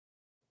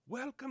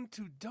Welcome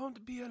to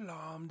Don't Be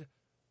Alarmed,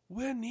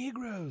 We're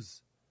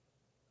Negroes,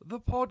 the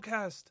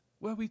podcast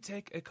where we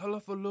take a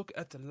colorful look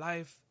at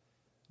life,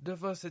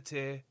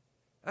 diversity,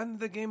 and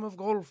the game of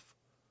golf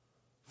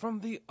from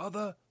the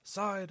other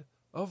side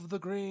of the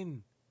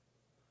green.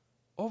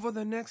 Over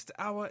the next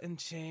hour and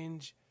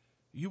change,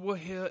 you will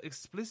hear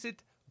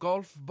explicit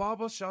golf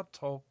barbershop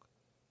talk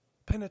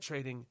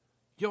penetrating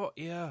your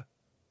ear.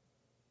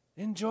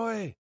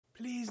 Enjoy.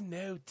 Please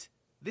note,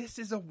 this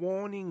is a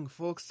warning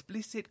for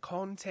explicit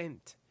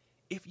content.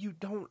 If you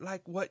don't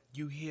like what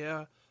you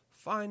hear,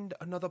 find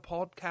another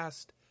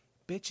podcast,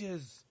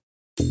 bitches.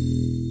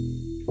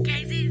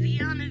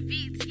 KZZ on the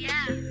beats,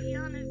 yeah.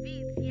 On the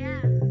beats,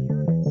 yeah.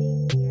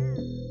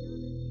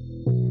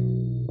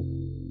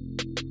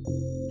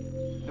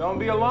 Don't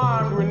be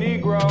alarmed, we're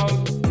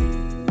Negroes.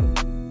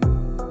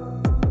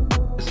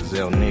 This is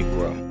El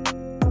Negro.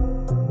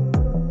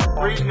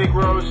 Freeze,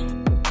 Negroes.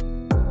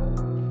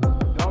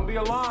 Don't be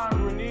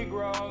alarmed, we're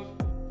Negroes.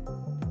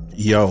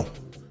 Yo,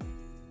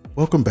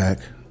 welcome back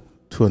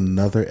to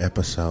another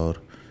episode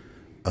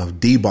of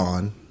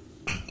D-Bon,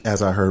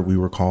 as I heard we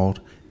were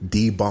called.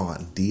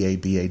 D-Bon,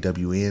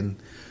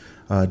 D-A-B-A-W-N.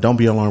 Don't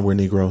be alarmed, we're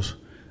Negroes.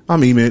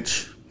 I'm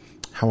E-Mitch.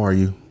 How are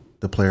you?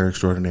 The player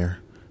extraordinaire,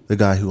 the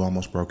guy who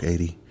almost broke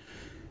 80.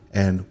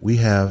 And we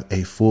have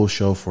a full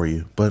show for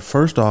you. But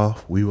first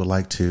off, we would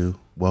like to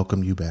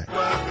welcome you back.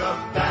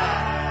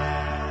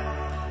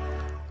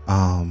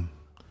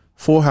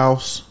 Full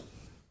house,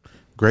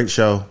 great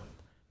show,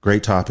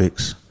 great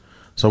topics.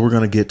 So we're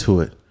going to get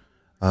to it.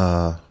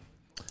 Go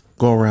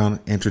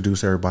around,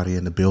 introduce everybody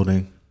in the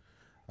building.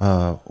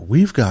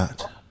 We've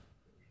got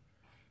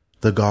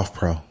the golf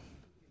pro,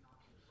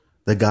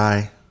 the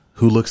guy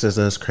who looks at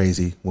us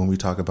crazy when we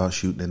talk about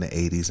shooting in the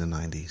 80s and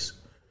 90s.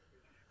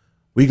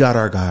 We got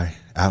our guy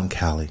out in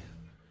Cali,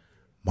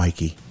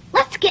 Mikey.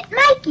 Let's get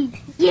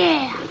Mikey,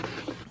 yeah.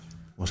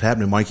 What's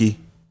happening, Mikey?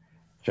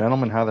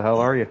 Gentlemen, how the hell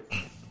are you?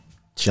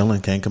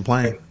 Chilling, can't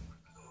complain.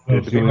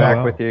 Good to be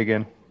back with you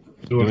again.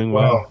 Doing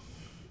well.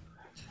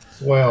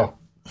 Swell.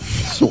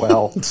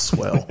 Swell.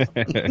 Swell.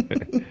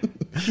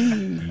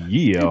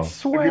 Yeah.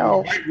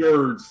 Swell. White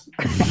words.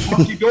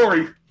 Monkey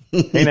Dory.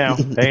 Hey now.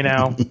 Hey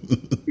now.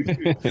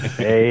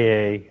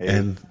 Hey.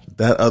 And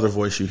that other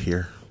voice you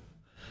hear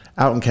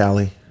out in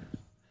Cali,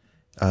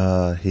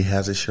 he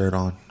has his shirt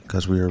on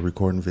because we are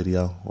recording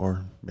video,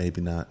 or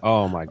maybe not.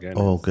 Oh my goodness.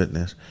 Oh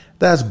goodness.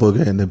 That's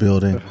Booger in the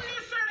building.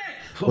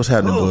 What's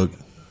happening, Boog?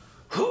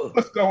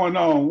 What's going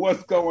on?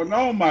 What's going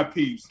on, my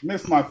peeps?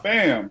 Miss my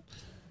fam.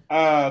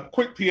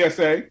 Quick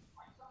PSA.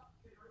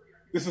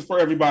 This is for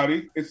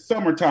everybody. It's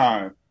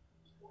summertime.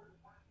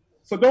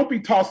 So don't be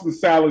tossing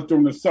salads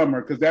during the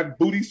summer because that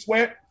booty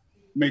sweat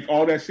make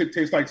all that shit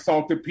taste like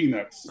salted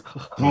peanuts.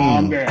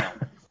 Calm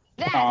down.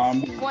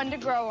 That's one to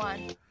grow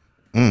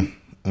on.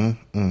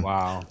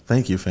 Wow.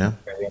 Thank you, fam.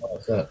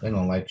 They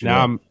don't like you.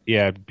 Now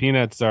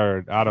peanuts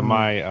are out of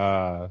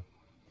my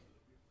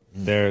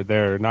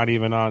they're not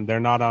even on they're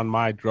not on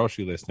my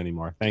grocery list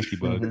anymore. Thank you,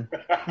 bud.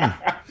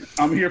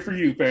 I'm here for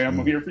you, fam.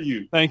 I'm here for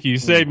you. Thank you. You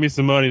saved me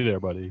some money there,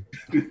 buddy.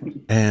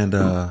 And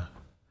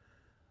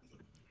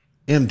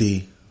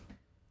MD,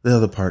 the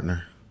other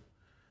partner,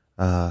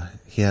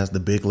 he has the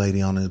big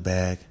lady on his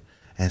bag,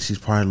 and she's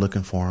probably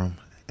looking for him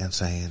and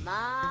saying,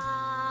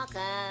 I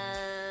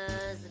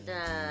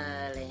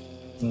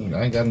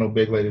ain't got no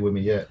big lady with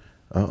me yet.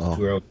 uh-oh.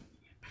 Too early.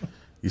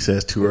 You said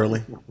it's too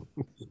early?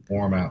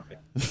 Warm out.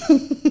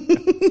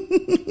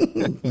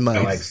 Nice.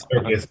 I like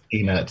circus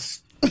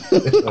peanuts.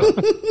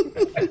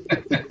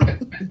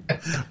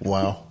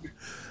 Wow.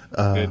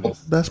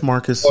 That's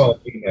Marcus. Oh,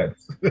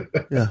 peanuts.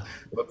 Yeah.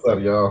 What's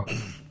up, y'all?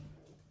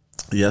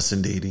 Yes,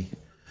 indeedy.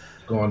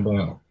 Going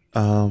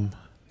down.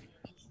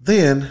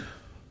 Then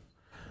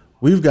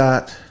we've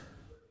got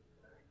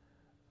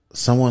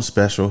someone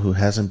special who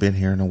hasn't been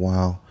here in a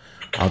while.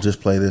 I'll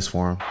just play this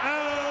for him.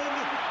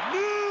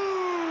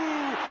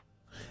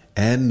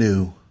 And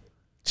new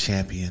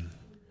champion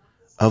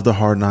of the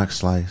Hard Knock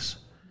Slice.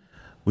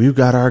 We've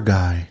got our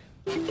guy.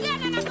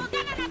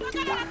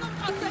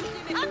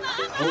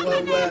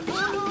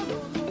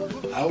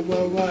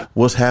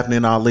 What's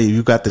happening, Ali?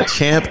 You got the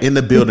champ in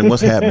the building.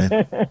 What's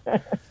happening?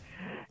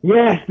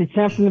 Yes, the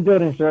champ's in the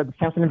building, sir. The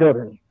champ's in the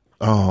building.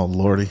 Oh,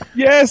 Lordy.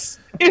 Yes,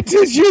 it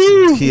is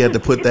you. He had to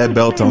put that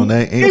belt on.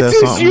 Ain't It that is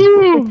something?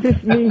 you.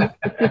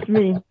 It's just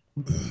me.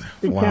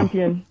 The Wow.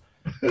 champion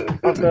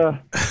of the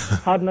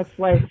Hard Knock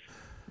Slice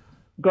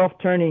golf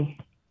tourney.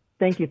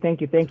 Thank you.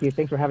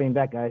 Thanks for having me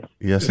back, guys.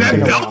 Yes, That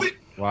indeed. velvet?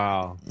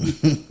 Wow.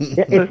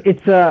 Yeah,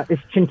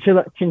 it's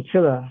chinchilla. You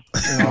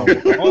know.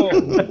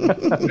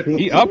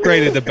 He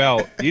upgraded the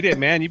belt. You did,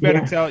 man. You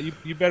better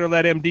you better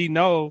let MD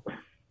know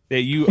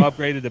that you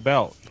upgraded the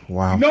belt.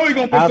 Wow. You know you're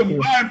going to put some Happy.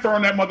 blind fur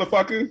on that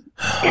motherfucker.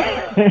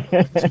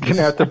 You're going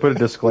to have to put a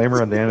disclaimer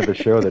at the end of the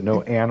show that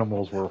no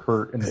animals were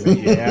hurt in the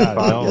Yeah,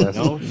 podcast.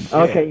 no shit.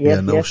 Okay,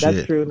 yes, no yes, shit.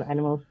 that's true. The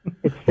animals.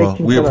 It's fake Well,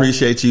 we chinchilla.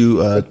 appreciate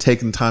you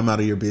taking time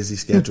out of your busy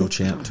schedule,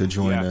 champ, to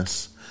join Yeah.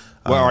 us.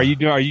 Well, are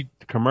you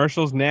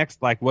commercials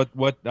next? Like what's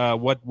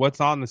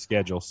on the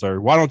schedule, sir?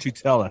 Why don't you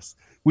tell us?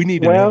 We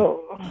need to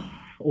know.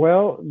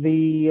 Well,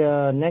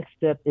 the next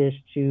step is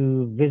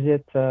to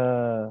visit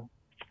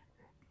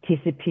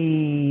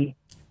TCP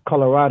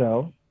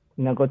Colorado.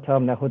 Go tell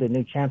them who the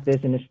new champ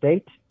is in the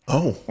state.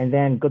 Oh. And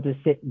then go to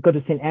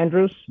St.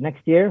 Andrews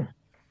next year.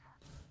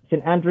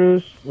 St.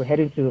 Andrews, we're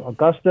heading to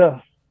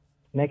Augusta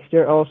next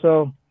year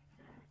also.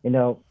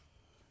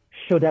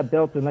 Show that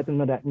belt and let them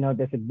know that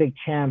there's a big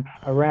champ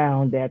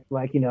around that's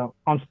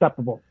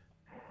unstoppable.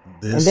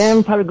 And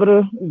then probably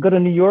go to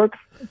New York,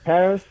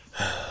 Paris,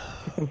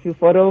 take some few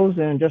photos,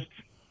 and just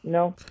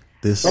let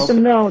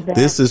them know that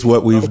this is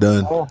what we've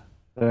done.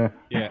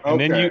 Yeah, and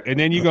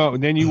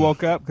then you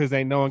woke up because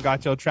ain't no one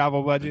got your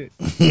travel budget.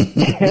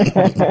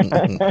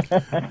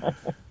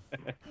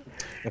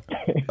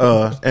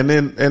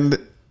 And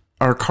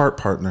our cart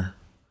partner,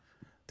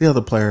 the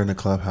other player in the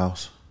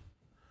clubhouse,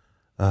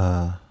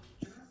 the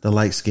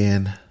light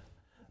skinned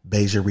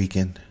Beja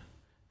Rican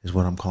is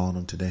what I'm calling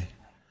him today.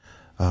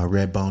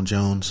 Redbone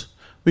Jones.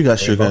 We got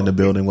Sugar in the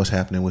building. What's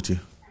happening with you?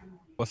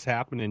 What's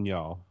happening,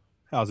 y'all?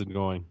 How's it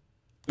going?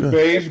 The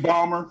Beige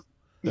Bomber.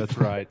 That's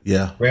right.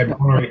 Yeah. Red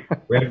Bomber.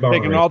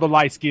 Taking all the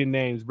light skinned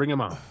names. Bring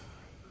them on.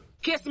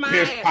 Kiss my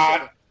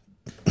ass.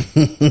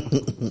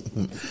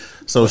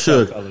 So,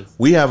 Suge,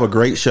 we have a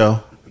great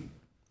show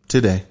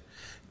today.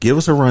 Give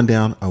us a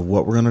rundown of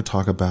what we're going to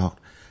talk about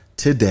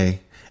today.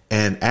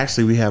 And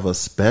actually, we have a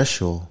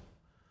special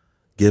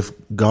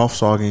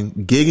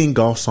gigging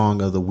golf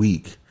song of the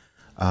week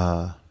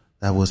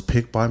that was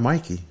picked by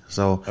Mikey.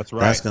 So that's right.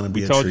 That's going to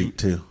be a treat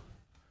too.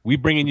 We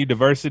bringing you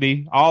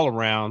diversity all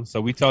around.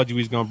 So we told you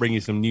we was going to bring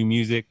you some new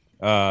music.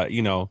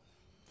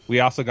 We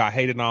also got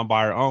hated on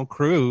by our own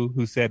crew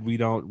who said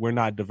we're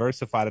not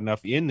diversified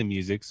enough in the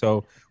music.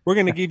 So we're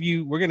going to give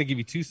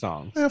you two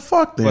songs. Yeah,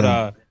 fuck them.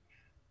 But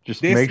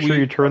just make sure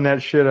you turn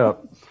that shit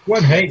up.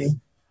 Wasn't hating.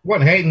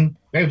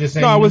 They were just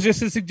saying. No, it was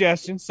just a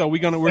suggestion. So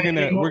we're gonna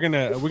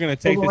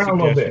take the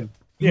suggestion.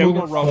 Yeah, we're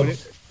gonna roll with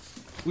it.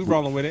 We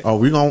rolling with it. Oh,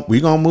 we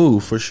gonna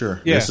move for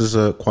sure. Yeah. This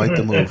is quite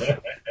the move.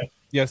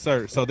 Yes,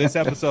 sir. So this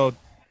episode,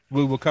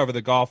 we will cover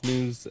the golf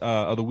news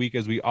of the week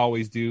as we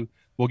always do.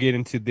 We'll get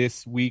into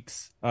this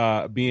week's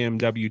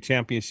BMW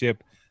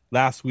Championship,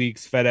 last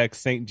week's FedEx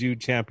St. Jude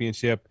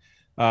Championship,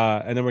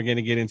 and then we're going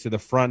to get into the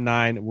front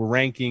nine. We're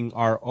ranking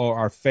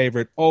our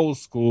favorite old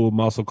school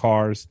muscle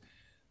cars.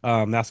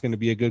 That's going to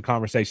be a good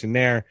conversation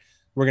there.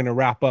 We're going to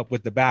wrap up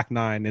with the back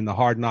nine in the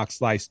Hard Knock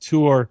Slice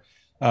Tour.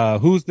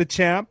 Who's the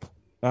champ?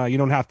 You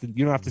don't have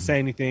to say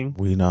anything.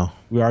 We know.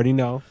 We already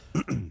know.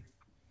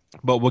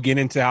 But we'll get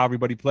into how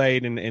everybody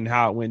played and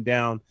how it went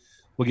down.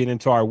 We'll get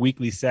into our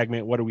weekly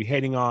segment. What are we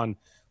hating on?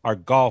 Our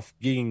golf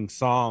gigging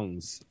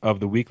songs of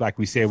the week. Like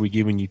we said, we're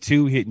giving you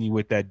two, hitting you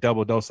with that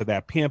double dose of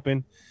that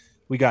pimping.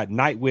 We got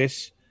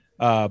Nightwish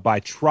by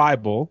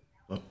Tribal.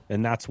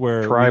 And that's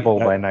where Tribal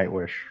by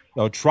Nightwish.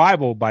 Oh,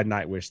 Tribal by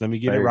Nightwish. Let me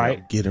get it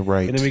right. Get it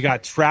right. And then we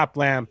got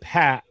Trapland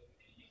Pat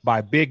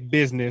by Big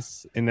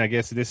Business. And I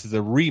guess this is a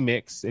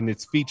remix, and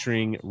it's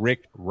featuring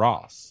Rick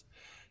Ross.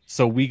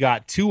 So we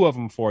got two of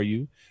them for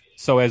you.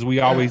 So as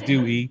we always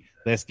do, E,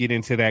 let's get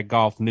into that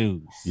golf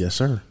news. Yes,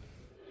 sir.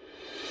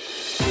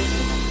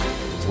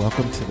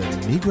 Welcome to the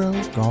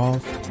Negro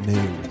Golf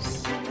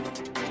News.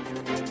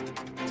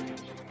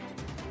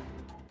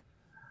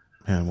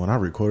 Man, when I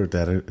recorded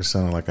that, it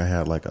sounded like I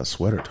had like a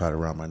sweater tied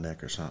around my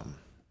neck or something.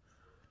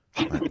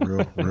 Like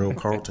real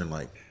Carlton,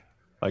 like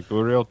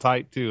real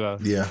tight too.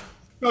 Yeah.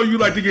 No, you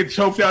like to get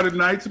choked out at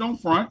night, so don't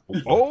front.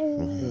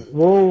 Oh,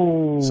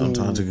 whoa!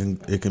 Sometimes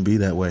it can be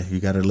that way. You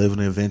got to live in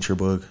the adventure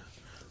bug.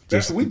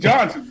 We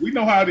Johnson. We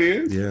know how it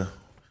is. Yeah.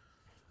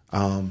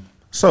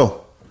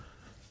 So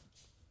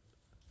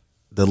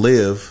the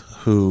Live,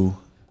 who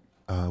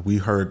we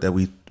heard that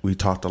we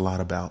talked a lot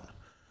about,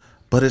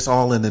 but it's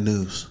all in the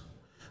news.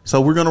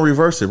 So we're going to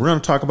reverse it. We're going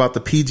to talk about the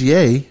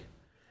PGA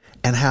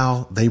and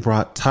how they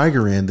brought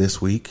Tiger in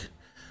this week,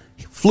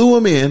 flew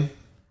him in,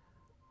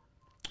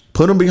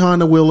 put him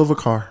behind the wheel of a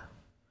car,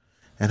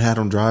 and had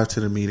him drive to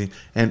the meeting.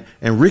 And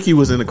Ricky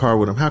was in the car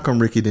with him. How come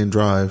Ricky didn't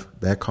drive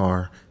that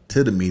car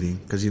to the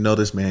meeting? Because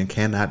this man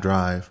cannot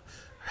drive,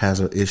 has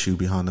an issue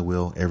behind the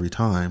wheel every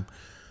time.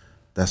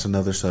 That's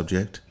another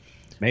subject.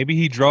 Maybe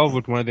he drove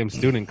with one of them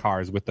student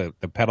cars with the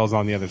pedals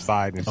on the other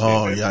side. And shit.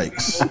 Oh,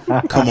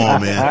 yikes. Come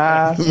on,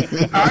 man.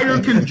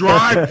 Tiger can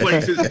drive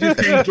places,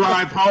 just can't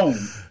drive home.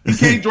 He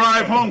can't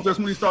drive home. That's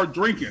when he starts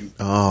drinking.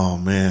 Oh,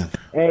 man.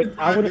 Hey,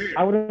 I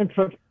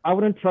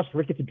wouldn't trust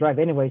Ricky to drive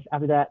anyways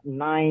after that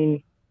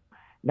nine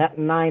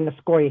the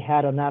score he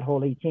had on that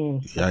hole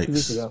 18 Yikes. 2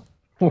 weeks ago.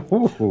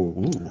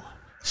 Ooh.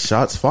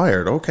 Shots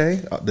fired.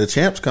 Okay. The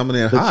champ's coming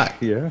in hot.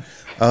 Yeah.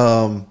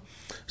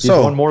 He's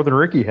won more than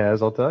Ricky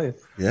has, I'll tell you.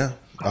 Yeah.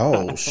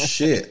 Oh,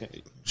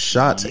 shit.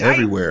 Shots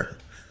everywhere.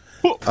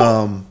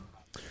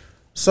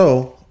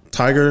 So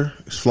Tiger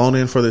is flown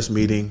in for this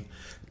meeting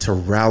to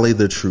rally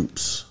the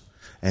troops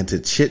and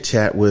to chit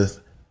chat with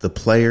the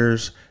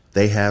players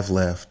they have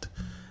left,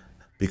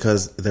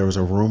 because there was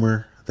a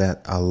rumor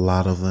that a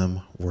lot of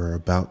them were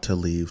about to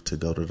leave to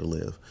go to the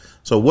Live.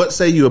 So what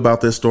say you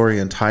about this story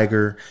and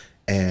Tiger,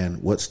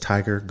 and what's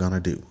Tiger gonna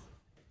do?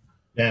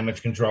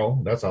 Damage control.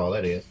 That's all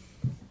that is.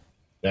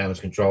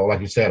 Damage control.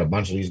 Like you said, a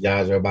bunch of these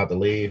guys are about to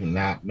leave, and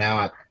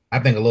now I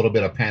think a little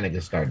bit of panic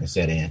is starting to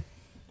set in.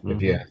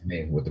 If you ask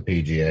me, with the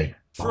PGA.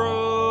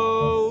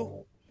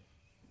 True.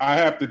 I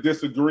have to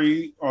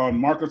disagree on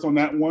Marcus on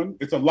that one.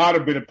 It's a lot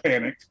of bit of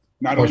panic,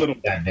 not a little.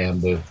 Goddamn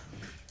dude.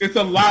 It's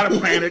a lot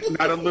of panic,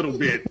 not a little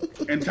bit.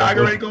 And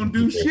Tiger ain't gonna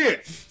do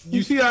shit.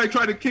 You see how I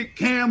tried to kick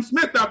Cam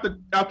Smith out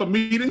the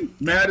meeting,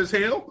 mad as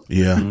hell.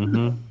 Yeah.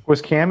 Mm-hmm.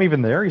 Was Cam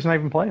even there? He's not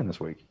even playing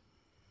this week.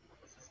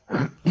 He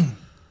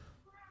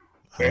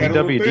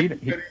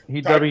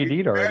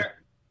WD'd already.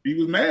 He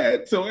was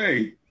mad, so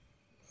hey.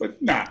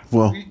 But nah,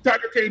 well,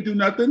 Tiger can't do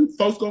nothing.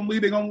 Folks gonna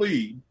lead, they gonna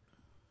lead.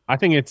 I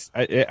think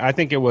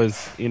it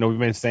was, we've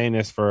been saying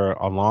this for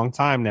a long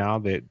time now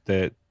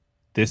that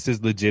this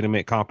is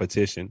legitimate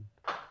competition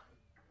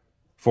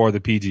for the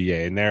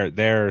PGA, and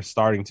they're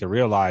starting to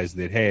realize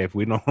that, hey, if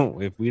we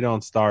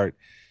don't start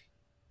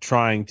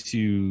trying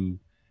to,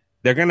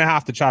 they're going to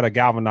have to try to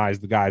galvanize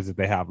the guys that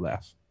they have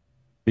left,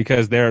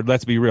 because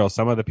let's be real,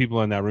 some of the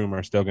people in that room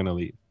are still going to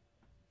leave.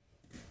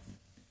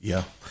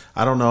 Yeah.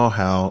 I don't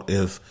know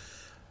if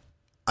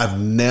I've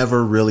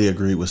never really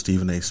agreed with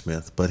Stephen A.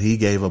 Smith, but he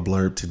gave a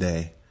blurb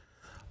today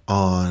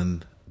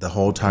on the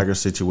whole Tiger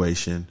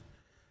situation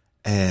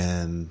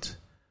and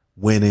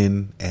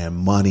winning and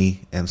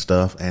money and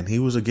stuff, and he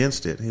was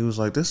against it. He was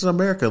like, this is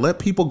America. Let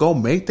people go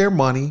make their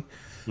money.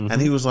 Mm-hmm.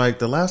 And he was like,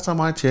 the last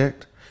time I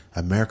checked,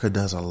 America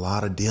does a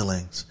lot of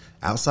dealings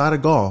outside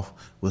of golf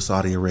with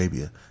Saudi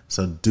Arabia.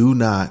 So do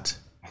not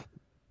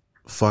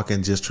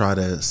fucking just try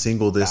to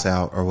single this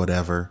out or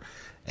whatever.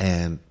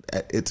 And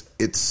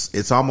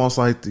it's almost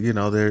like,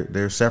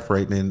 they're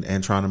separating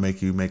and trying to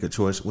make you make a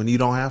choice when you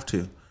don't have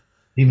to.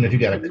 Even if you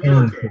got a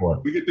turn for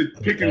it. We get to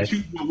pick and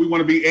choose what we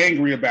want to be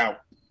angry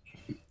about.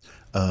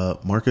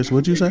 Marcus,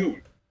 what'd you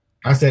say?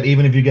 I said,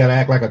 even if you got to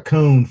act like a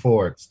coon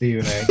for it,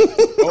 Stephen A.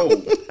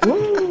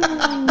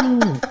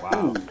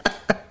 Wow.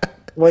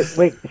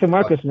 Wait. So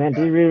Marcus, man,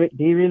 do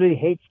you really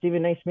hate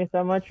Stephen A. Smith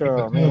that much,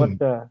 or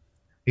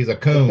He's a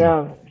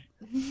coon.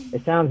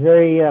 It sounds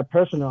very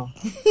personal.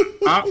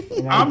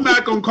 I'm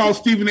not gonna call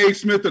Stephen A.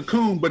 Smith a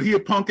coon, but he a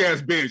punk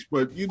ass bitch.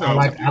 But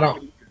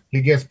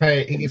He gets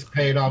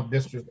paid off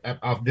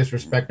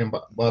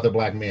disrespecting other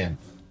black men.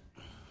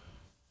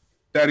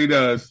 That he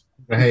does.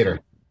 A hater.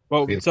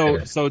 Well,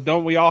 so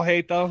don't we all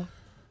hate though?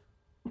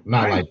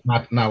 Not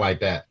like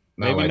that.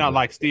 Maybe not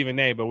like Stephen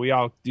A., but we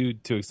all do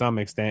to some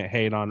extent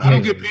hate on. I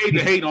don't get paid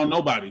to hate on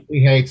nobody.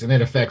 He hates, and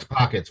it affects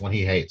pockets when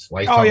he hates.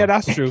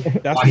 That's true.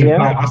 That's true.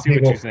 I see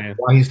what you're saying.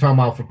 While he's talking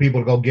about for people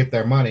to go get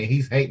their money,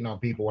 he's hating on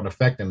people and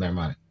affecting their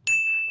money.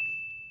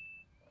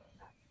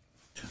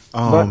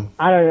 But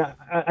I don't know.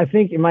 I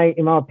think in my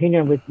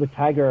opinion, with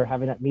Tiger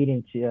having that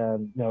meeting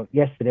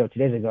yesterday or 2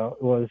 days ago,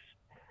 it was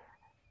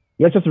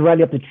just to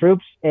rally up the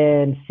troops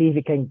and see if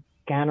he can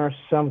garner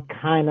some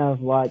kind of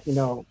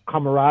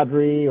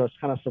camaraderie or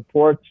kind of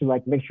support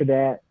to make sure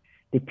that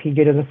the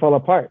PGA doesn't fall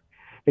apart.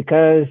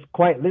 Because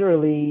quite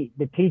literally,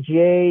 the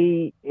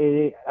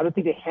PGA, I don't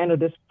think they handle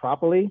this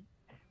properly.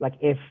 Like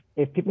if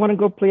people want to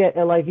go play at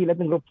LIV, let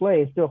them go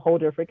play and still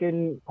hold their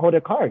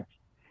cards.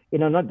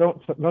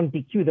 Don't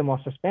DQ them or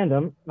suspend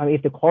them. I mean,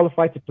 if they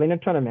qualify to play in a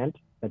tournament,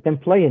 let them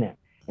play in it.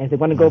 And if they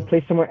want to go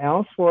play somewhere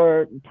else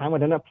for time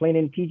when they're not playing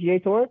in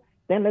PGA Tour,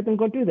 then let them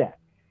go do that.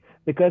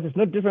 Because it's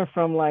no different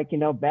from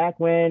back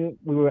when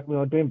we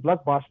were doing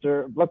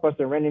Blockbuster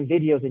renting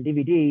videos and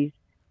DVDs,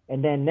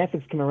 and then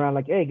Netflix came around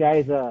like, hey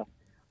guys, I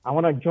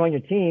want to join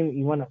your team.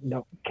 You want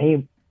to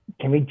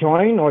can we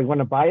join, or you want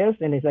to buy us?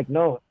 And it's like,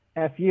 no,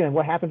 F you. And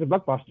what happens to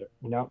Blockbuster?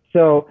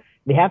 So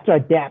they have to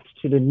adapt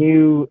to the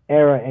new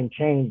era and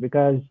change,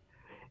 because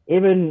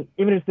even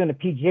if it's in a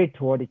PGA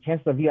Tour, the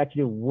chance of you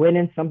actually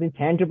winning something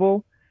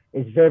tangible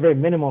is very, very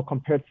minimal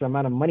compared to the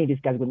amount of money these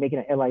guys were making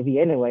at LIV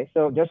anyway.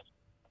 So just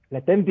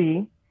let them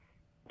be,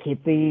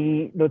 keep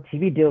the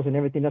TV deals and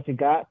everything else you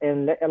got,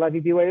 and let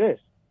LIV be what it is,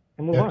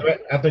 and move on.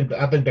 I think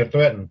they're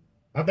threatened.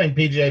 I think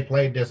PGA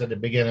played this at the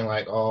beginning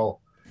like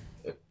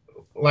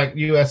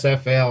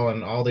USFL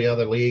and all the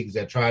other leagues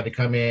that tried to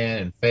come in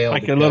and failed.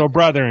 Like your little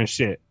brother and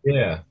shit.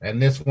 Yeah,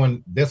 and this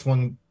one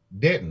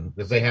didn't,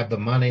 because they have the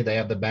money, they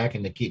have the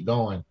backing to keep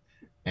going,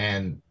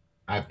 and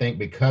I think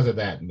because of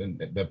that,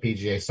 the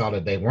PGA saw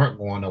that they weren't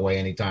going away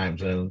anytime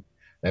soon,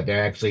 that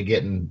they're actually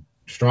getting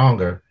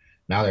stronger.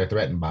 Now they're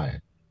threatened by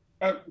it.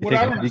 What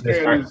I don't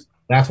understand is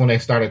that's when they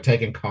started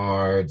taking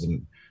cards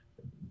and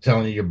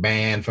telling you you're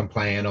banned from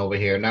playing over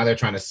here. Now they're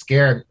trying to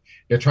scare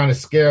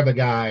the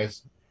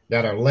guys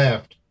that are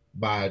left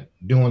by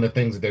doing the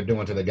things that they're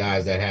doing to the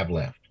guys that have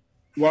left.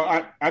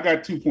 Well, I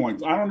got 2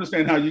 points. I don't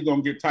understand how you're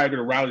gonna get Tiger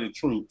to rally the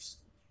troops.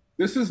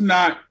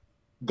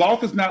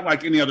 Golf is not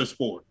like any other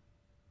sport.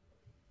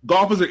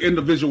 Golf is an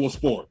individual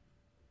sport.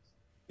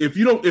 If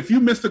you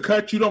miss the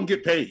cut, you don't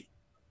get paid.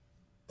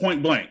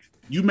 Point blank.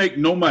 You make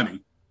no money.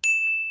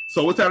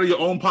 So it's out of your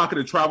own pocket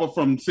to travel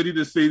from city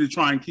to city to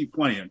try and keep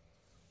playing.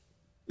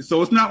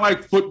 So it's not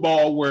like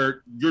football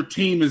where your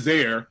team is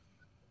there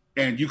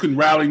and you can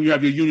rally and you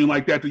have your union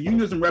like that. The union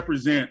doesn't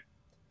represent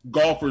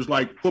golfers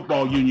like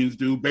football unions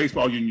do,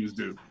 baseball unions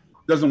do.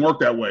 Doesn't work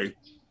that way.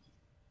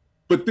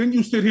 But then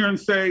you sit here and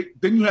say,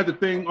 then you had the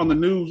thing on the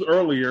news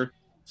earlier.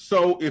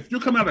 So if you're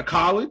coming out of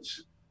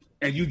college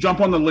and you jump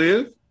on the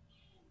LIV,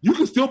 you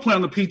can still play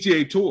on the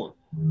PGA Tour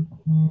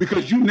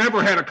because you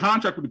never had a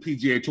contract with the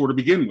PGA Tour to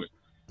begin with.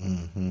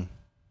 Mm-hmm.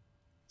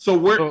 So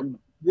where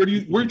are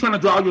you trying to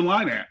draw your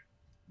line at?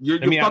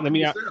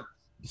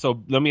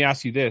 So let me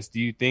ask you this: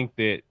 Do you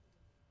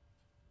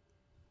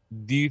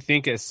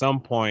think at some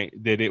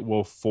point that it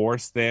will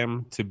force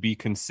them to be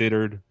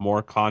considered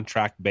more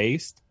contract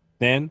based?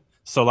 Then,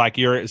 so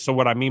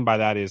what I mean by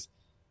that is,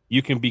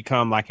 you can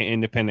become like an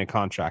independent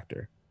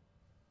contractor.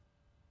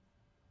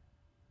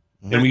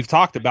 Mm-hmm. And we've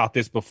talked about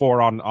this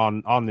before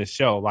on this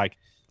show, like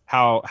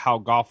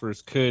how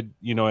golfers could,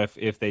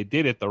 if they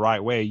did it the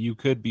right way, you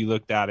could be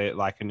looked at it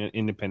like an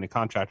independent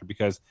contractor,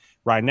 because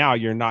right now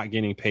you're not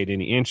getting paid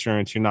any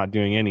insurance. You're not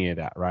doing any of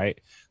that. Right.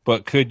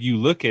 But could you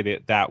look at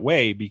it that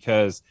way?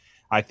 Because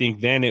I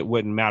think then it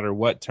wouldn't matter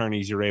what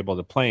tourneys you're able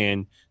to play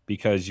in,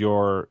 because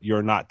you're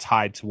not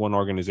tied to one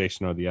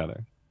organization or the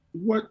other.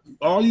 What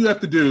all you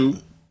have to do,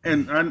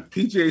 and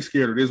PGA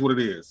scared, it is what it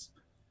is,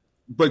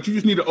 but you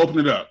just need to open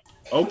it up.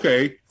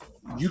 Okay,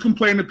 you can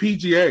play in the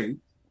PGA,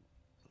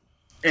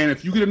 and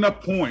if you get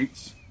enough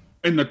points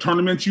in the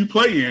tournaments you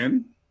play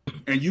in,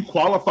 and you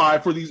qualify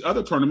for these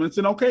other tournaments,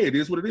 then okay, it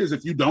is what it is.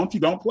 If you don't, you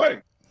don't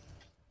play.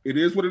 It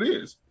is what it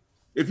is.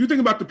 If you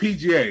think about the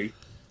PGA,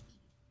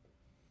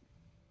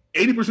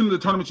 80% of the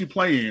tournaments you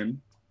play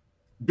in,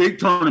 big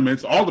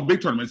tournaments, all the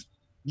big tournaments,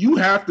 you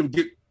have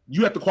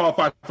to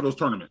qualify for those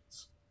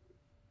tournaments.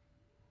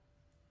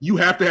 You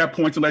have to have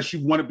points unless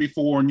you've won it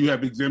before and you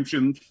have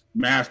exemptions,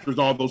 masters,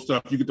 all those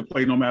stuff. You get to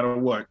play no matter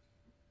what.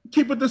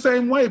 Keep it the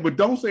same way, but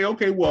don't say,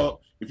 okay, well,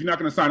 if you're not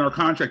going to sign our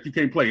contract, you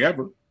can't play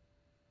ever.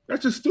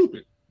 That's just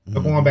stupid.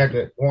 But going back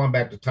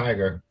to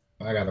Tiger,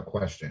 I got a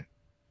question.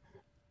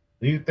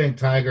 Do you think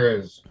Tiger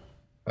is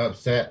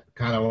upset,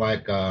 kind of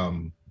like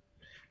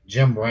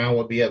Jim Brown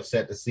would be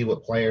upset to see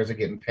what players are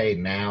getting paid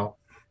now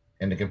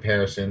in the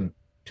comparison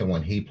to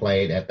when he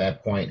played at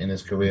that point in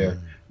his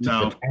career?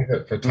 No.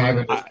 For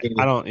Tiger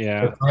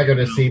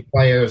to see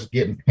players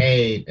getting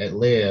paid at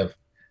LIV,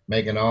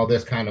 making all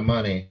this kind of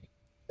money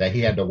that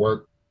he had to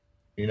work,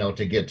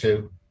 to get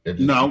to.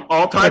 No,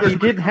 all Tiger. He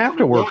didn't have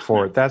to work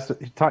for it.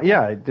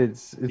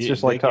 It's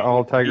just like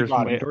all Tiger's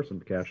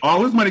endorsement cash.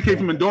 All his money came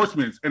from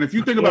endorsements. And if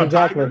you think about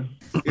Tiger,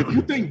 if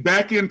you think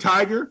back in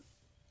Tiger,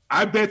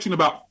 I bet you in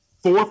about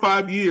 4 or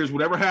 5 years,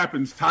 whatever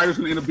happens, Tiger's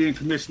going to end up being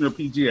commissioner of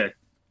PGA.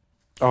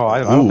 Oh,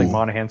 I don't think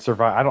Monahan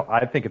survived.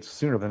 I think it's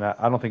sooner than that.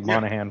 I don't think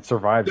Monahan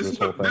survives this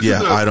whole thing.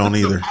 I don't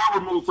either. It's a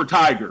power move for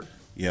Tiger.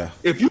 Yeah.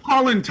 If you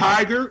call in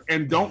Tiger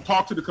and don't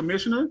talk to the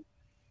commissioner,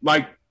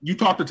 like you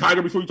talk to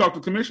Tiger before you talk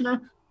to the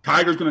commissioner,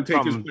 Tiger's going to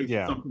take his place.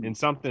 Yeah,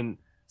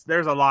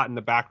 there's a lot in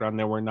the background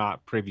that we're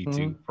not privy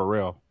to, for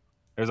real.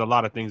 There's a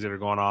lot of things that are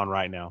going on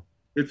right now.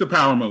 It's a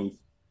power move.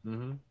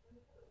 Mm-hmm.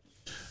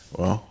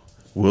 Well,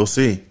 we'll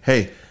see.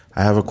 Hey,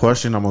 I have a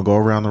question. I'm going to go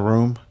around the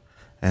room.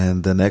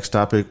 And the next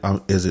topic,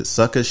 is it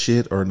sucker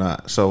shit or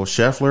not? So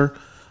Scheffler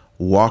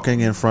walking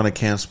in front of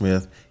Cam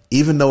Smith,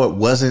 even though it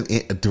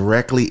wasn't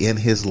directly in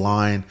his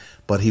line,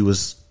 but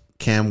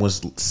Cam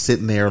was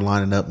sitting there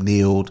lining up,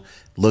 kneeled,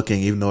 looking,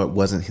 even though it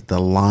wasn't the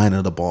line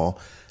of the ball,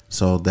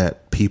 so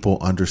that people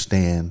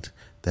understand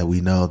that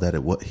we know that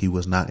he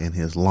was not in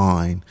his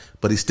line,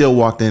 but he still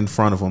walked in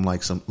front of him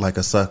like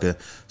a sucker.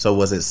 So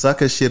was it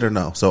sucker shit or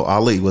no? So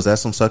Ali, was that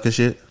some sucker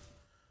shit?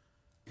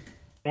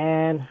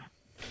 And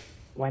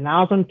when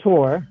I was on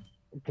tour,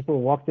 people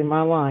walked in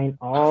my line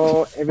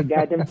every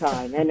goddamn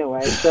time.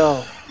 Anyway,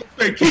 so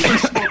hey, keep it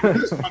short for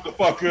this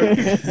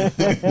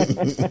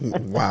motherfucker.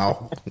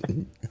 Wow.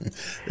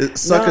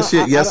 Sucker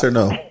shit, yes or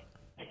no?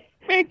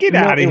 Man, get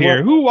out of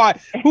here. Who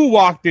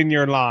walked in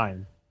your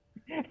line?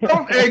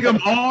 Don't egg him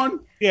on.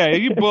 Yeah,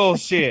 you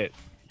bullshit.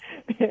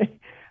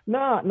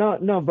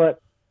 No,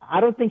 but I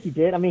don't think he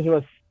did. I mean, he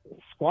was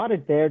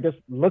squatted there just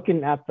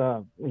looking at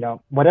the,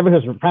 whatever he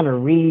was trying to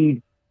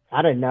read.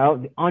 I don't know,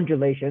 the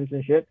undulations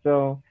and shit.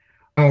 So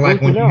kind of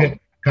like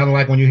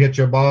when you hit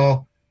your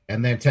ball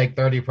and then take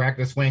 30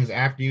 practice swings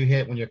after you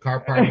hit when your car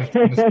partner's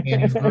trying to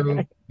spin his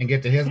groove and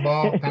get to his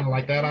ball. Kind of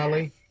like that,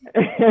 Ali.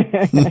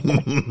 Yes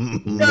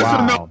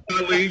or no,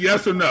 Ali?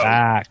 Yes or no?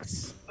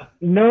 Facts.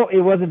 No,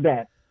 it wasn't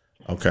bad.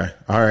 Okay.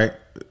 All right.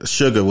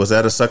 Sugar, was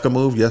that a sucker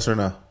move? Yes or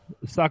no?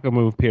 Sucker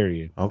move,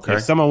 period. Okay.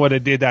 If someone would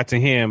have did that to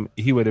him,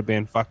 he would have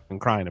been fucking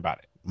crying about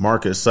it.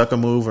 Marcus, sucker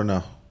move or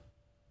no?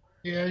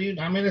 Yeah,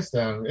 it's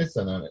an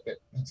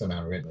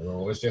unwritten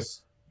rule. It's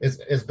just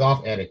it's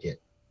golf etiquette.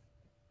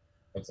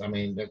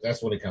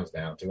 That's what it comes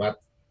down to.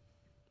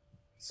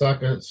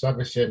 Sucker shit,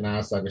 sucker shit.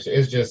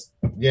 It's just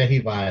he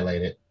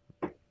violated.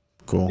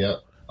 Cool. Yep,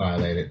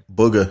 violated.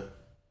 Booger.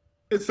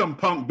 It's some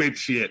punk bitch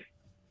shit.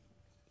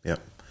 Yep.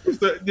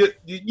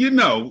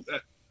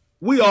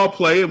 We all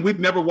play, and we'd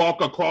never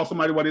walk across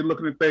somebody while they're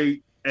looking at their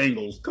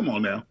angles. Come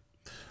on now.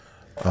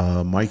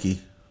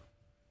 Mikey.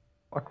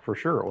 Fuck, for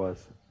sure it was.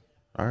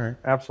 All right.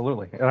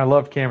 Absolutely. And I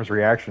loved Cam's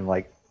reaction.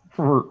 Like,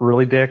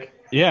 really, Dick?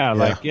 Yeah,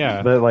 like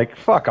But like,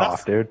 fuck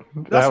off, dude.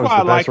 That was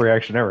why the I best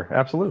reaction ever.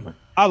 Absolutely,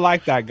 I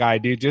like that guy,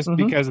 dude, just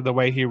because of the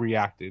way he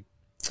reacted.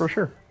 for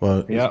sure.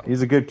 Well,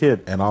 He's a good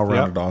kid. and I'll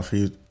round it off.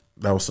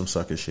 That was some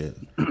sucker shit,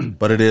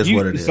 but it is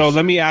what it is. So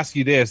let me ask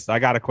you this: I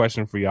got a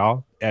question for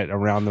y'all at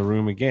around the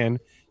room again.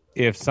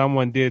 If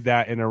someone did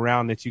that in a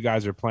round that you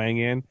guys are playing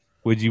in,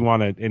 would you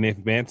want to? And if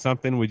it meant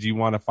something, would you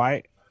want to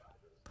fight?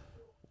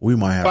 We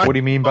might have. What do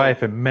you mean by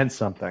if it meant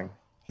something?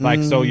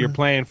 Like, so you're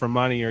playing for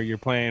money, or you're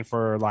playing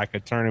for like a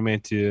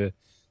tournament to,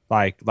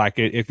 like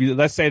if you,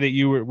 let's say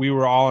that we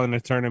were all in a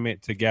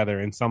tournament together,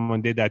 and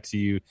someone did that to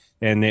you,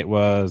 and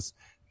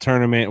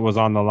tournament was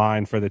on the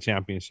line for the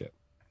championship.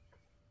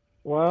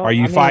 Well, Are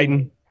you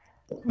fighting?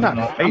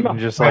 Not fighting, I'm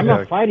just not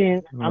like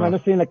fighting. I'm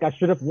not saying like I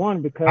should have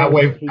won because I'd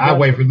wait for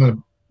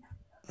them.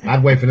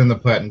 I'd wait for them to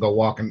putt and go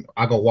walk, and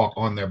I go walk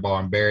on their ball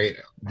and bury it.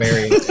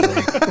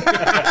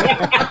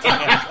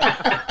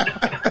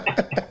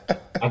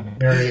 I'm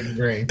bury it in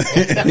green.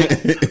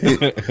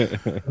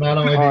 Not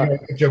only do you gotta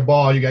get your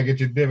ball, you gotta get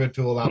your divot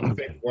tool out and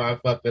fix where I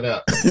fucked it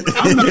up.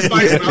 I'm not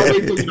fighting. I'll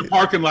wait till you're in the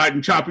parking lot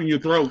and chopping your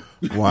throat.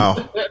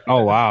 Wow.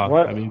 Oh wow!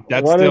 What- I mean,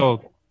 that's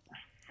what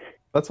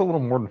that's a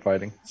little more than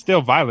fighting.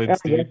 still violence,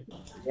 dude.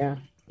 Yeah.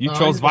 You No,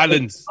 chose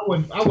violence.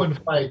 I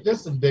wouldn't fight.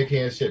 Just some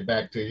dickhead shit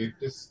back to you.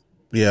 Just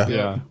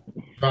Yeah.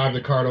 drive the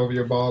cart over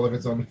your ball if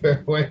it's on the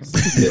fairways.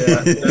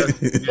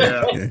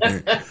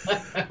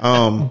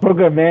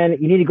 Booger, man,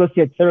 you need to go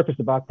see a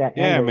therapist about that.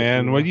 Yeah, anger.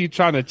 man. What are you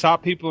trying to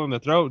chop people in the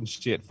throat and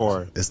shit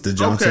for? It's the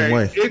Johnson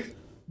way.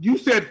 You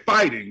said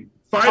fighting.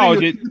 Oh,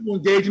 Fighting is people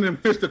engaging in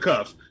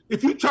fisticuffs.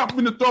 If you chop them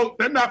in the throat,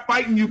 they're not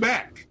fighting you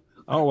back.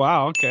 Oh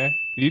wow, okay.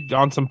 You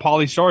on some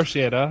Pauly Shore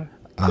shit, huh?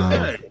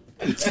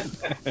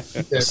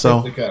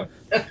 So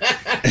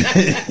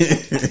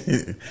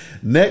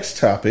next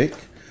topic.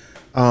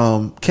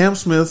 Cam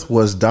Smith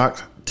was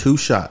docked 2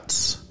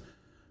 shots.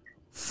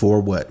 For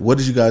what? What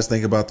did you guys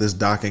think about this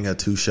docking of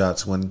 2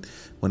 shots when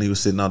he was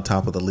sitting on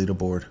top of the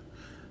leaderboard?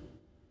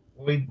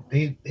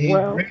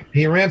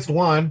 He rinsed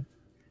one,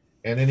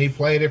 and then he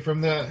played it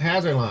from the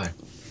hazard line.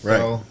 Right.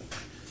 So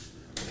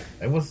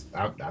it was.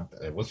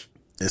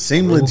 It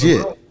seemed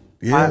legit.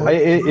 Yeah,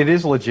 it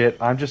is legit.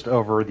 I'm just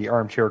over the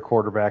armchair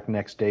quarterback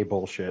next day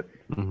bullshit.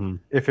 Mm-hmm.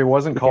 If it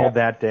wasn't called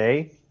that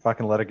day,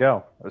 fucking let it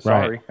go.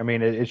 Sorry. Right. I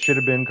mean, it should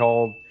have been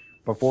called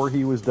before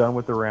he was done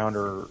with the round,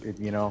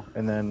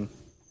 and then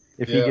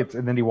if he gets,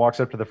 and then he walks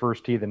up to the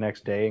first tee the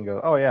next day and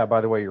goes, "Oh yeah, by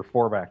the way, you're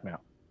 4 back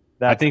now."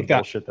 That's the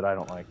bullshit that I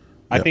don't like.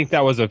 I think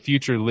that was a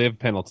future live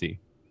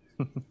penalty.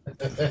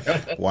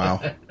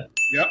 Wow.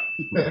 Yep.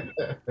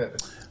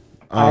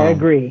 I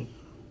agree,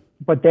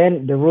 but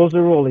then the rules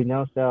are rule,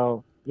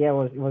 So yeah, it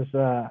was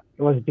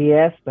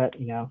BS, but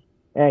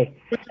hey,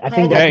 I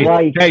think that's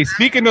why. Hey,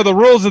 speaking of the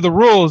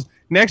rules,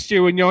 next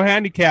year when your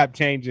handicap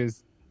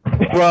changes,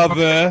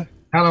 brother.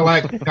 Kind of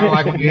like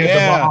when you hit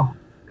the ball.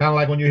 Kind of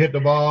like when you hit the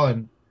ball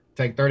and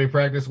take 30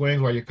 practice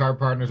swings while your car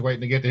partner's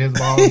waiting to get to his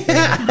ball.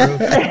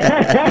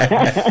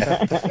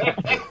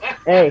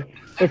 Hey,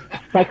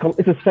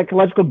 it's a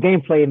psychological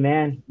gameplay,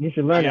 man. You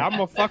should learn it. I'm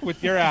gonna fuck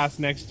with your ass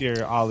next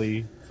year,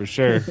 Ali, for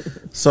sure.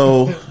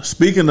 So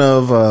speaking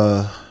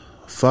of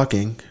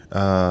fucking,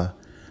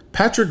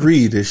 Patrick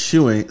Reed is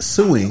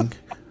suing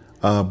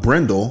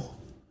Brendel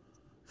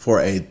for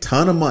a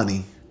ton of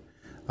money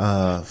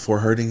for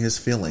hurting his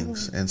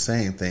feelings and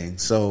saying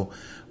things. So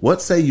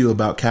what say you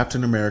about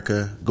Captain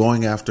America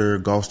going after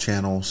Golf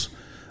Channel's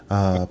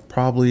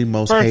probably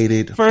most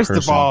hated person?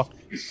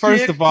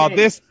 First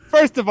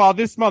of all,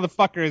 this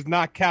motherfucker is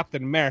not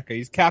Captain America.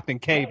 He's Captain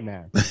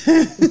Caveman.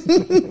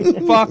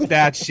 Fuck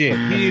that shit.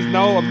 He is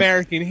no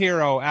American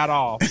hero at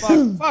all.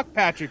 Fuck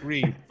Patrick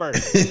Reed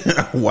first.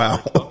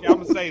 Wow. Okay,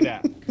 I'm gonna say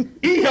that.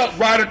 He helped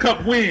Ryder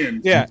Cup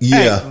win. Yeah.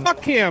 Hey,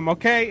 fuck him,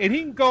 okay? And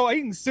he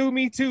can sue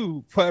me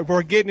too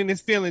for getting in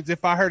his feelings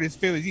if I hurt his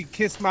feelings. He can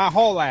kiss my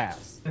whole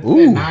ass.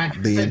 Ooh,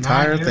 the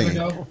entire thing.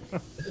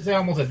 Is it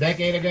almost a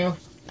decade ago?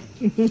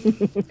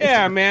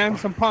 Yeah, man,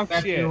 some punk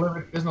shit.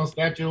 There's no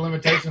statute of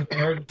limitations for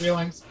hurting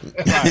feelings.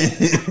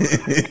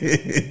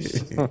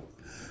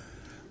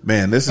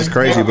 Man, this is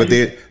crazy, but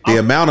the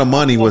amount of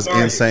money was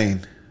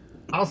insane.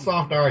 How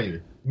soft are you?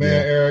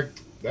 Man, Eric,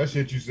 that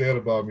shit you said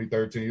about me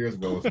 13 years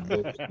ago was some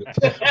bullshit.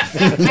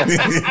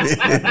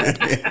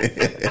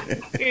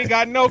 He ain't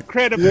got no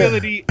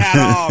credibility at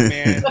all,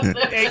 man.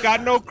 Ain't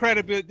got no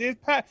credibility.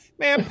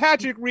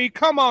 Patrick Reed,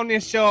 come on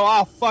this show.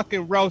 I'll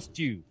fucking roast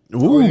you. Ooh.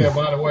 Oh, yeah,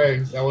 by the way,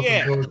 that was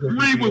some bullshit.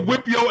 Reed would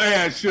whip your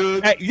ass,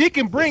 Shug. Hey, you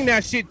can bring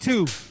that shit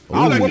too.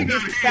 I'll whip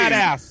his fat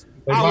ass.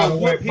 By the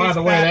way,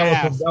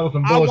 that was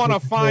some bullshit. I want to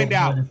find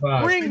out.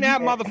 Bring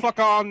that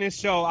motherfucker on this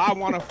show. I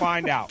want to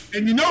find out.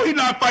 And you know he's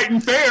not fighting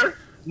fair.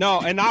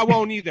 No, and I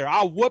won't either.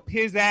 I'll whoop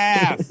his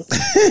ass.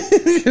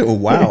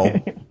 Wow.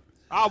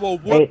 I will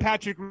whoop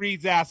Patrick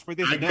Reed's ass for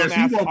this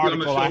dumbass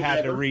article I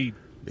had to read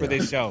for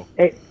this show.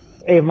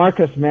 Hey,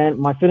 Marcus, man,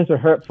 my feelings are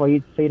hurt for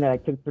you saying that I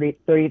took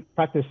 30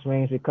 practice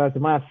swings because it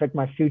might affect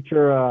my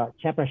future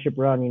championship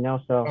run,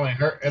 So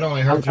it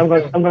only hurts. I'm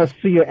going to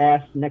sue your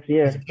ass next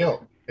year.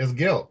 It's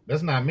guilt.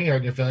 That's not me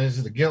hurting your feelings.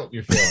 It's the guilt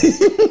you're feeling.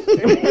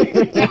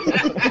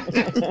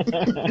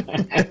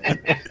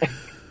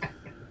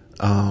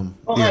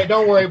 All right,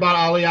 don't worry about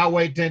Ali. I'll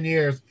wait 10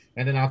 years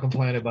and then I'll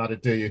complain about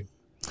it to you.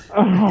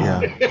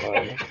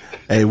 Yeah.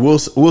 Hey, we'll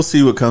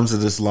see what comes of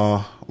this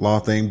law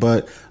thing,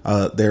 but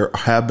there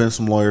have been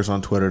some lawyers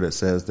on Twitter that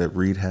says that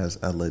Reed has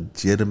a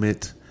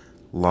legitimate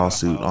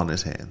lawsuit on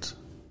his hands.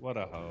 What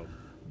a hoe.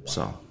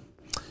 So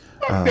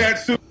fuck that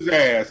suit's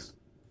ass.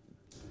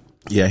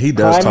 Yeah, he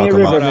does talk a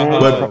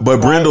lot,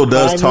 but Brindle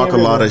does talk a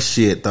lot of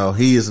shit though.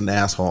 He is an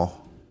asshole.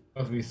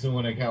 Must be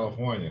suing in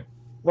California.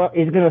 Well,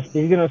 he's gonna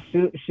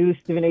sue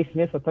Stephen A.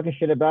 Smith for talking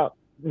shit about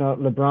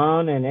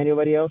LeBron and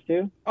anybody else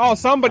too. Oh,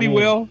 somebody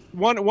will.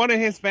 One of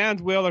his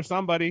fans will, or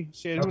somebody.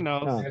 Shit, who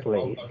knows?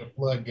 The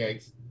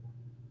floodgates.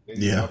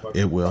 Yeah,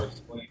 it will.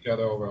 Each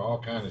other over all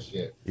kind of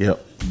shit.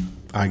 Yep,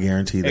 I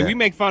guarantee that. Hey, we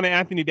make fun of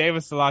Anthony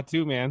Davis a lot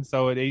too, man.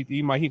 So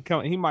he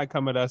might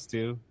come at us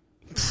too.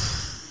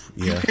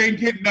 Yeah. You can't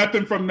get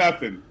nothing from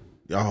nothing.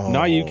 Oh,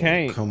 no, you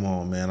can't. Come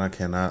on, man. I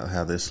cannot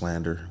have this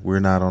slander. We're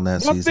not on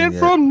that season yet. Nothing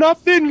from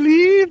nothing,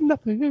 leave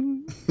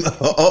nothing.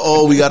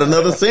 We got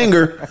another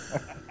singer.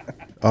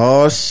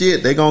 Oh,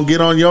 shit. They going to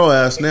get on your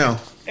ass now.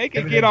 They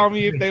can get on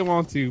me if they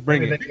want to.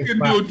 Bring it. They can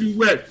do a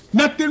duet.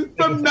 Nothing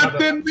from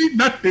nothing, leave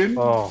nothing.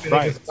 Oh,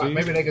 right.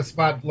 Maybe they can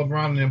spot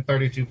LeBron and them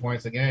 32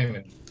 points a game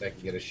and they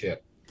can get a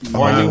ship.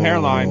 Or a new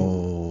hairline.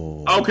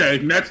 Okay,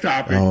 next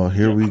topic. Oh,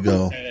 here we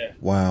go.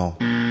 Wow.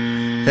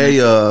 Hey,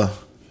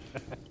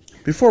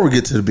 before we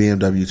get to the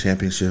BMW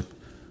Championship,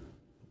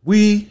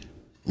 we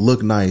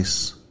look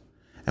nice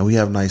and we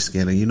have nice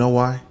skin. And you know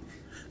why?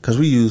 Because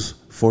we use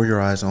For Your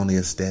Eyes Only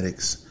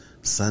Aesthetics,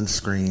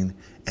 sunscreen,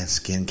 and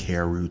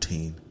skincare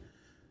routine.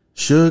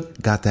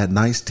 Suge got that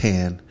nice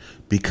tan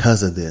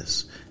because of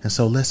this. And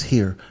so let's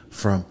hear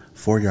from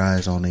For Your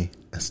Eyes Only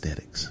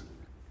Aesthetics.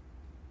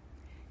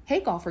 Hey,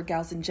 golfer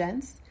gals and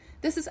gents.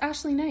 This is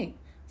Ashley Knight,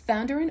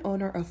 founder and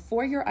owner of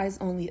For Your Eyes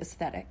Only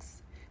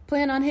Aesthetics.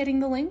 Plan on hitting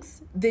the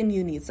links? Then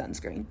you need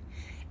sunscreen.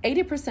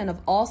 80%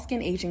 of all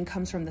skin aging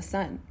comes from the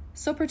sun,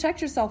 so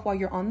protect yourself while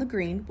you're on the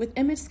green with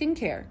Image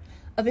Skincare,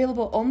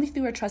 available only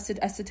through a trusted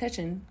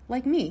esthetician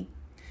like me.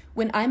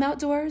 When I'm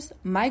outdoors,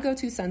 my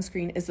go-to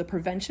sunscreen is the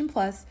Prevention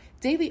Plus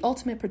Daily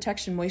Ultimate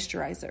Protection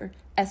Moisturizer,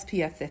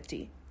 SPF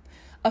 50.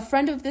 A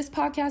friend of this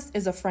podcast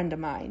is a friend of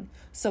mine,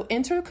 so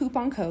enter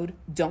coupon code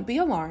Don't Be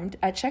Alarmed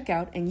at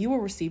checkout and you will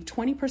receive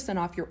 20%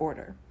 off your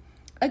order.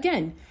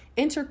 Again,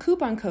 enter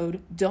coupon code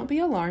Don't Be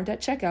Alarmed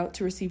at checkout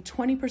to receive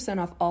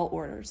 20% off all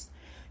orders.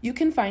 You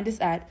can find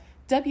us at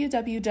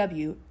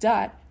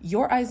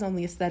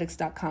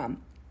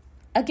www.youreyesonlyaesthetics.com.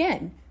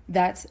 Again,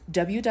 that's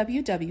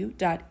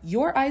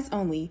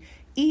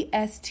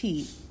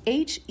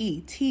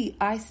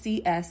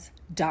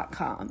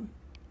www.youreyesonlyaesthetics.com.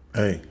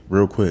 Hey,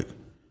 real quick.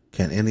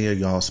 Can any of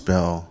y'all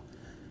spell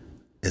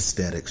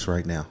aesthetics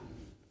right now?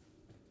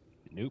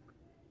 Nope.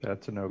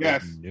 That's a no.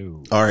 Yes.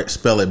 No. All right,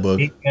 spell it,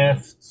 Boog.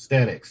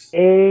 Aesthetics.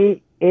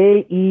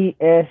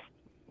 AES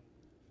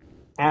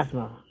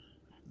asthma.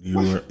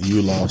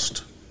 You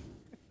lost.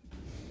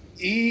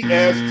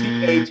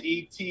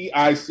 ESTHETICH.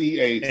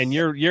 And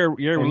you're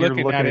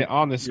looking at it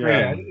on the screen.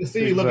 Yeah, you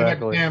see you looking at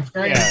the damn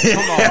screen. Yeah,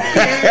 come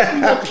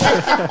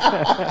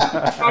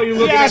on. How you We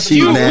looking asked at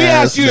you,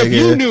 ass if nigga.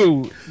 you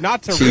knew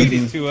not to read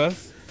it to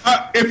us.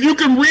 If you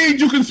can read,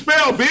 you can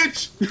spell,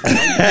 bitch.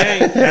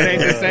 That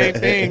ain't the same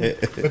thing.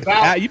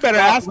 You better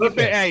ask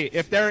looking.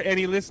 if there are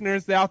any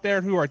listeners out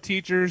there who are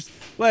teachers,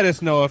 let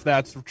us know if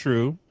that's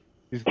true.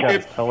 He's got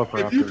his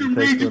teleprompter. If you can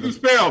read, you can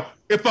spell.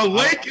 If a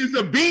lake is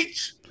a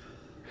beach,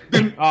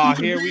 then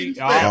Here we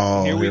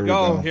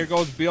go. Here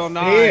goes Bill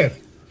Nye.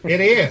 It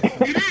is.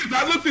 It is.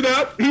 I looked it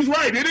up. He's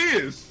right. It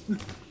is.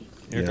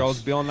 Here goes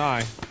Bill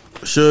Nye.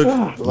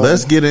 Suge,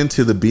 let's get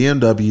into the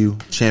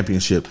BMW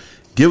Championship.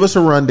 Give us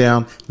a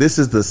rundown. This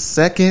is the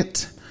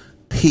second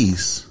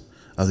piece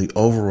of the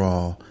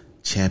overall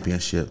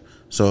championship.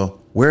 So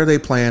where are they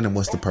playing and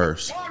what's the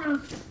purse?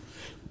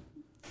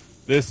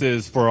 This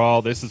is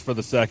for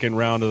the second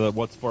round of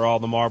what's for all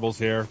the marbles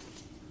here.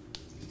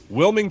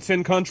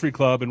 Wilmington Country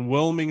Club in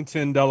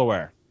Wilmington,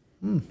 Delaware.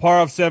 Par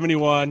of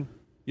 71.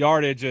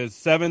 Yardage is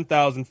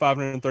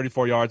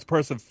 7,534 yards.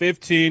 Purse of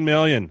 $15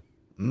 million.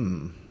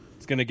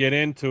 It's going to get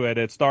into it.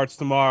 It starts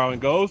tomorrow and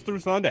goes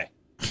through Sunday.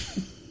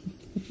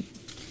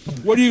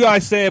 What do you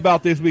guys say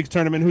about this week's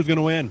tournament? Who's going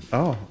to win?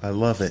 Oh, I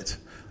love it.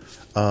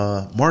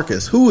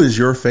 Marcus, who is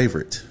your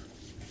favorite?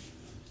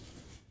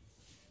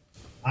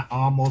 I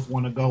almost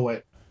want to go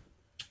with.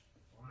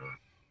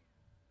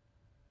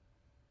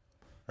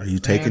 Are you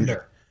taking?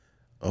 Xander.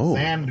 Oh,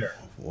 Xander.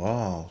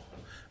 Wow.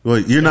 Well,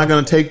 you're not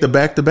going to take the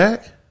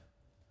back-to-back?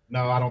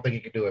 No, I don't think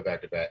he can do it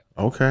back to back.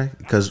 Okay,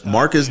 because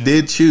Marcus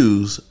did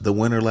choose the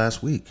winner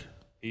last week.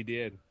 He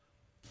did.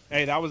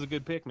 Hey, that was a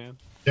good pick, man.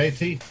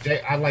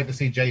 I'd like to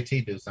see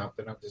JT do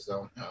something. I just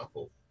don't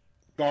know.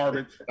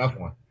 Garbage. Tough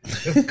one.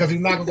 Because he's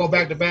not gonna go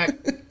back to back,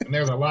 and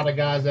there's a lot of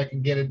guys that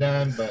can get it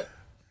done. But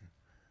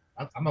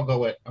I'm gonna go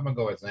with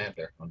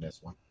Xander on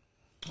this one.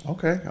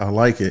 Okay, I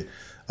like it.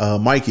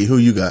 Mikey, who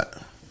you got?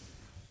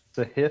 It's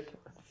a hit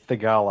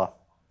Theegala.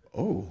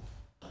 Oh,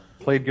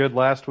 Played good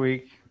last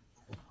week.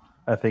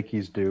 I think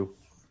he's due.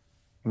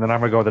 And then I'm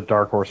going to go with the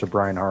dark horse of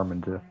Brian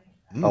Harmon, too.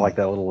 I like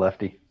that little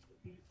lefty.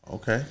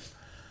 okay.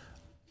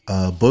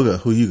 Booga,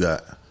 who you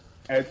got?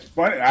 It's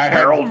funny.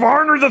 Harold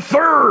Varner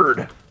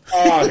III.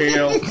 Oh,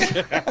 hell.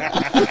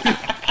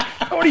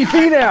 What do you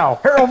see now?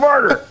 Harold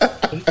Varner.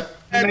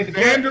 And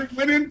Xander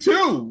winning,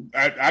 too.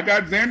 I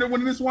got Xander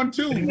winning this one,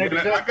 too.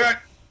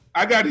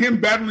 I got him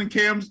battling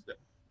Cam's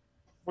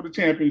for the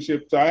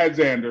championship. So I had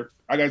Xander.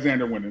 I got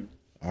Xander winning.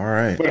 All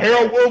right. But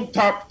Harold will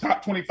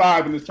top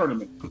 25 in this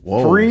tournament.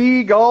 Whoa.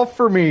 Free golf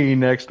for me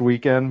next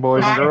weekend,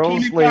 boys and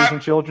girls, 25. ladies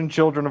and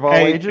children of all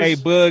ages. Hey,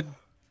 Bug.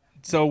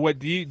 So what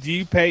do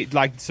you pay?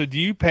 Do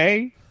you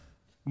pay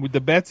with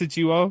the bets that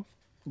you owe?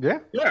 Yeah.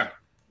 Yeah.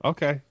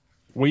 Okay.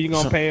 When you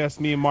gonna pay us,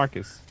 me and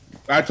Marcus?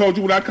 I told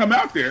you when I come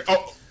out there.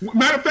 Oh,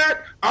 matter of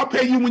fact, I'll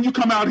pay you when you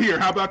come out here.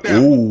 How about that?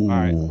 Ooh. All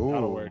right.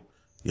 That'll work.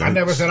 I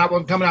never said I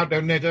wasn't coming out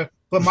there, ninja.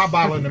 Put my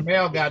bottle in the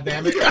mail,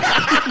 goddammit.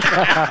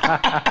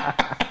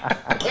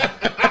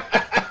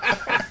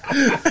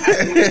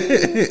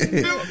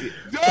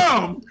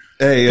 Dumb.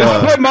 Hey,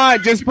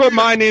 just put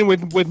mine in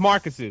with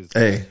Marcus's.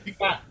 Hey.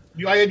 All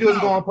you gotta do is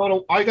go on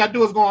Total. All you gotta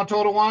do is go on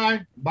Total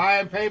Wine, buy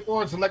and pay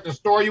for it, select the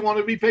store you want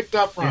to be picked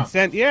up from.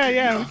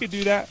 Yeah, we could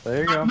do that.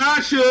 There you go. Nah,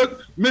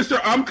 Shook. Mister,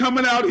 I'm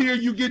coming out here.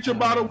 You get your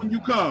bottle when you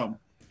come.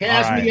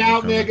 Cash me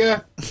out,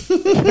 nigga.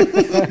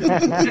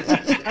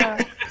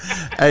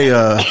 Hey,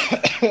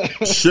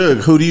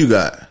 Suge, who do you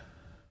got?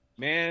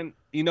 Man,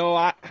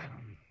 I'm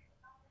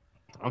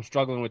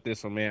struggling with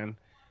this one, man.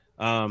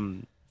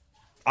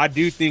 I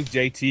do think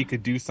JT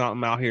could do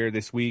something out here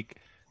this week,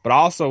 but I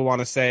also want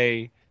to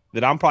say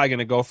that I'm probably going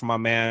to go for my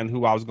man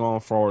who I was going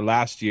for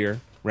last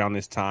year around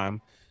this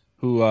time,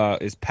 who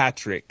is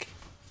Patrick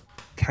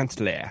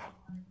Cantley.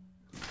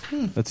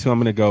 That's who I'm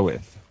going to go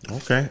with.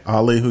 Okay.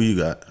 Ali, who you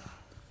got?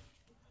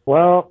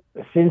 Well,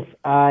 since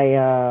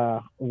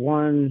I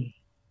won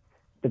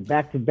the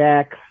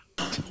back-to-back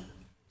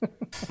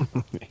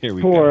Here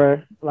we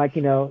tour,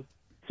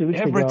 2 weeks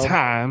Every ago,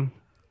 time.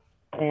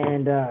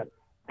 and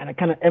I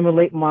kind of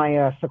emulate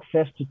my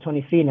success to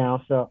 20 feet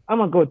now, so I'm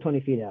gonna go with 20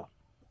 feet now.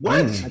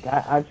 What?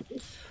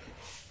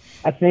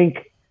 I think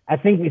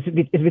it's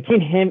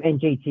between him and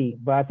JT,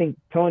 but I think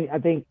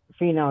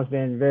Finau has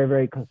been very,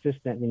 very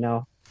consistent.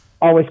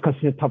 Always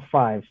consistent top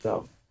 5.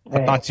 So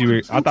I thought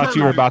you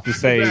were about to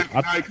say.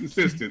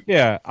 Consistent.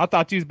 Yeah, I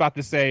thought you was about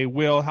to say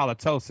Will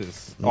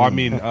Halitosis. Or I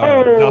mean,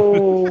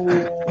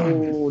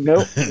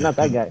 nope, not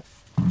that guy.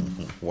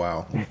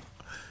 Wow.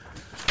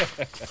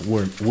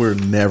 We're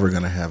never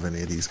gonna have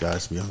any of these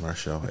guys be on our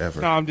show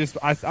ever. No, I'm just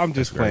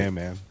playing,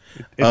 man.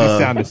 It just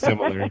sounded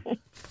similar.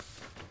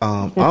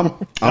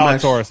 I'm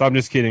Taurus. I'm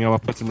just kidding. I'm gonna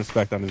put some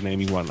respect on his name.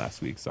 He won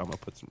last week, so I'm gonna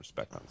put some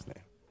respect on his name.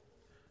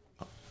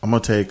 I'm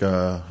gonna take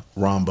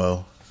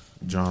Rombo,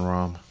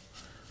 John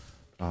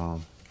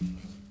Rahm.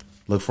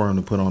 Look for him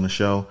to put on the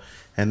show,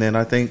 and then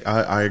I think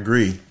I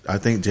agree. I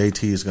think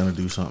JT is gonna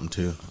do something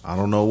too. I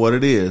don't know what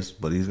it is,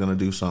 but he's gonna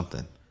do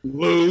something.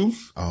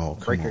 Lose. Oh,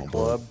 come Break your on,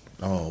 club. Bug.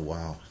 Oh,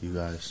 wow, you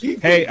guys.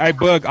 Hey,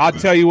 Bug, I'll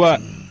tell you what.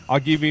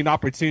 I'll give you an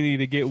opportunity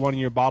to get one of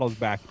your bottles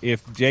back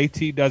if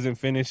JT doesn't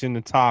finish in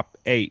the top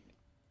 8.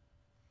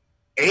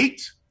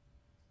 8?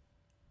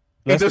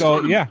 Let's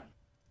go. Yeah.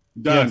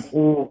 Done. Yes.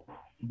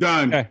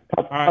 Done. Okay.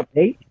 All right. Top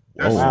 8?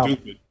 That's Oh.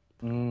 stupid.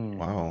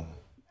 Wow,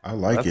 I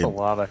like That's it. a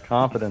lot of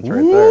confidence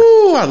right there.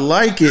 Ooh, I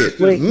like it.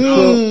 Wait,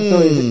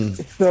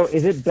 so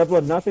is it double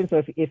or nothing?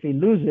 So if he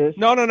loses,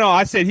 No.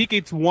 I said he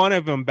gets one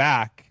of them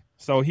back,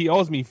 so he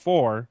owes me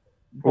 4.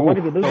 but what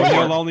if he So loses?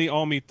 he'll only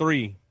owe me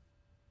 3.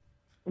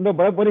 No,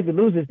 but what if he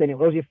loses? Then it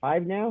owes you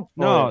 5 now.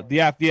 No,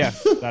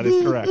 yes, that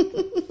is correct.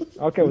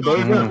 Okay, well, there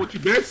you That's go. not what you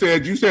bet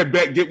said. You said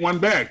bet get one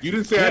back. You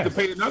didn't say I had to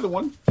pay another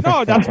one.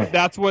 No,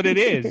 that's what it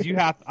is. You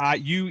have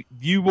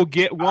you will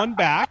get one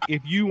back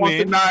if you Once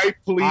win. tonight,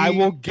 please. I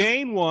will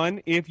gain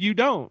one if you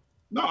don't.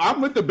 No,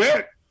 I'm with the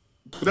bet.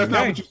 But that's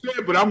not what you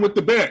said, but I'm with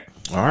the bet.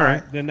 All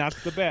right, Then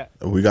that's the bet.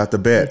 we got the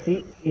bet.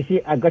 You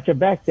see, I got your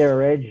back there,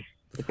 Reg.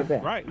 Get your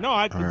back. Right.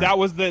 No, that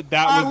was the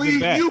Ali,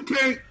 bet. you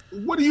can't.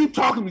 What are you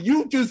talking about?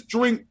 You just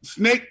drink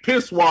snake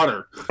piss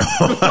water.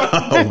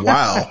 Oh,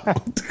 wow.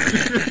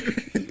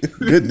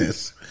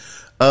 Goodness.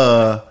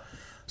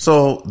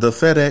 So the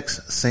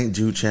FedEx St.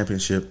 Jude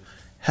Championship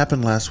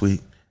happened last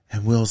week,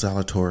 and Will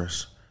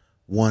Zalatoris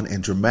won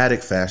in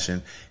dramatic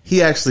fashion.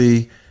 He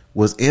actually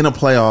was in a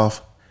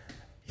playoff,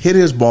 hit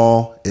his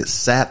ball, it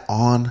sat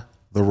on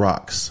the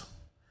rocks.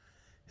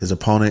 His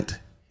opponent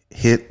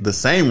hit the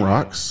same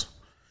rocks.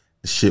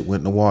 The shit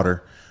went in the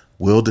water.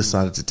 Will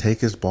decided to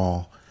take his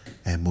ball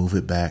and move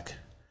it back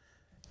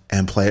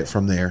and play it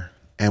from there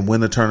and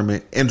win the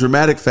tournament in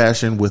dramatic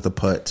fashion with a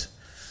putt.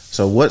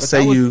 So what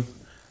say you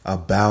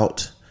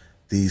about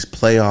these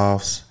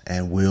playoffs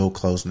and Will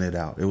closing it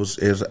out? It was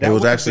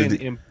actually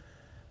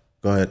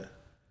go ahead.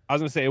 I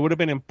was going to say it would have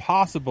been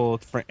impossible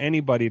for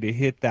anybody to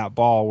hit that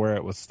ball where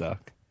it was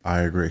stuck.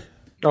 I agree.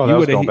 Oh, that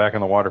was going back in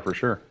the water for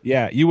sure.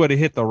 Yeah, you would have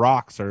hit the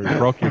rocks or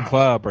broke your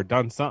club or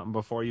done something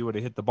before you would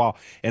have hit the ball.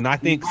 And I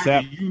think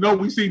Sepp,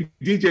 we see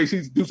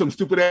DJ do some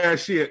stupid ass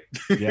shit.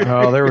 Yeah.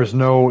 No, there was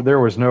no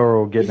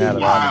getting out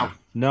of that.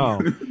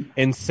 No,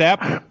 and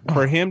Sepp,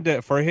 for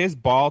his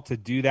ball to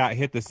do that,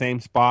 hit the same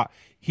spot.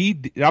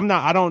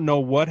 I don't know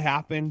what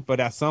happened, but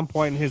at some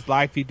point in his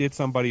life, he did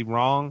somebody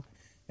wrong,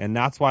 and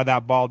that's why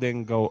that ball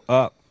didn't go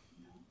up;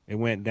 it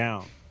went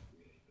down.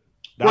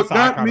 That's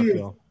how I kind of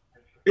feel.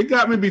 It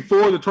got me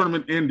before the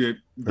tournament ended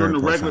during the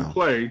regular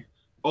play.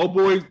 Old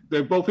boy,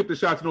 they both hit the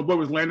shots, and old boy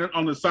was landing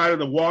on the side of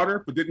the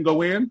water, but didn't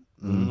go in.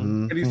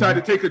 Mm-hmm. And he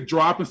decided to take a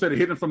drop instead of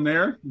hitting from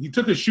there. He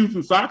took his shoes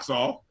and socks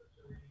off.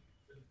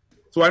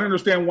 So I don't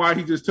understand why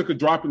he just took a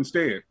drop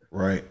instead.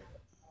 Right.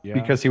 Yeah.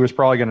 Because he was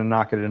probably going to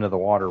knock it into the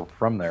water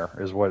from there,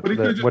 is what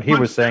he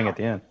was saying at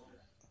the end.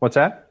 What's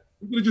that?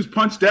 He could have just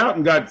punched out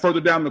and got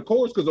further down the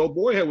course because old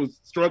boy was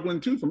struggling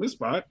too from his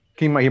spot.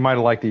 He might have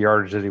liked the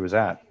yardage that he was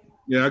at.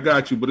 Yeah, I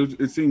got you, but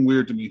it seemed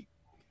weird to me.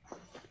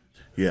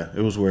 Yeah,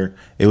 it was weird.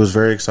 It was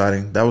very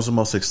exciting. That was the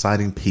most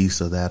exciting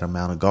piece of that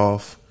amount of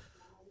golf.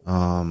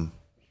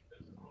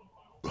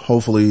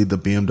 Hopefully the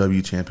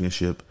BMW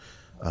Championship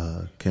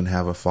can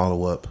have a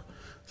follow-up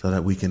so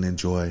that we can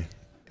enjoy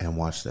and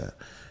watch that.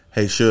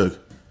 Hey, Suge,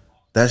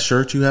 that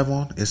shirt you have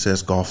on, it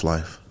says Golf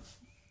Life.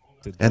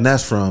 And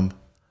that's from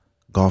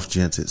Golf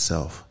Gents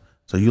itself.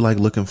 So you like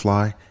looking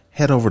fly?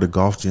 Head over to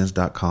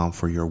golfgents.com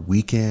for your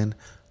weekend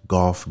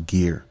golf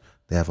gear.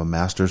 They have a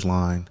Masters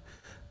line,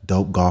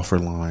 dope golfer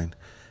line,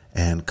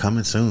 and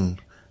coming soon,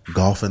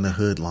 Golf in the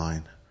Hood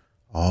line.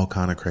 All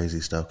kind of crazy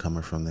stuff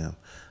coming from them.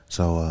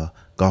 So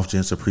Golf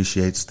Gents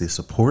appreciates the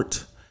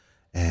support,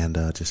 and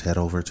just head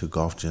over to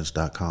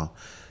golfgents.com.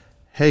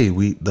 Hey,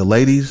 the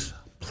ladies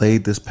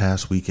played this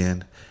past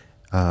weekend.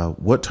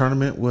 What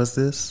tournament was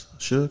this,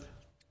 Suge?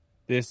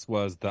 This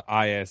was the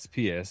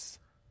ISPS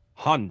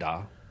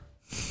Honda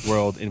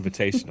World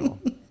Invitational.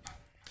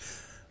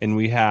 And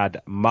we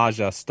had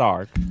Maja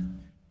Stark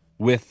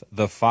with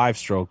the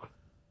 5-stroke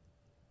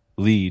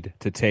lead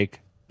to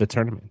take the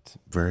tournament.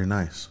 Very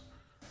nice.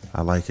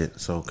 I like it.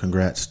 So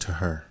congrats to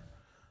her.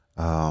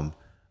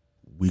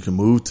 We can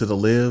move to the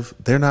live.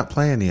 They're not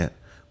playing yet.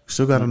 We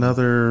still got a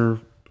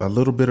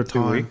little bit of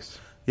time. 2 weeks.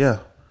 Yeah.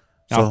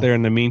 Out there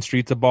in the mean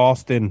streets of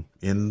Boston.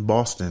 In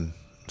Boston.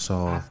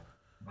 So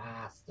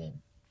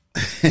Boston.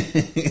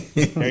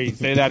 There you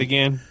say that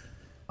again.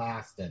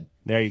 Boston.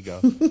 There you go.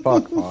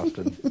 Fuck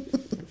Boston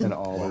and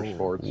all their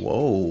sports.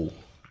 Whoa.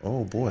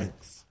 Oh boy.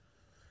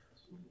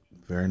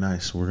 Very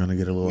nice. We're gonna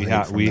get a little.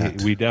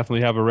 We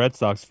definitely have a Red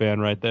Sox fan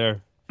right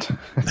there.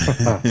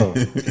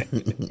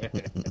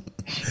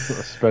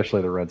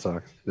 Especially the Red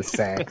Sox. The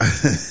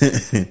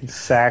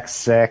Sacks.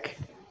 Sack.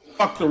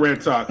 Fuck the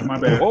Red Sox. My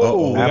bad.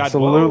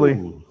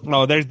 Absolutely.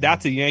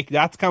 That's a Yankee.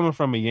 That's coming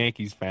from a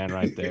Yankees fan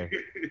right there.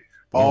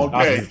 All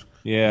day.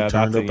 Yeah,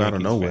 turned that's up out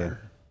of nowhere.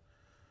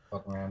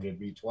 Fuck around, get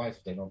beat twice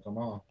if they don't come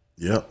on.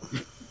 Yep.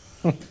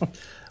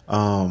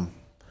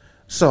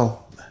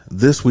 So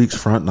this week's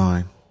front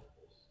nine,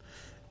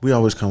 we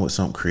always come with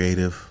something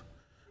creative.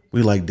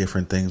 We like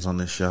different things on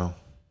this show,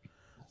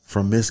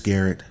 from Miss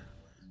Garrett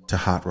to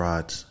hot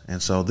rods.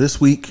 And so this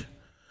week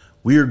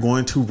we are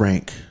going to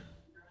rank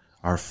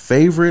our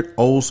favorite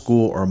old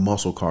school or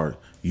muscle car,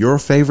 your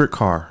favorite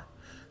car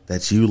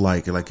that you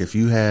like. Like if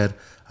you had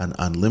an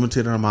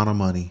unlimited amount of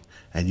money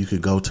and you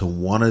could go to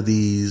one of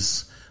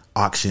these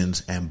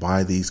auctions and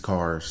buy these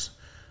cars.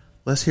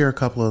 Let's hear a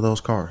couple of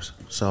those cars.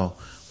 So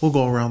we'll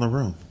go around the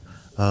room.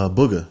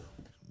 Booga,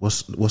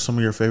 what's some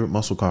of your favorite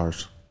muscle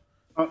cars?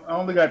 I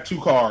only got 2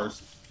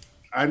 cars.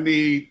 I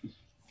need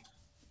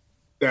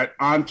that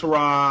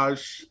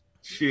Entourage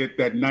shit,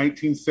 that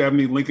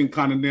 1970 Lincoln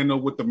Continental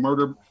with the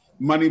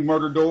money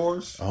murder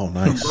doors. Oh,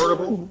 nice.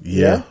 Convertible.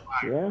 Yeah.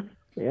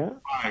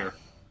 Fire.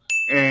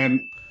 And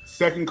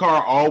second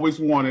car I always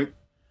wanted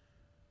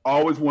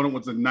was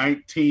a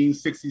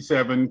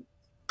 1967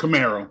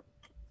 Camaro.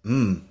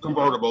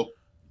 Convertible.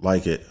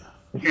 Like it.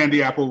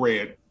 Candy apple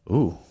red.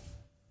 Ooh.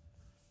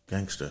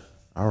 Gangster.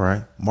 All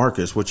right.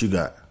 Marcus, what you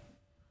got?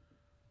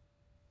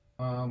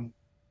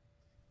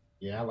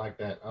 Yeah, I like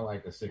that. I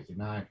like the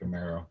 69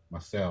 Camaro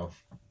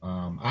myself.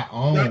 I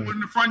own that one in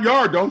the front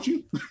yard, don't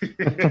you?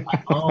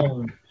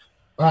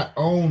 I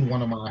own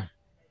one of my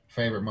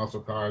favorite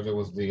muscle cars. It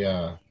was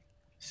the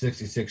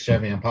 66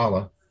 Chevy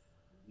Impala.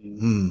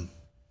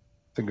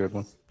 It's a good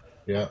one.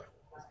 Yeah.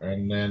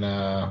 And then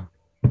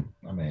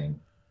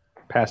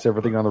pass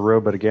everything on the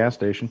road but a gas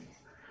station.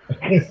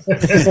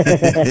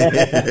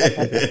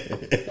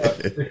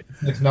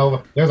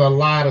 Nova. There's a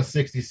lot of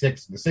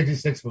 66. The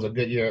 66 was a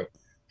good year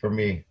for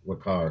me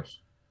with cars.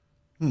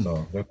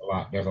 So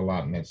there's a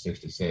lot in that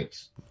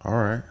 66. All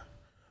right.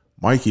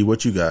 Mikey,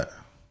 what you got?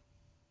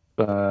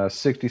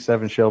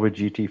 67 Shelby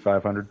GT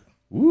 500.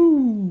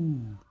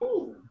 Ooh.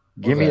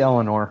 Give me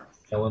Eleanor.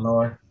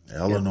 Eleanor.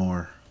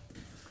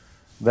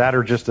 That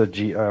or just a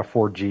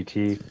Ford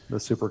GT, the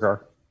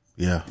supercar.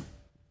 Yeah.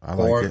 I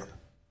like it.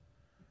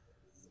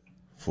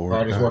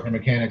 Hardest working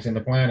mechanics in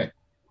the planet.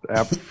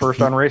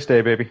 First on race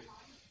day, baby.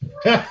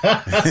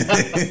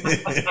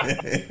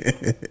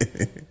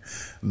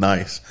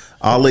 Nice.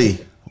 Ali,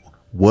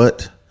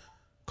 what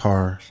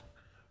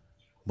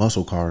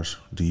muscle cars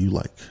do you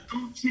like?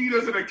 2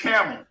 cheetahs and a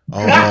camel.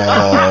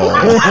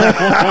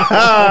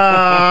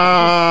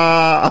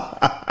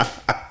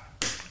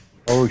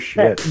 Oh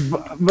shit.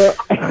 But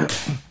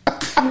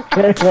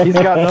He's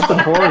got nothing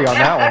for you on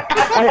that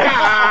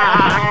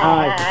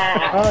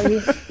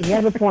one. He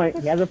has a point.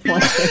 He has a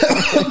point.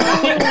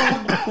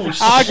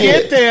 I'll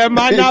get there.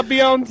 Might not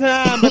be on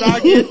time, but I'll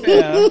get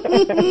there.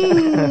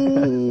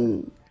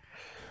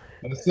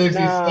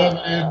 67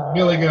 and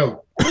Billy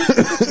Goat.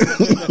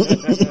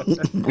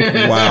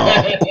 Wow.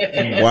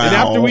 And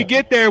after we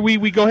get there,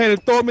 we go ahead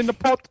and throw them in the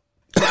pot.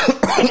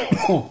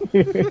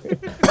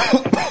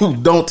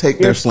 Don't take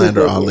their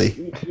slander,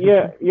 Ali.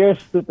 You're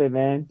stupid,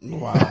 man.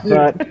 Wow.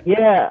 But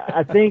yeah,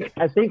 I think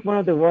one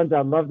of the ones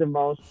I love the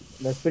most,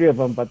 there's 3 of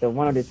them, but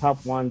one of the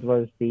top ones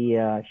was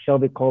the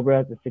Shelby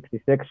Cobra, the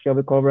 66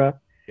 Shelby Cobra.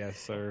 Yes,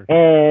 sir.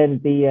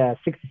 And the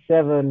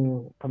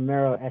 67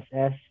 Camaro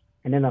SS.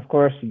 And then, of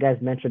course, you guys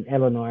mentioned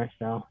Eleanor,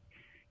 so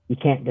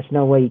there's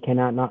no way you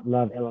cannot not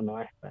love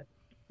Eleanor. But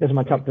those are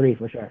my top 3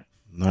 for sure.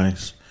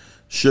 Nice.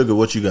 Sugar,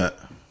 what you got?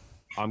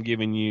 I'm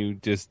giving you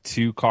just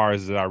 2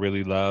 cars that I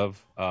really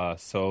love.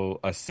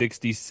 So a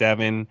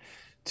 67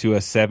 to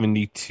a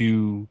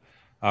 72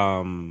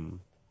 Challenger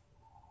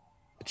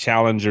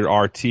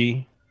RT.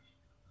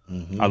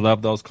 Mm-hmm. I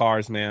love those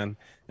cars, man.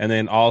 And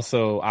then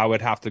also I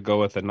would have to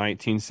go with a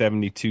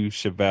 1972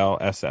 Chevelle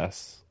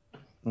SS.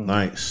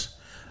 Nice.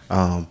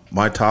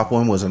 My top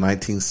one was a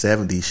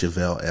 1970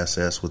 Chevelle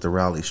SS with the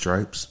Raleigh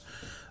stripes.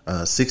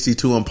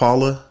 62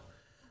 Impala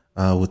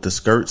with the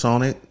skirts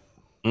on it.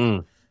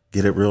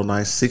 Get it real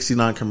nice.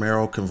 69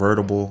 Camaro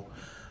convertible.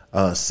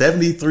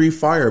 73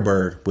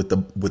 Firebird with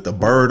the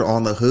bird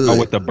on the hood. Oh,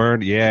 with the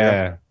bird,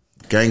 yeah.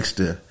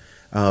 Gangster.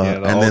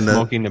 And then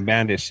Smoking the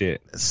Bandit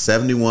shit.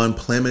 71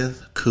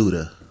 Plymouth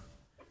Cuda.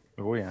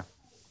 Oh yeah.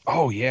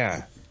 Oh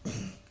yeah.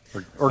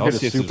 Or get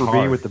a Super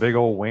B with the big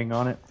old wing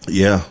on it.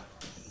 Yeah.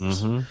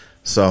 Mm-hmm.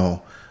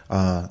 So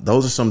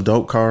those are some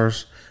dope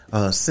cars.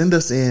 Send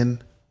us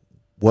in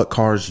what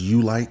cars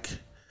you like.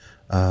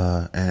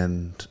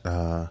 And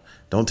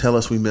don't tell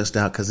us we missed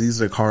out, because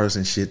these are cars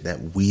and shit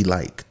that we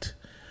liked.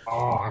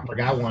 Oh, I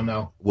forgot one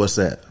though. What's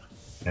that?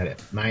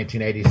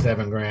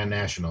 1987 Grand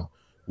National.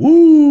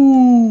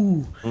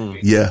 Woo!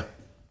 Yeah.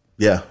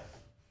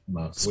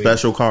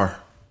 Special car.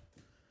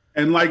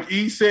 And like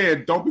E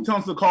said, don't be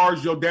telling the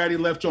cars your daddy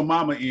left your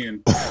mama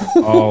in.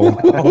 Oh.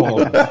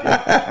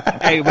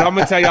 Hey, but I'm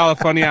gonna tell y'all a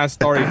funny ass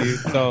story, dude.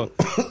 So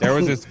there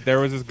was this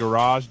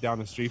garage down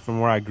the street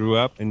from where I grew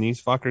up, and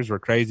these fuckers were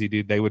crazy,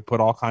 dude. They would put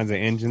all kinds of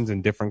engines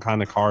in different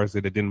kind of cars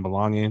that it didn't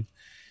belong in.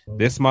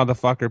 This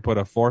motherfucker put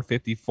a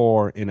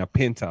 454 in a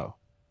Pinto.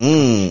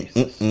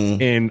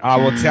 And I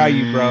will tell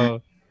you,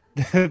 bro,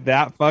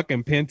 that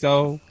fucking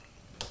Pinto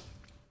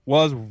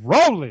was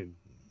rolling.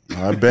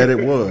 I bet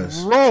it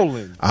was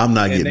rolling. I'm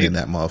not getting in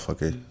that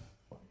motherfucker.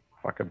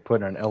 I could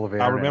put an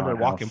elevator. I remember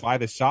walking by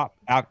the shop.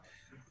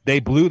 They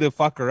blew the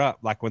fucker up,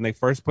 like when they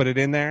first put it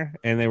in there,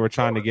 and they were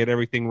trying to get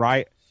everything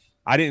right.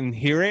 I didn't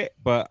hear it,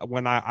 but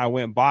when I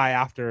went by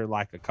after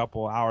like a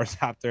couple hours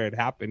after it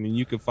happened, and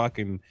you could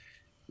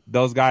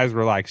those guys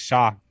were like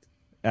shocked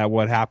at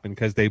what happened,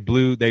 because they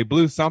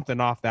blew something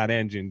off that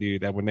engine,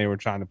 dude, that when they were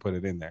trying to put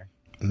it in there.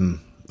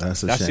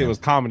 That's a that shame. Shit was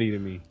comedy to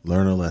me.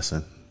 Learn a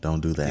lesson.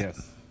 Don't do that.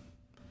 Yes.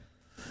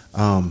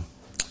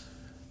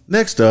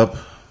 Next up.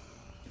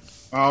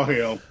 Oh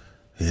hell.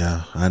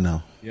 Yeah, I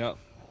know. Yep.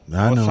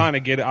 I was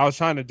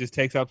trying to just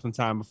take up some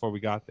time before we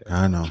got there.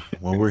 I know.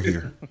 Well, we're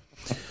here.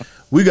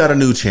 We got a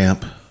new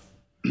champ.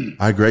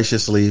 I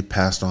graciously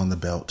passed on the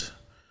belt,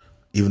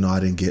 even though I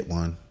didn't get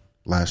one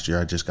last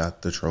year. I just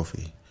got the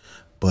trophy.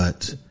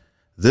 But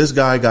this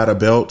guy got a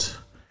belt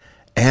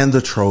and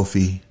the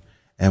trophy,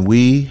 and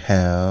we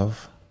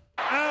have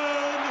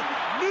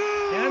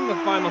and the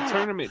final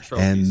tournament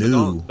trophy. And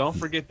so don't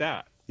forget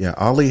that. Yeah,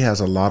 Ali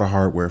has a lot of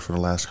hardware for the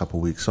last couple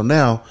of weeks. So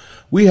now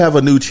we have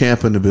a new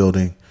champ in the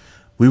building.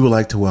 We would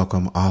like to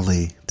welcome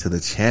Ali to the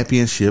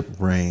championship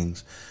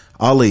rings.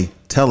 Ali,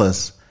 tell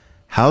us,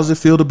 how does it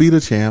feel to be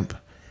the champ,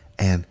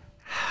 and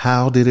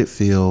how did it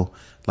feel?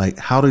 Like,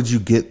 how did you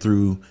get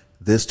through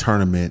this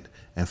tournament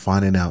and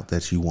finding out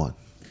that you won?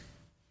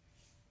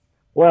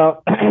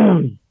 Well,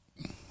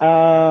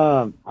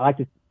 I'd like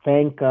to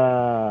thank,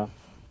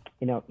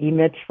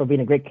 E-Mitch for being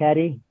a great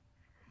caddy.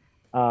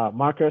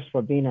 Marcus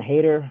for being a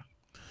hater,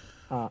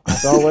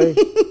 as always.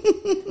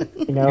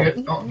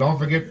 Don't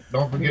forget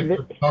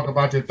to talk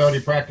about your 30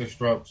 practice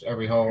strokes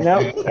every hole. No,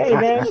 hey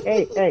man,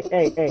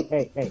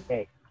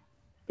 hey.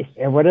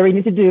 And whatever you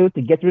need to do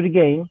to get through the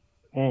game,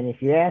 and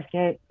if you ask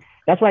it,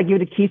 that's why I give you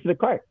the keys to the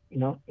cart.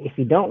 If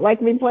you don't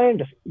like me playing,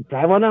 just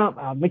drive on up.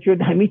 I'll meet you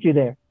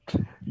there.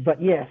 But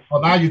yes.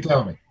 Well, now you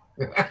tell me.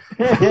 You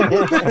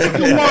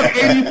want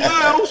 80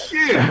 miles?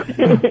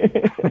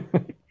 Shit.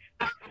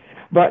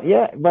 But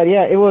yeah,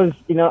 it was,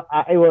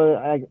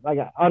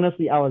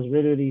 honestly, I was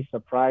really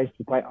surprised, to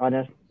be quite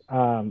honest.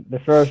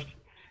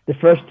 The the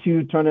first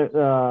two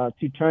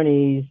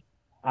tourneys,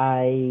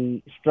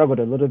 I struggled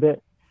a little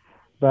bit,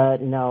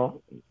 but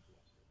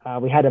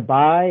we had a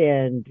bye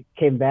and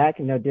came back.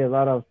 Did a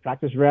lot of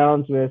practice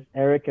rounds with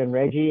Eric and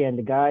Reggie and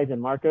the guys and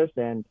Marcus,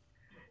 and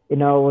it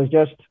was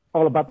just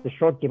all about the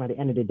short game. At the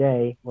end of the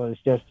day, was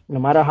just no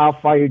matter how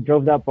far you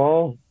drove that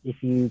ball,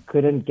 if you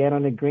couldn't get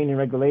on the green in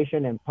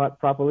regulation and putt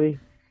properly,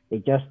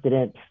 it just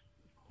didn't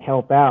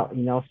help out.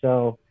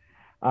 So.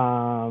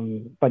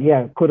 But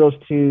yeah, kudos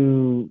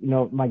to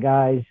my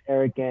guys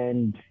Eric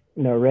and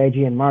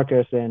Reggie and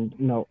Marcus, and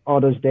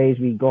all those days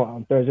we go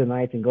on Thursday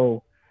nights and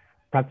go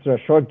practice our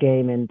short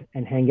game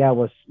and hang out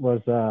was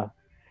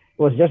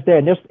just there,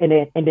 and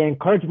they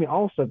encouraged me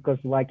also because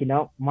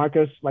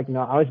Marcus I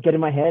always get in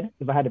my head.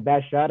 If I had a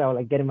bad shot, I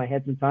would get in my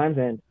head sometimes,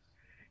 and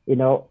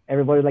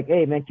everybody's like,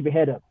 hey man, keep your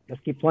head up,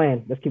 let's keep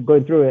playing, let's keep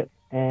going through it.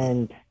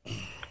 And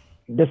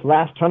this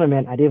last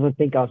tournament, I didn't even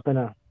think I was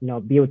gonna,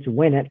 be able to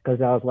win it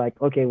because I was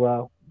like, okay,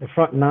 well, the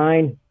front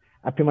nine,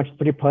 I pretty much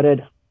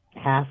 3-putted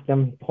half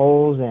them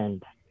holes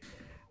and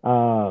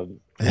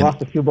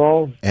lost a few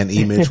balls. And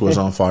Image was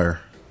on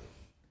fire.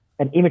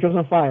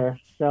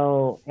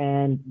 So,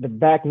 and the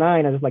back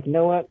nine, I was like, you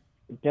know what?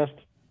 Just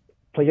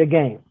play your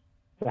game.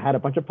 So I had a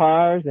bunch of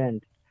pars,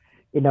 and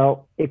it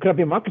could have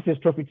been Marcus's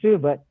trophy too,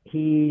 but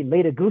he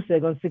laid a goose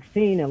egg on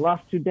 16 and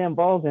lost 2 damn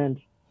balls,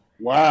 and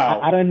wow,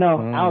 I don't know.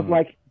 I was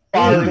like.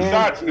 Firing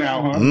shots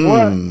now, huh?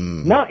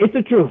 No, it's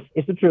the truth.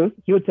 It's the truth.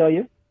 He would tell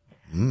you.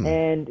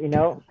 And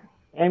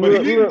and but he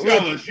didn't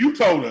tell us. You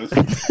told us.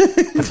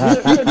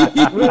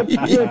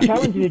 we were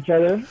challenging each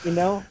other,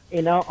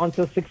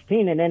 until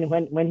 16. And then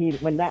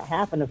when that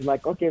happened, it's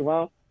like, okay,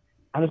 well,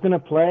 I'm just gonna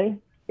play.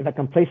 If I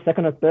can play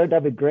second or third,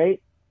 that'd be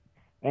great.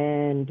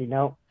 And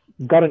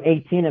got an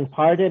 18 and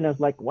parred it, and I was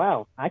like,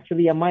 wow,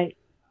 actually, I might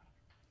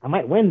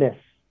win this,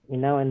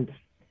 And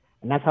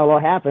that's how it all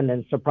happened.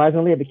 And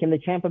surprisingly, I became the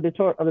champ of the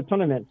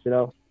tournament.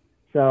 So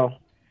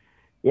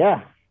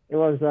yeah, I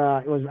was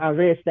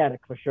very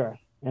ecstatic for sure.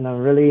 And I'm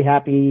really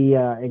happy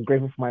and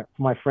grateful for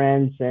my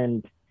friends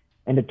and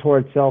the tour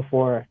itself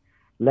for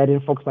letting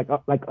folks like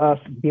us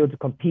be able to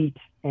compete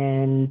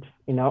and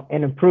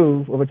and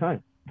improve over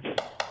time.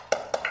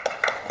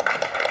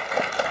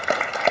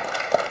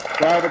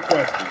 So I have a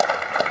question.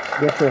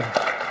 Yes, sir.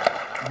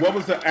 What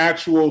was the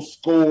actual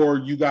score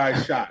you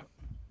guys shot?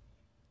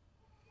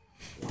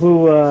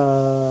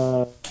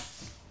 I'm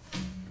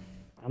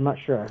not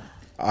sure.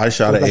 I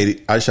shot at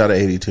 80. I shot at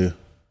 82.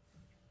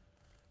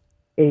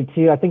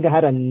 82. I think I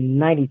had a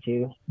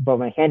 92, but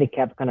my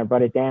handicap kind of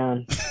brought it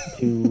down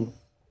to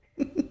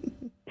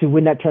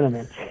win that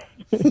tournament.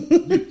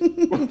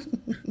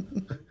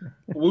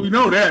 Well, we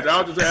know that.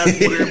 I'll just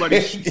ask what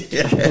everybody shoots.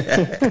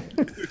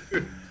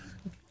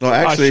 No,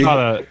 actually,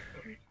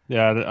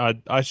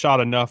 I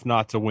shot enough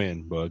not to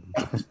win, but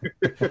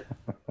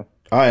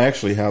I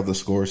actually have the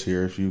scores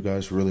here if you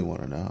guys really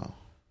want to know.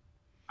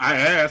 I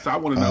asked. I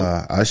want to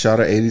know. I shot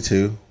at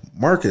 82.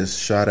 Marcus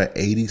shot at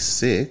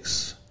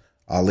 86.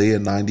 Ali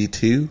at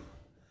 92.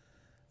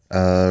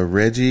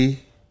 Reggie.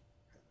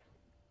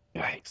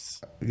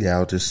 Yikes. Yeah,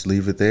 I'll just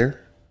leave it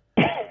there.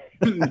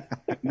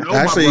 No,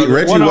 actually,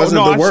 Reggie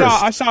wasn't the worst.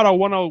 I shot a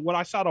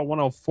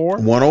 104.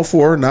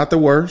 104, not the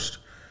worst.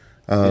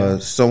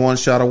 Someone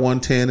shot a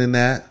 110 in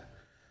that.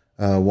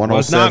 107. Well,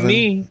 it's not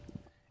me.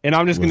 And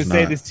I'm just going to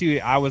say this too.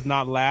 I was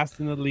not last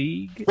in the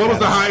league. What was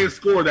the highest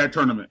score of that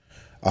tournament?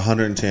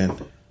 110.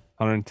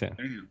 110.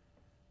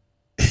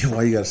 Damn.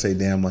 Why you got to say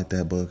damn like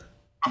that, Bug?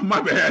 Oh,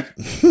 my bad.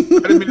 I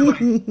didn't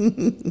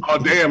mean like, oh,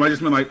 damn. I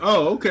just meant like,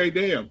 oh, okay,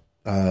 damn.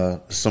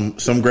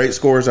 Some great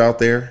scores out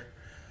there.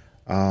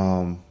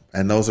 And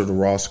those are the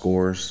raw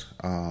scores.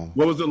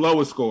 What was the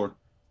lowest score?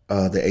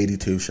 The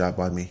 82 shot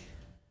by me.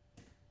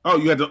 Oh,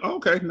 you had to.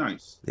 Okay,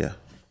 nice. Yeah.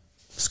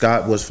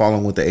 Scott was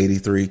following with the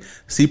 83.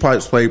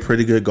 C-Pipes played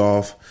pretty good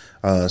golf.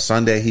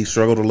 Sunday he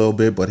struggled a little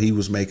bit, but he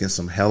was making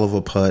some hell of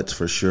a putts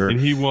for sure. And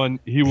he won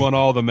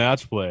all the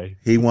match play.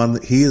 He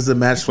is the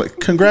match play.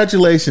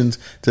 Congratulations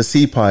to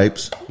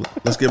C-Pipes.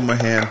 Let's give him a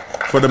hand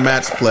for the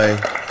match play.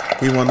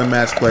 He won the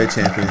match play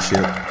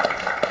championship.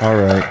 All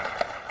right.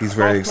 He's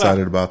very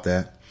excited about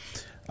that.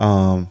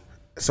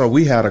 So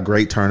we had a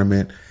great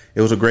tournament.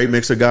 It was a great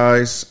mix of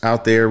guys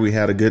out there. We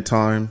had a good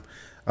time.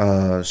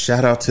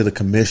 Shout out to the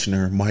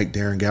commissioner, Mike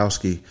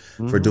Darengowski,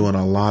 for doing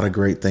a lot of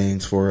great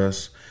things for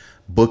us.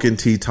 Booking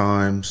tee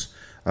times.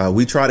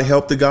 We try to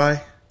help the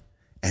guy,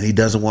 and he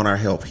doesn't want our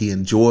help. He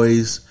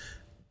enjoys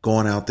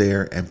going out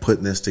there and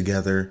putting this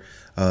together.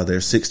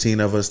 There's 16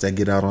 of us that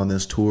get out on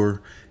this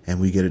tour, and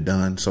we get it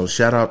done. So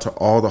shout out to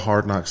all the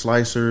Hard Knock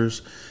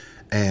Slicers.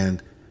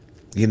 And,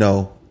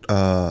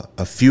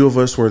 a few of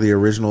us were the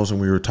originals,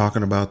 and we were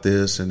talking about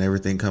this and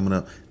everything coming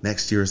up.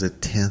 Next year is the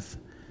 10th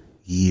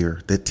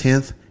year, the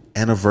 10th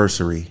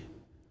anniversary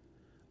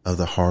of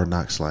the Hard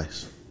Knock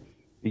Slice.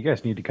 You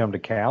guys need to come to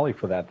Cali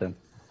for that then.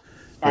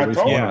 I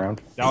told him.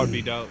 Around. That would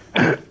be dope.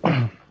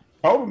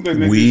 Told him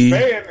to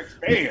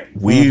expand.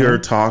 We are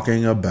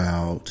talking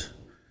about,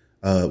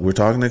 we're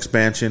talking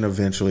expansion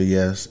eventually,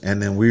 yes.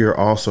 And then we are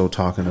also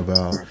talking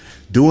about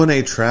doing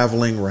a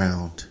traveling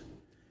round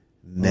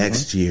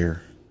next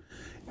year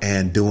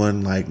and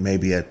doing like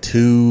maybe a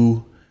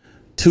two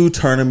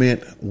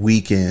tournament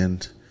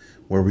weekend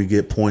where we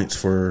get points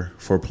for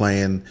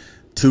playing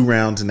 2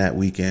 rounds in that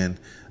weekend.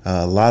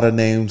 A lot of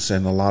names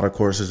and a lot of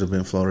courses have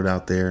been floated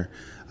out there,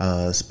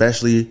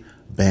 especially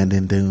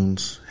Bandon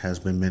Dunes has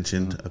been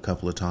mentioned a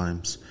couple of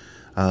times.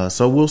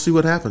 So we'll see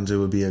what happens. It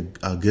would be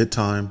a good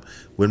time.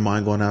 Wouldn't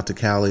mind going out to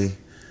Cali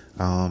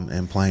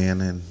and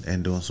playing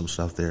and doing some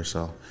stuff there.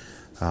 So,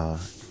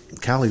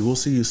 Cali, we'll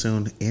see you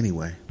soon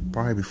anyway,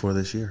 probably before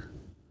this year.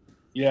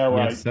 Yeah,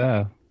 right.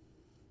 Yes,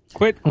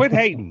 Quit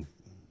hating.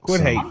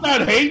 Quit hating. I'm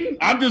not hating.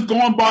 I'm just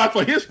going by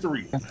for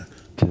history.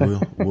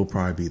 We'll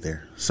probably be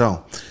there.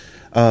 So,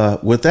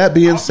 with that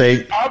being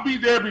said, I'll be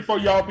there before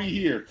y'all be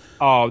here.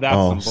 Oh,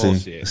 that's some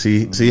bullshit.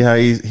 See how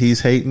he's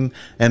hating,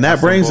 and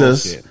that brings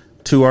us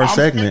to our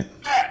segment.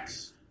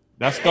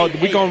 Let's go.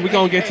 We're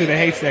gonna get to the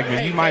hate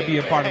segment. You might be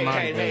a part of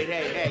mine.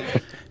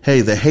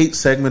 Hey, the hate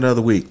segment of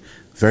the week.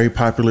 Very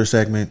popular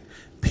segment.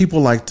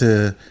 People like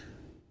to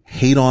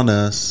hate on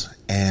us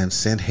and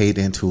send hate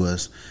into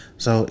us.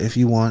 So if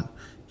you want,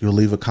 you'll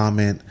leave a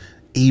comment,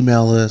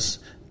 email us,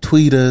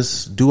 tweet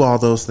us, do all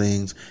those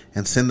things,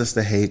 and send us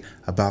the hate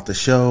about the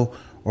show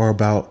or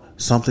about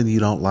something you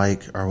don't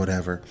like or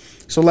whatever.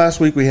 So last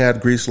week we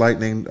had Grease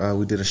Lightning.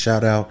 We did a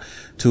shout out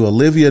to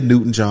Olivia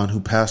Newton-John, who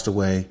passed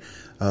away,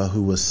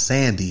 who was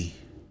Sandy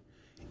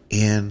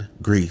in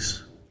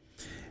Grease.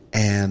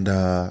 And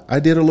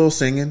I did a little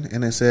singing,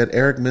 and it said,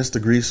 Eric missed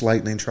the Grease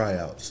Lightning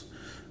tryouts.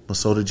 But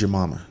so did your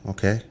mama,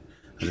 okay?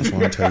 I just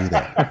want to tell you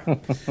that.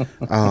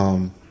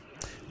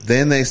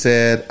 Then they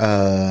said,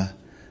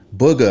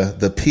 Booga,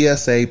 the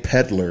PSA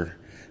peddler.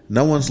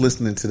 No one's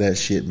listening to that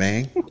shit,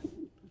 man.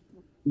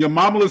 Your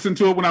mama listened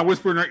to it when I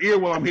whisper in her ear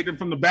while I'm hitting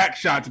from the back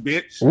shots,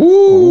 bitch.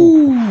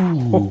 Ooh.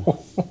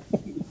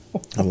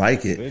 I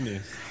like it.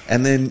 Goodness.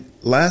 And then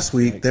last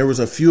week, there was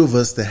a few of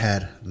us that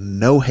had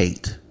no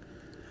hate.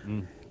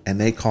 And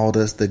they called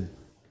us the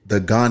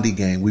Gandhi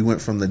Gang. We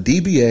went from the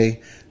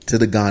DBA to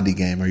the Gandhi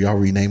Gang. Are y'all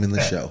renaming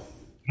the show?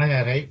 I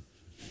had hate.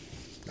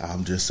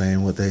 I'm just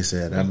saying what they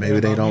said. Maybe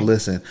they don't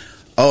listen.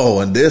 Oh,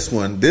 and this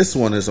one is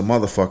a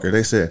motherfucker.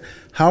 They said,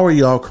 how are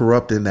y'all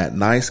corrupting that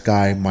nice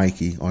guy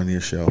Mikey on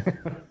your show?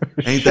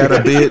 Ain't that a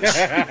bitch?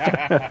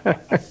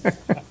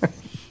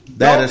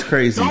 That is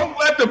crazy. Don't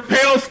let the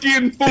pale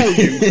skin fool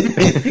you.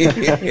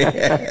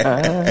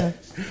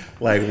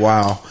 Like,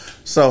 wow.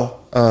 So,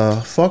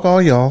 fuck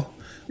all y'all.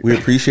 We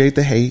appreciate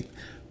the hate.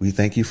 We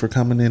thank you for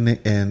coming in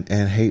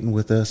and hating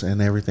with us and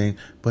everything.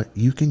 But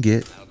you can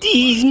get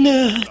these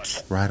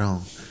nuts. Right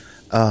on.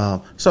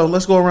 So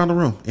let's go around the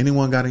room.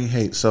 Anyone got any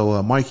hate?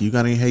 So, Mikey, you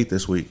got any hate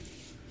this week?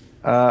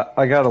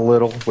 I got a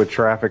little with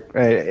traffic.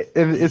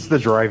 It's the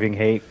driving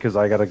hate because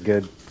I got a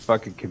good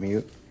fucking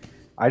commute.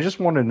 I just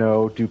want to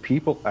know, do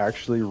people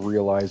actually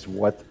realize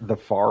what the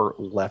far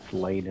left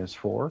lane is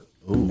for?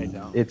 Ooh,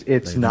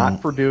 it's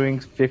not for doing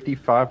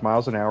 55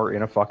 miles an hour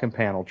in a fucking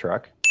panel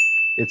truck.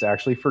 It's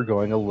actually for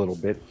going a little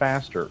bit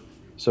faster.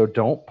 So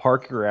don't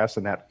park your ass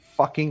in that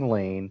fucking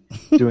lane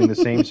doing the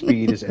same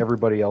speed as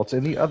everybody else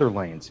in the other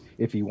lanes.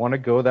 If you want to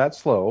go that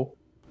slow,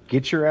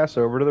 get your ass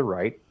over to the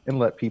right and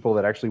let people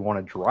that actually want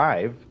to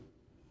drive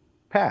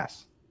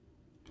pass.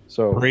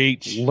 So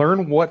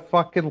learn what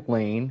fucking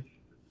lane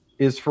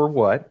is for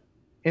what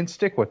and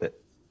stick with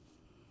it.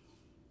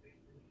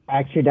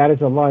 Actually, that is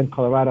a law in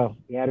Colorado.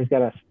 Yeah, there's got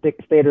to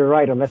stay to the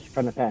right unless you're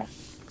trying to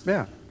pass.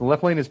 Yeah, the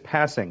left lane is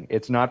passing.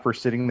 It's not for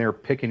sitting there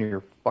picking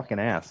your fucking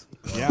ass.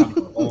 Yeah, a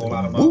whole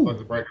lot of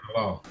motherfuckers breaking the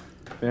law.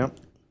 Yeah.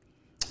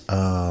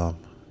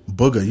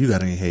 Booga, you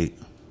got any hate?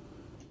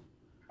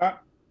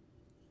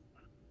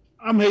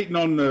 I'm hating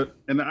on the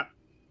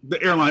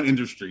airline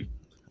industry.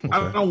 Okay.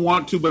 I don't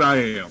want to, but I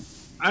am.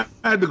 I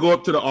had to go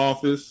up to the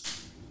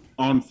office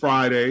on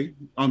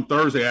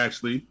Thursday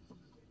actually.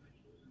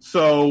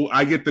 So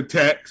I get the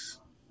text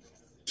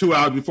 2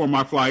 hours before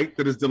my flight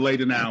that is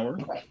delayed an hour.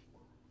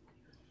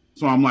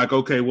 So I'm like,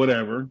 okay,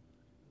 whatever.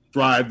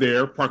 Drive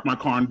there, park my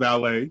car in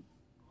valet,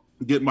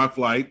 get my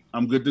flight.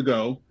 I'm good to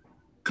go.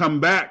 Come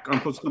back. I'm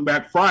supposed to come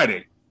back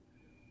Friday.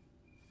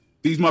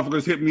 These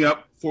motherfuckers hit me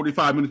up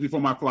 45 minutes before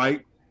my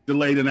flight,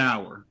 delayed an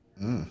hour.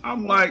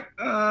 I'm like,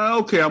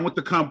 okay, I'm with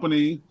the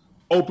company,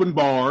 open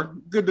bar,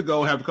 good to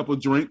go, have a couple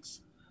of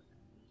drinks.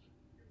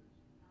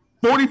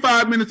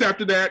 45 minutes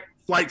after that,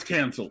 flight's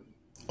canceled.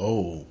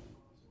 Oh.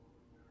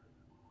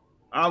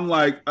 I'm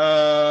like,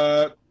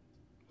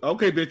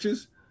 okay,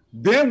 bitches.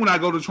 Then when I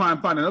go to try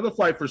and find another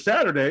flight for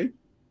Saturday,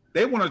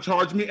 they want to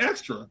charge me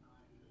extra.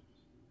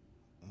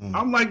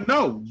 I'm like,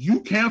 no,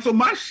 you cancel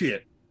my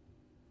shit.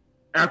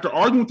 After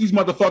arguing with these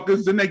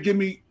motherfuckers, then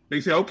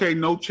they say, okay,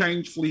 no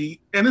change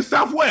fleet. And it's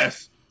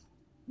Southwest.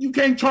 You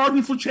can't charge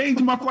me for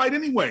changing my flight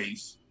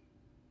anyways.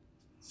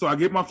 So I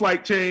get my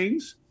flight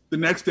changed the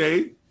next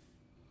day.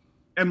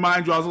 And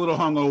mind you, I was a little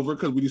hungover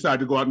because we decided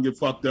to go out and get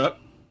fucked up.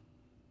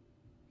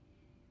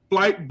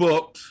 Flight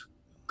booked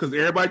because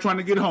everybody trying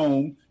to get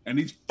home. And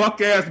these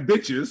fuck-ass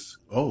bitches.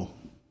 Oh.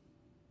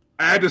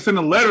 I had to send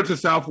a letter to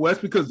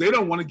Southwest because they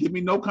don't want to give me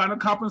no kind of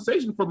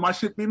compensation for my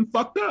shit being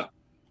fucked up.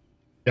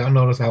 Y'all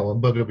notice how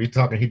when Booger be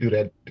talking, he do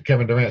that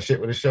Kevin Durant shit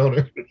with his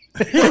shoulder.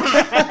 Start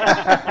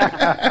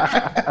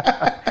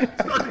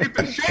to get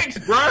the shakes,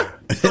 bro.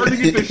 Start to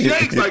get the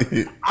shakes. Like,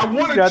 I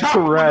want to got chop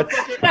Tourette's.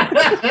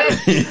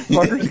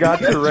 Fucker's got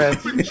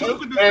Tourette's. at the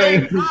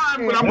same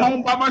time, but I'm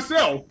home by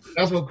myself.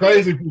 That's what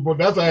crazy people.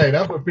 That's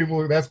what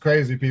people. That's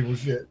crazy people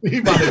shit. He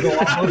about to go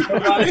off on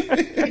somebody.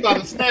 He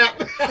about to snap.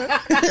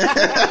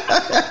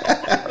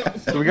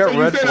 So we got So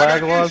you red said I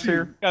flag got laws issues.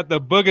 here. Got the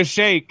booger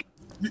shake.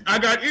 I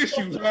got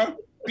issues, huh?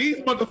 These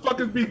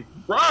motherfuckers be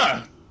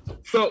bruh.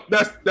 So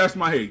that's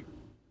my hate.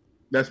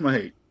 That's my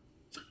hate.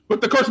 But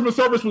the customer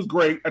service was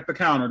great at the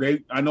counter.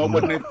 I know it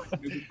wasn't. It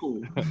was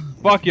cool.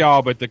 Fuck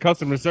y'all, but the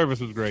customer service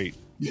was great.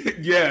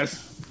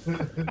 Yes.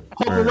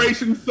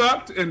 Corporation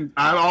sucked, and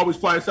I always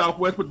fly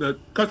Southwest, but the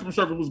customer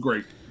service was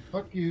great.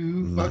 Fuck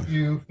you. Fuck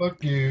you.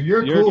 Fuck you.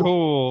 You're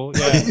cool.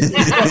 Yeah.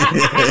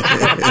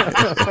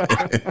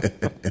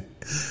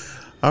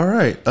 All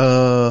right.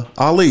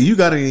 Ali, you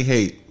got any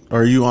hate?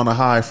 Or are you on a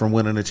high from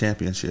winning a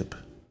championship?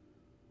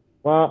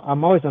 Well,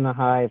 I'm always on a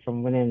high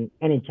from winning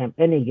any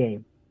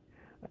game,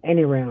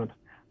 any round.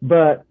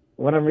 But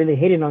what I'm really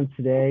hating on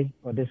today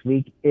or this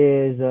week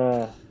is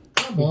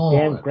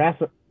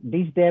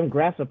these damn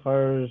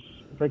grasshoppers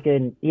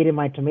freaking eating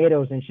my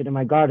tomatoes and shit in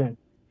my garden.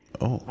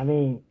 Oh. I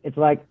mean, it's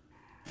like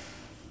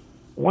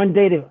one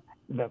day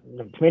the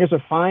tomatoes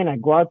are fine. I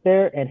go out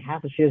there and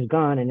half the shit is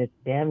gone, and it's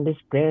this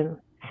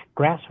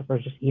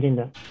grasshoppers just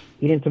eating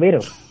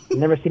tomatoes.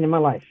 Never seen it in my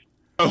life.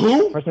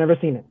 Who? First never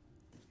seen it.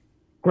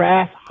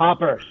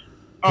 Grasshoppers.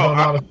 You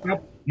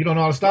don't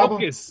know how to stop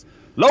them?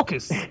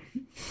 Locusts.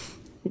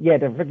 Yeah,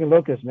 they're freaking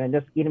locusts, man.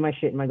 Just eating my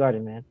shit in my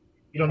garden, man.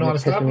 You don't know how to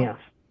stop me them? off.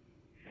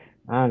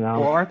 I don't know.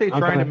 Well, aren't they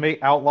trying to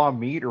make outlaw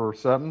meat or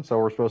something? So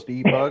we're supposed to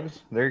eat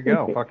bugs. There you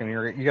go. Fucking,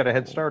 you got a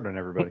head start on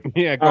everybody.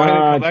 Yeah, go ahead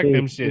and collect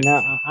them shit.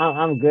 No,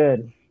 I'm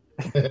good.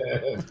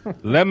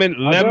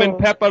 Lemon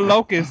pepper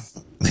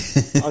locusts.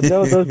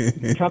 Although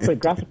those chocolate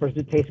grasshoppers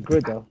do taste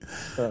good, though.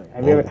 So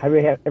have you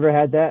ever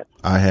had that?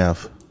 I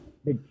have.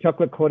 The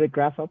chocolate coated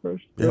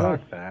grasshoppers. Yeah.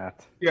 Fuck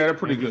that. Yeah, they're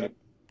pretty good.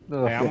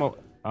 Hey,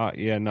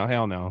 no,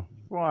 hell no.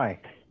 Why?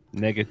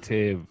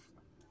 Negative.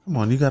 Come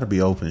on, you got to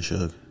be open,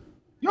 Shug.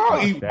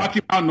 Y'all eat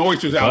Rocky Mountain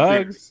oysters out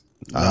there. Bugs?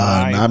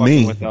 I ain't not fucking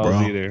me, with those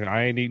bro. either.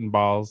 I ain't eating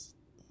balls.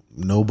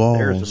 No balls.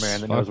 There's a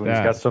man that knows Fuck when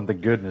that. he's got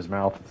something good in his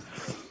mouth.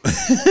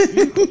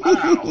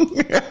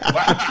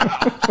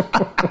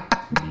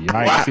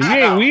 Yikes. See,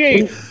 we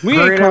ain't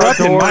Great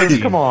corrupting outdoors.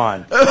 Mikey. Come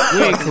on.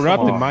 We ain't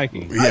corrupting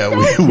Mikey. Yeah,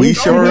 we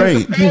sure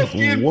ain't. Pale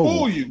skin Whoa.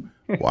 fool you.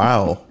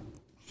 Wow.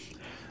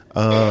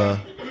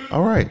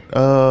 All right.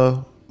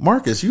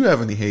 Marcus, you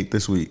have any hate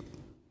this week?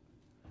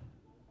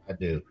 I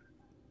do.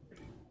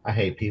 I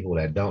hate people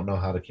that don't know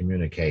how to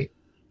communicate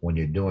when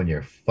you're doing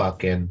your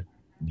fucking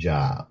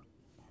job.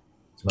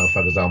 This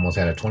motherfucker's almost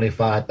had a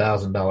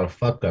 $25,000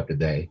 fuck up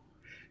today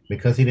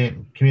because he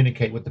didn't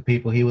communicate with the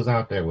people he was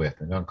out there with.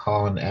 And gonna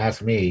call and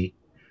ask me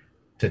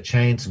to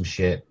change some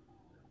shit.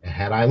 And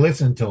had I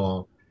listened to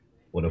him,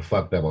 would have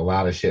fucked up a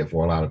lot of shit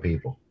for a lot of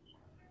people.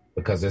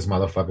 Because this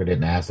motherfucker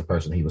didn't ask the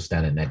person he was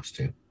standing next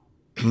to.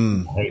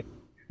 Hey,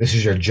 this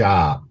is your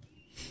job.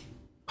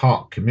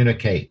 Talk,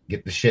 communicate,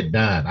 get the shit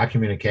done. I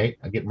communicate.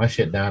 I get my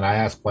shit done. I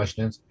ask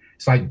questions.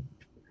 It's like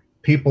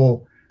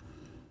people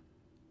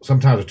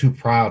sometimes are too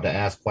proud to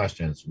ask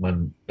questions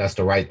when that's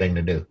the right thing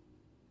to do.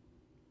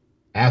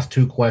 Ask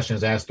 2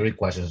 questions, ask 3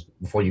 questions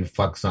before you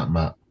fuck something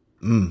up.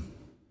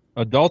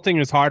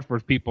 Adulting is hard for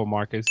people,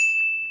 Marcus.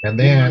 And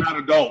then, We're not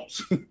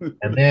adults.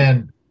 and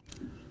then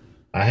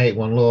I hate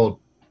when little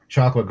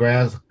chocolate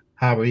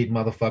grasshopper eating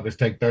motherfuckers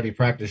take 30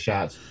 practice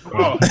shots.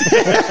 Oh.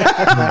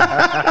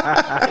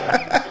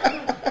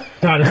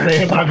 Trying to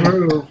stay in my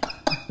groove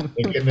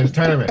and get in this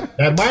tournament.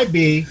 That might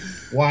be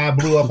why I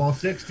blew up on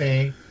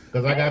 16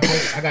 because I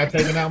got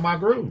taken out my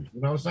groove.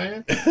 You know what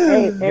I'm saying?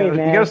 Hey, You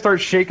man. got to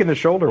start shaking the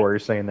shoulder while you're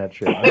saying that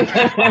shit. Get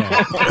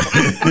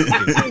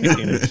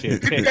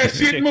that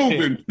shit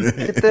moving.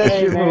 Get that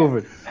shit man.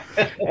 moving.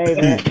 Hey,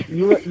 man.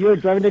 You were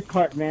driving the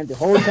cart, man, the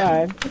whole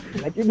time.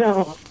 Let you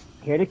know.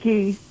 Here are the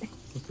keys.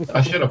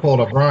 I should have pulled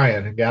a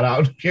Brian and got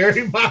out and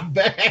carried my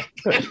bag.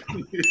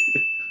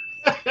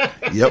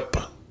 Yep.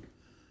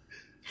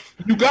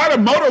 You got a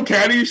moto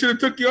caddy. You should have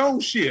took your own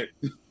shit.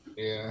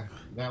 Yeah,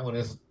 that one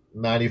is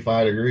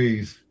 95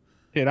 degrees.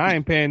 Shit, I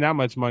ain't paying that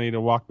much money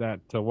to walk that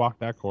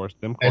course.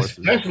 Them courses.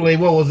 Especially,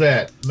 what was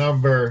that?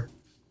 Number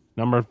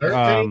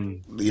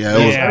 13? Yeah,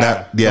 it was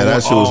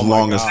that shit was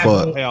long as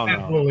fuck. Hell no.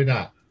 Absolutely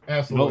not.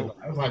 Absolutely not.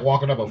 It was like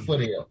walking up a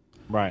foothill.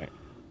 Right.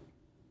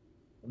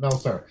 No,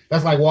 sir.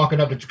 That's like walking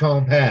up the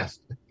Chacon Pass.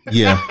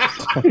 Yeah.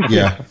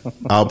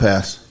 I'll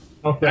pass.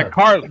 Okay.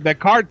 The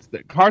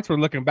carts were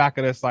looking back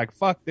at us like,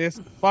 fuck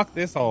this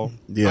hole.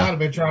 I'd Yeah. have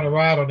been trying to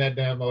ride on that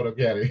damn motor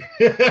caddy.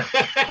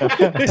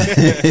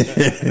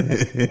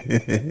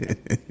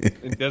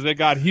 Does it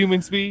got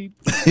human speed?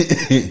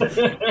 It's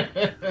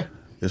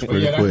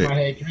pretty that's quick. my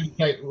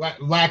hate.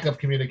 Lack of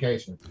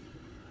communication.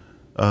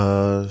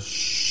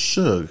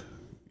 Shug,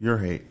 your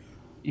hate.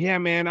 Yeah,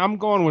 man, I'm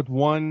going with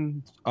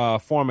one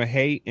form of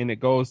hate, and it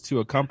goes to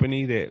a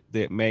company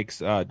that makes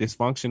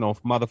dysfunctional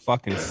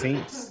motherfucking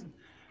sinks.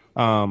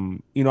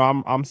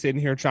 I'm sitting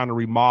here trying to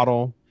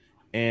remodel,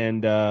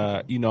 and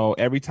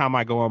every time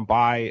I go and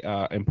buy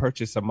and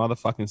purchase a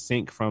motherfucking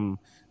sink from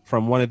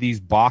one of these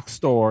box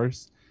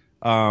stores,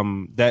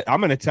 that I'm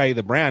going to tell you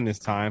the brand this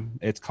time.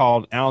 It's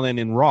called Allen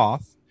and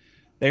Roth.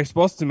 They're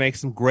supposed to make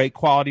some great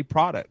quality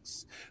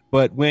products.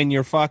 But when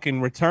you're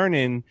fucking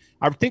returning,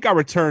 I think I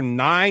returned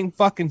 9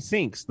 fucking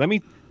sinks. Let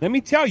me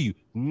tell you,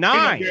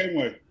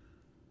 9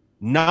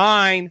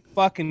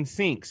 fucking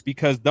sinks,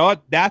 because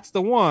that's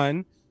the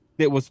one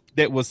that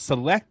was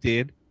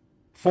selected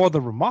for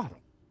the remodel.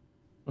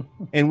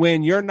 And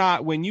when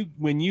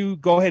you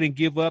go ahead and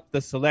give up the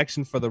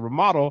selection for the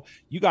remodel,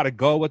 you got to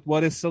go with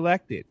what is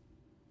selected.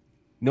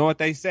 You know what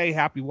they say?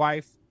 Happy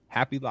wife,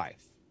 happy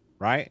life,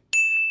 right?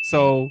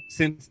 So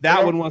since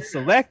that one was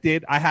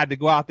selected, I had to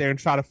go out there and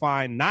try to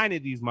find 9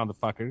 of these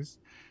motherfuckers.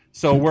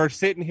 So we're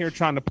sitting here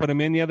trying to put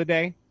them in the other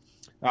day.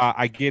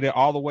 I get it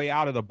all the way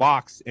out of the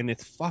box, and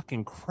it's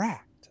fucking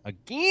cracked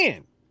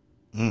again.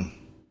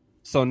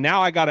 So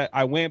now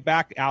I went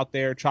back out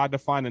there, tried to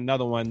find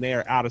another one. They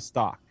are out of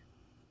stock.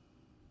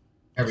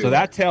 Everywhere. So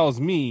that tells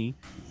me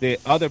that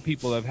other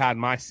people have had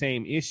my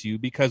same issue,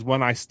 because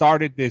when I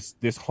started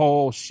this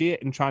whole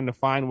shit and trying to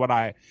find what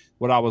I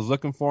was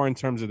looking for in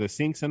terms of the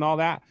sinks and all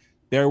that,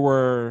 there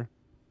was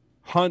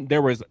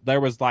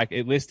like,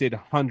 it listed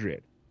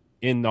 100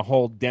 in the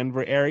whole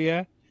Denver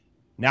area.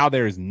 Now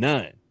there's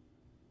none.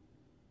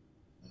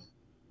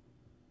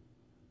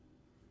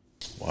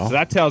 Wow. So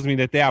that tells me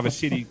that they have a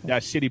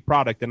shitty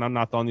product, and I'm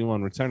not the only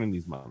one returning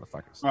these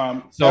motherfuckers.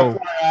 So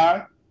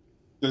FYI,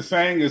 the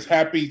saying is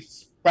happy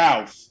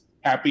spouse,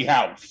 happy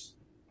house.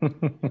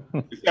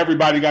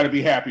 Everybody got to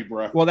be happy,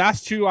 bro. Well,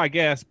 that's true, I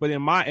guess. But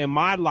in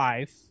my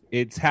life,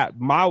 it's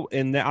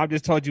and I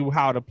just told you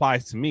how it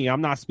applies to me.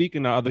 I'm not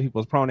speaking to other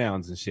people's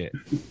pronouns and shit.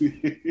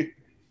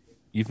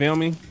 You feel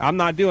me? I'm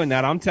not doing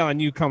that. I'm telling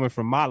you, coming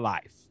from my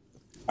life.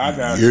 I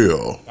got you.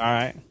 All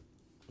right.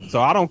 So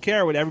I don't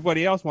care what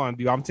everybody else want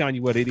to do. I'm telling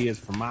you what it is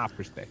from my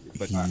perspective.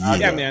 But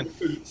yeah, man.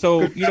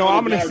 So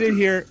I'm gonna sit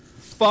here.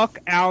 Fuck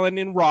Allen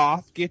and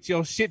Roth. Get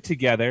your shit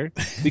together,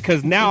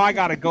 because now I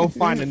gotta go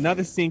find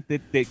another sink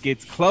that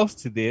gets close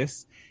to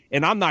this,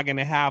 and I'm not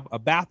gonna have a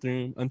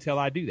bathroom until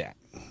I do that.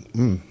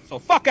 So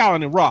fuck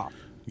Allen and Roth.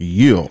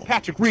 Yeah.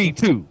 Patrick Reed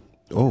too.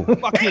 Oh,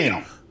 fuck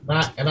him.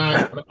 And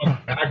I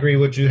agree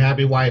with you.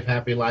 Happy wife,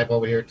 happy life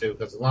over here too.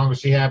 Because as long as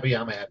she's happy,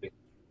 I'm happy.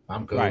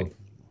 I'm cool. Right.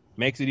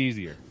 Makes it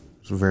easier.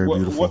 It's very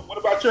beautiful. What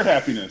about your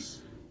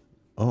happiness?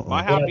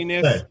 My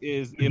happiness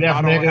is if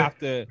I don't have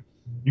to.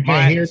 You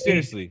can't hear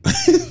seriously.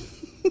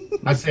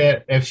 I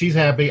said, if she's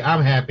happy,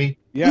 I'm happy.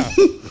 Yeah.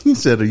 He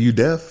said, "Are you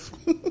deaf?"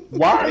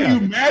 Why are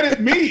you mad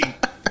at me?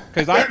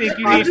 Because I think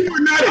you need.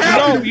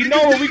 You know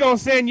what we're gonna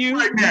send you.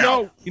 Right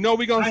now. You know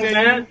we're gonna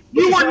send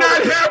you. You are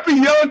not happy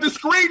yelling at the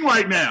screen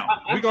right now.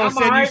 We're gonna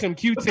send you some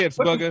Q-tips,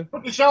 bugger.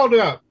 Put your shoulder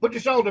up. Put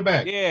your shoulder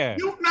back. Yeah.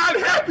 You're not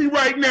happy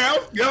right now.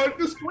 Yelling at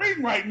the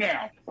screen right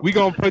now. We're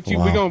gonna put you.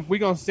 Wow. We're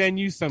gonna send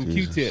you some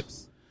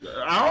Q-tips.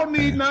 I don't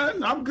need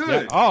none. I'm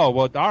good. Yeah. Oh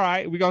well, all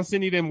right. We're gonna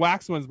send you them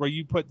wax ones where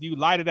you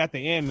light it at the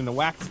end and the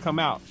wax come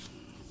out.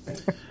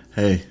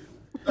 Hey,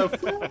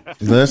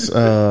 let's.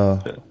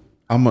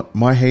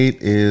 My hate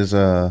is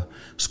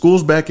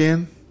school's back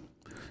in,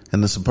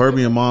 and the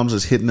suburban moms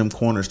is hitting them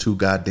corners too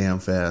goddamn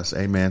fast.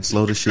 Hey man,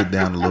 slow the shit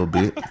down a little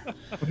bit.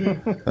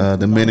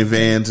 The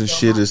minivans and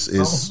shit is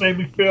don't make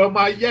me feel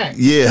my yak.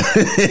 Yeah,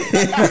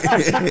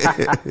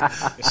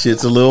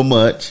 shit's a little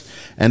much.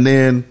 And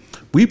then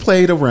we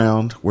played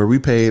around where we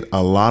paid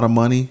a lot of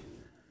money,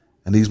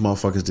 and these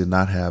motherfuckers did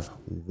not have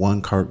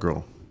one cart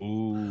girl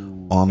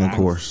on the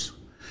course,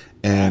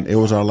 and it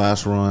was our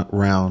last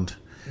round,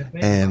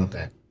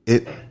 and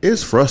it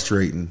is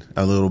frustrating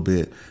a little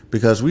bit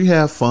because we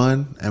have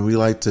fun and we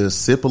like to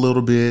sip a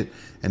little bit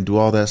and do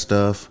all that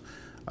stuff.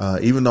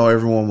 Even though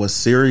everyone was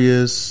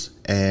serious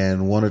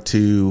and wanted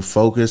to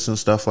focus and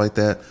stuff like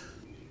that,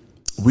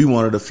 we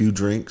wanted a few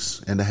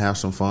drinks and to have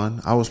some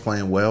fun. I was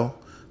playing well,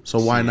 so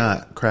why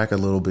not crack a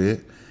little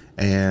bit?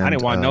 And I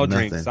didn't want no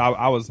drinks.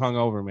 I was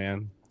hungover,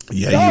 man.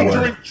 Yeah, y'all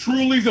drink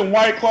Trulies and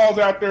White Claws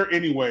out there,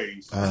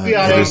 anyways. See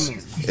how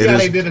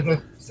they did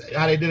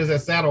it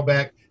at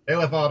Saddleback. They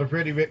left all the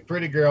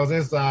pretty girls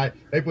inside.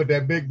 They put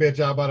that big bitch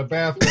out by the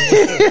bathroom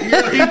with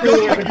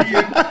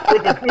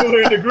the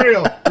cooler and the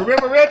grill.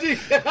 Remember, Reggie?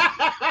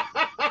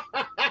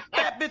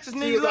 That bitch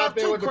needs out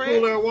there with the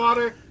cooler and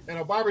water and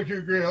a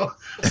barbecue grill.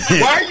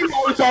 Why are you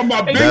always talking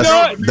about big?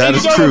 That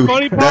is true.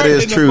 That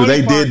is true.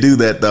 They did do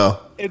that though.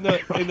 And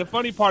the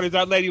funny part is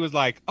that lady was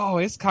like, "Oh,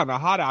 it's kind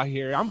of hot out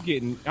here. I'm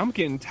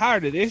getting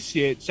tired of this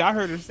shit." I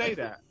heard her say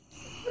that.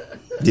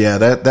 Yeah,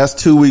 that's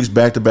 2 weeks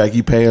back to back.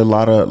 You pay a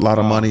lot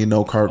of money,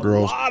 no cart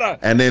girls,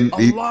 and then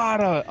a lot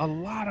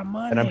of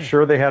money. And I'm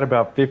sure they had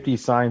about 50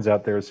 signs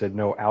out there that said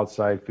no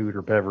outside food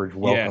or beverage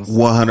welcome.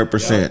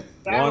 100%.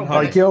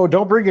 Like, yo,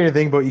 don't bring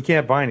anything, but you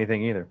can't buy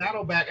anything either.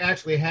 Saddleback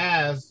actually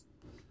has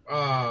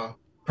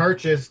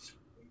purchased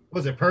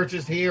was it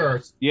purchased here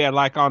or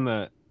like on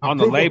the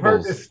proof of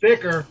labels purchase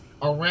sticker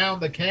around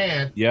the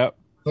can. Yep.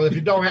 So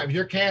if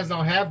your cans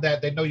don't have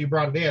that, they know you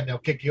brought it in. They'll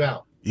kick you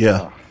out.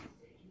 Yeah.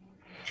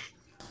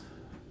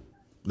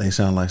 They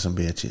sound like some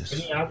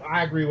bitches. Yeah,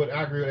 I agree with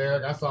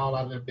Eric. I saw a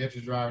lot of them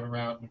bitches driving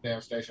around the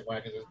damn station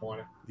wagon this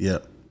morning.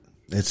 Yep.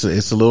 It's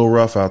a little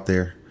rough out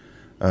there.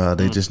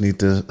 They just need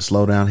to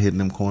slow down hitting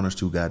them corners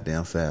too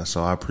goddamn fast.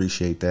 So I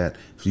appreciate that.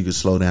 If you could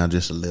slow down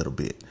just a little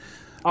bit.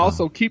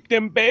 Also, keep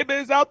them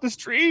babies out the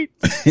street.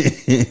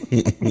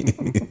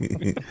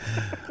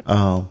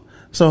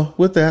 So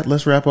with that,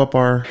 let's wrap up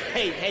our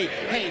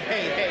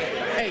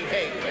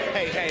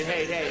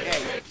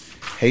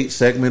hate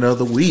segment of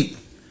the week.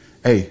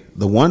 Hey,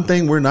 the one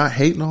thing we're not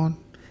hating on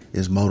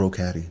is Moto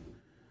Caddy.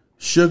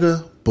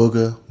 Sugar,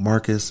 Booger,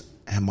 Marcus,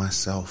 and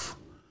myself.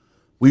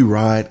 We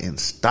ride in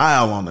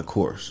style on the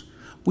course.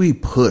 We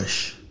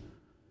push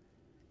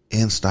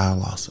in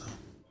style also.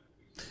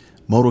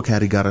 Moto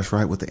Caddy got us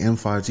right with the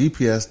M5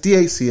 GPS,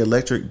 DHC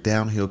electric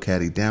downhill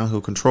caddy,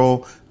 downhill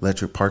control,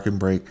 electric parking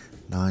brake,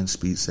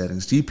 9-speed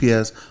settings,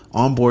 GPS,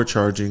 onboard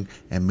charging,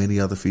 and many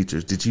other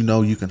features. Did you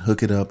know you can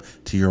hook it up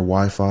to your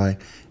Wi-Fi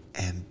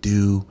and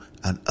do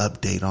an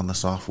update on the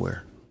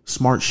software?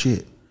 Smart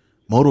shit.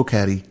 Moto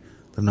Caddy,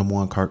 the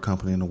 #1 kart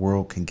company in the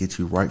world, can get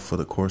you right for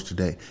the course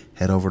today.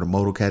 Head over to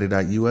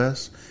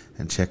motocaddy.us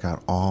and check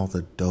out all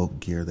the dope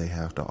gear they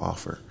have to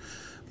offer.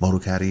 Moto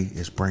Caddy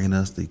is bringing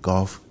us the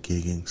golf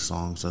gigging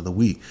songs of the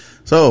week.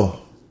 So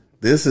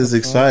this is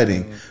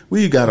exciting.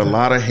 We got a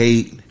lot of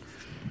hate.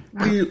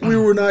 We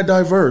were not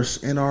diverse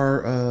in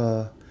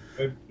our.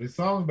 The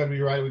songs better be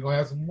right. We're gonna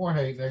have some more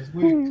hate next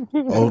week.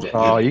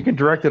 Oh, you can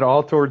direct it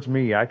all towards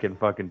me. I can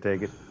fucking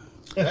take it.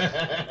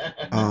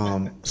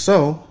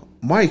 So,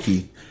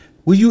 Mikey,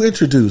 will you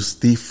introduce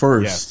the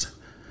first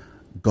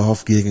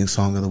golf gigging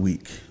song of the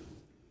week?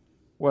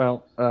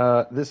 Well,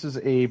 this is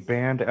a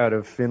band out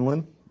of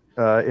Finland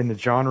in the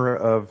genre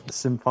of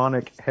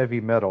symphonic heavy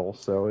metal.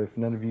 So if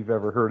none of you have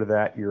ever heard of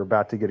that, you're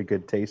about to get a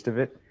good taste of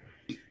it.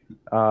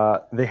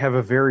 They have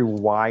a very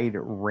wide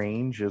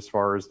range as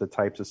far as the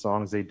types of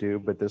songs they do,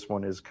 but this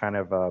one is kind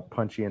of a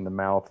punchy in the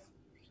mouth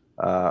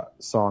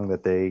song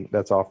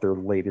that's off their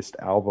latest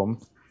album.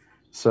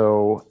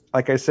 So,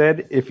 like I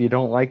said, if you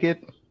don't like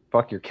it,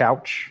 fuck your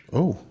couch.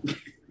 Oh.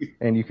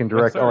 And you can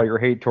direct all your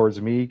hate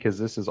towards me, because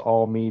this is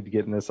all me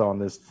getting this on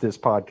this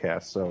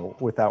podcast. So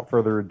without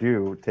further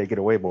ado, take it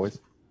away, boys.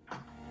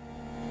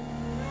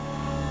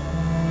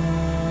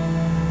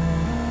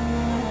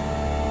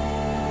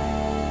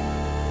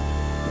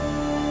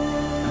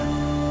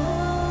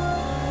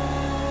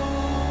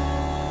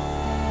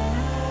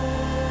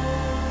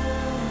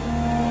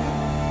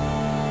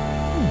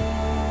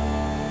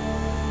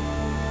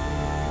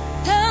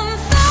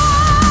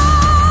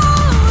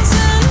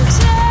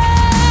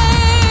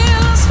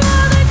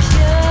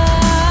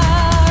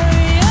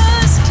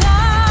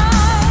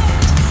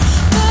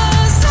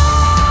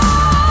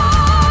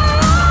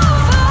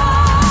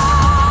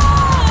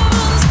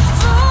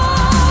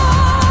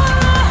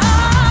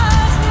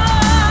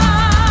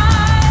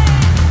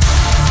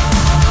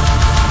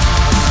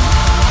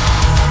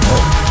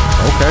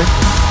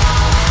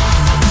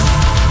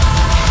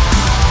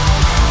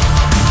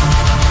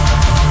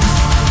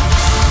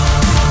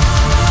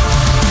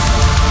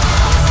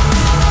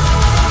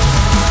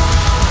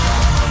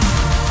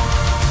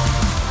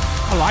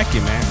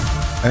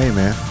 Hey,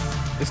 man.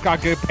 It's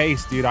got good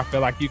pace, dude. I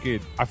feel like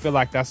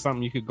that's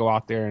something you could go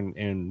out there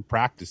and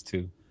practice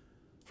to,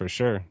 for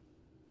sure.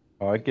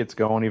 Oh, it gets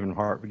going even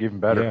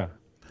better. Yeah.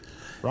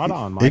 Right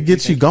on, Mike. It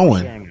gets you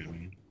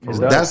going.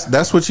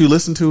 That's what you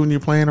listen to when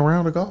you're playing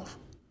around the golf?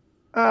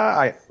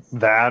 I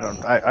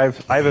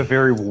have a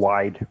very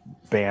wide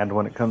band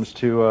when it comes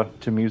to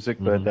music,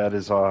 but that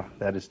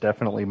is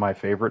definitely my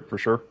favorite for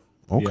sure.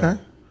 Okay. Yeah.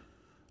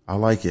 I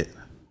like it.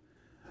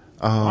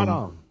 Right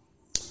on.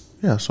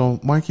 Yeah, so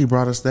Mikey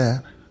brought us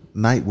that.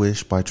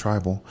 Nightwish by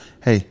Tribal.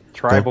 Hey.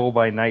 Tribal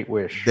by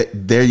Nightwish.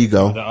 There you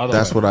go.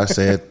 That's what I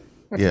said.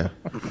 Yeah.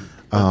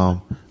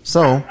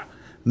 So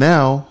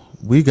now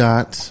we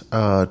got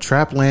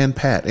Trapland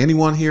Pat.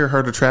 Anyone here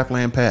heard of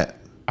Trapland Pat?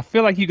 I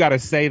feel like you got to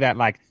say that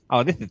like,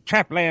 oh, this is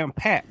Trapland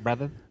Pat,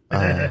 brother.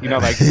 You know,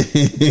 like,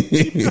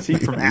 is he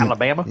from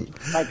Alabama? Could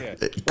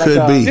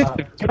be. This is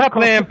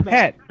Trapland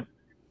Pat.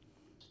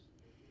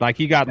 Like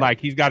he's got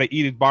to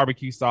eat his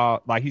barbecue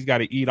sauce. Like he's got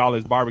to eat all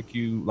his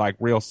barbecue like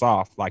real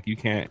soft. Like you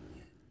can't,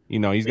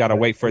 he's got to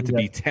wait for it to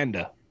be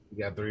tender. He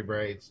got 3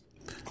 braids.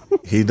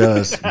 He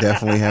does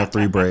definitely have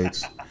 3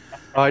 braids.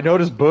 I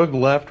noticed Boog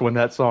left when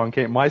that song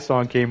came. My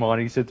song came on.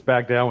 He sits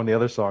back down when the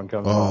other song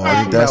comes on.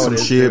 Oh, that's some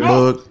shit,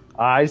 Boog.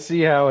 I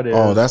see how it is.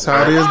 Oh, that's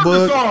how it is,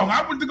 Boog.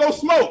 I went to go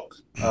smoke.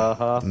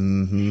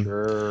 Mm-hmm.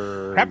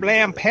 Sure.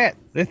 Trapland Pat.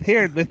 Let's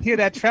hear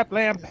that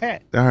Trapland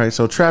Pat. All right,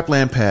 so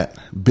Trapland Pat,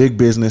 Big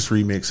Business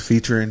remix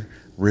featuring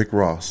Rick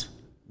Ross.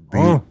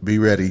 Be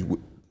ready.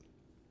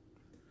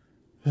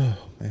 Oh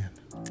man.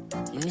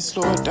 Let me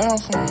slow it down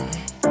for me.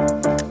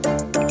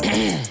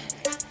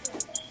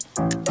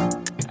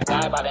 A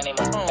guy by the name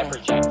of Pepper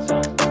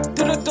Jackson.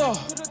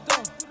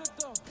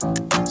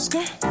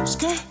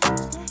 Did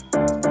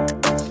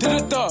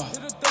it though.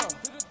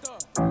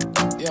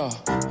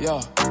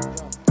 Yeah.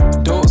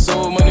 Dope,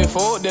 so money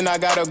for, then I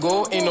gotta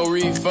go. Ain't no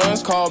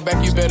refunds, call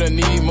back, you better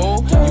need more.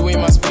 You ain't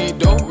my speed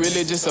dope,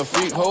 really just a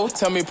freak hoe.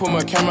 Tell me put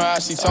my camera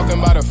out, she talking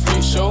about a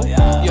free show.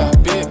 Yeah,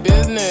 big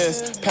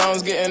business,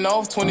 pounds getting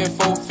off,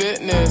 24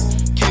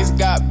 fitness. Case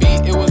got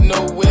beat, it was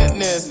no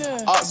witness.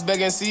 Ox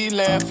begging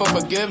Sealand for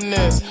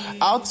forgiveness.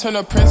 I'll turn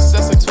a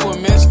princess into a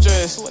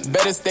mistress.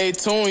 Better stay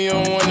tuned, you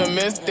don't wanna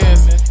miss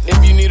this.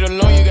 If you need a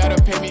loan, you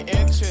gotta pay me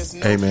interest.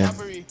 No hey, man.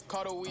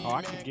 Oh,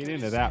 I could get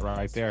into that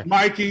right there.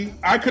 Mikey,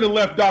 I could have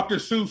left Dr.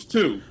 Seuss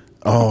too.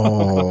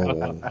 Oh,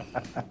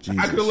 I could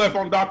have left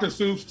on Dr.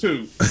 Seuss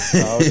too.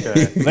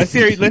 Okay. Let's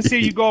hear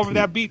you go over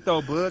that beat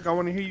though, Boog. I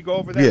want to hear you go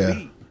over that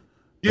beat.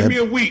 Give me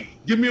a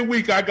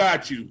week. I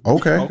got you.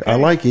 Okay. I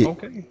like it.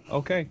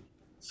 Okay.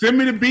 Send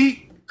me the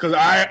beat because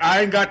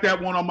I ain't got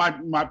that one on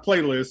my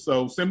playlist.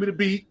 So send me the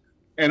beat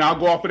and I'll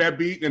go off of that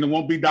beat and it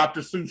won't be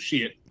Dr. Seuss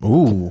shit.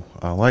 Ooh,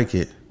 I like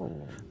it.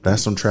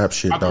 That's some trap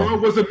shit, My though. girl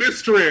was a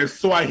mistress,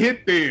 so I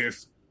hit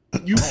this.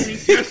 You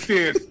can't guess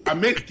this. I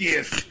meant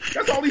this.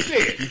 That's all he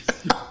said.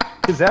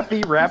 Is that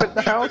B Rabbit in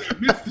the house?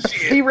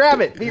 B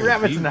Rabbit's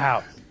in the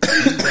house.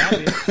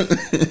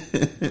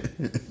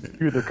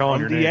 They're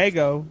calling your name.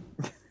 Diego.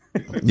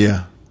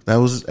 Yeah, that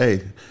was.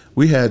 Hey,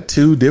 we had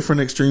two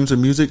different extremes of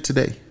music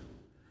today.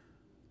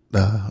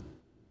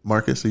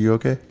 Marcus, are you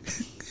okay?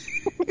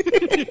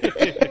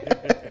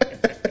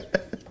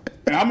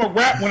 And I'm a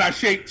rap when I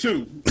shake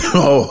too.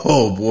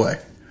 Oh boy,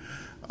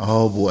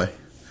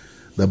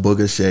 the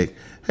booger shake.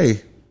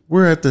 Hey,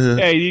 we're at the.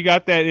 Hey, you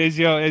got that? Is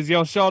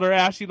your shoulder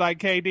ashy like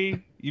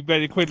KD? You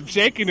better quit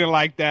shaking it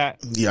like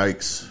that.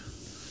 Yikes!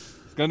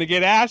 It's gonna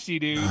get ashy,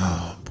 dude.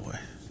 Oh boy!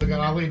 Look at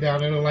Ali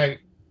down there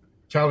like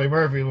Charlie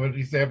Murphy when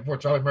he said before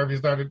Charlie Murphy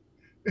started.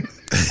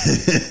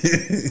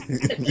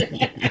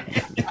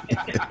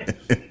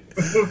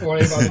 Before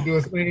they about to do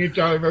a scene,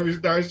 Charlie Murphy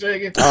started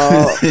shaking.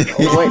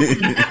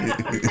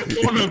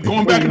 Wait.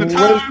 Going back in the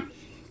time.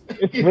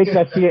 Wait till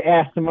I see your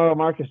ass tomorrow,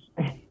 Marcus.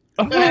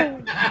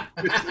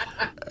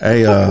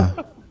 Hey,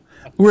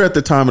 we're at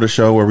the time of the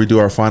show where we do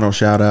our final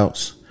shout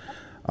outs.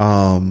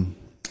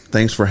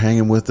 Thanks for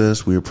hanging with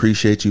us. We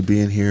appreciate you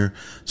being here.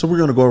 So we're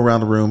going to go around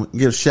the room and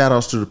give shout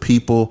outs to the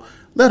people.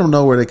 Let them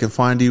know where they can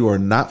find you or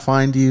not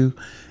find you.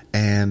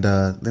 And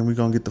then we're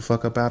going to get the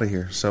fuck up out of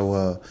here.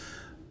 So,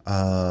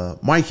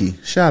 Mikey,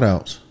 shout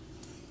outs.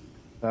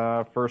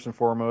 First and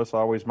foremost,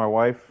 always my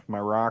wife, my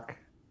rock,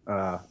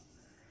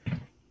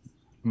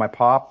 my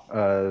pop.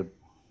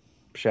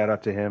 Shout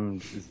out to him.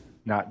 He's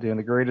not doing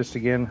the greatest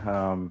again.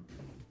 I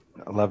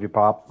love you,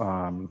 Pop.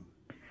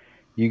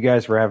 You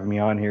guys for having me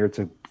on here. It's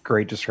a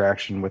great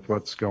distraction with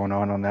what's going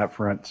on that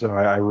front. So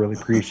I really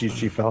appreciate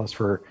you fellas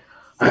for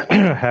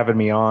having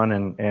me on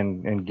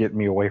and getting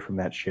me away from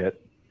that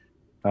shit.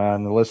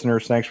 And the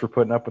listeners, thanks for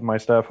putting up with my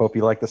stuff. Hope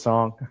you like the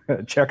song.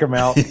 Check them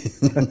out.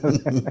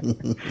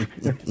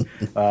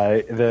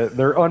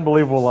 They're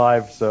unbelievable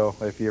live. So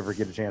if you ever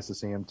get a chance to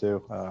see them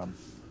too,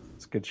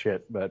 it's good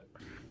shit. But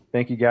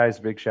thank you guys.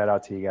 Big shout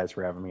out to you guys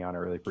for having me on. I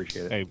really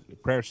appreciate it. Hey,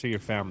 prayers to your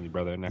family,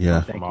 brother. And Yeah.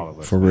 from all of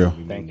us. For real.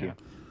 Thank you.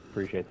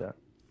 Appreciate that.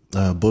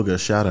 Booger,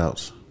 shout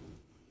outs.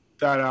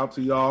 Shout out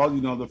to y'all. You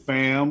know, the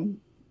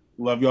fam.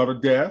 Love y'all to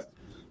death.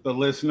 The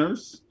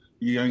listeners.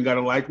 You ain't got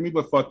to like me,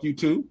 but fuck you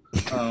too.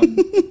 Shout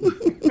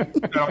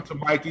out to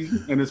Mikey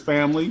and his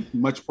family.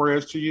 Much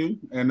prayers to you.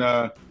 And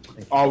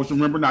always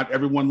remember, not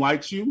everyone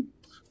likes you,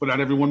 but not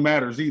everyone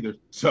matters either.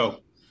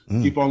 So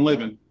keep on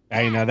living.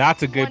 Hey, now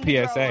that's a good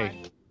PSA.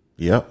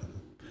 Yep.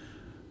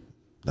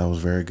 That was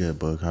very good,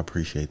 Boog. I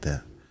appreciate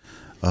that.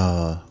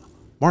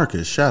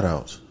 Marcus, shout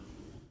outs.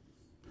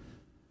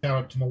 Shout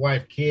out to my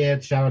wife,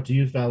 kid. Shout out to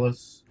you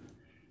fellas.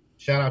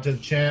 Shout out to the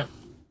champ.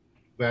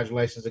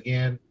 Congratulations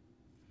again.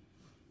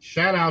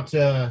 Shout out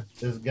to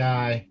this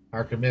guy,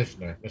 our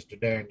commissioner, Mr.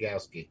 Darren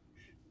Gowski.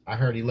 I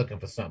heard he's looking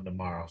for something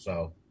tomorrow,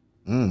 so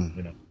you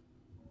know.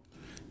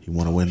 He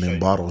want to win them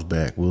bottles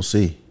back. We'll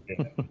see.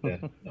 Yeah.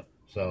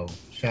 So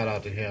shout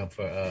out to him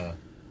for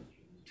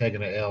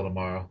taking an L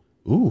tomorrow.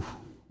 Ooh.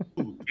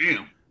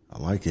 Damn. I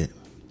like it.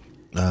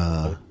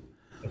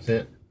 That's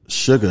it.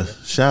 Sugar,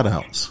 shout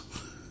outs.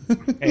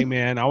 Hey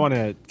man, I want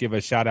to give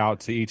a shout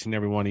out to each and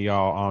every one of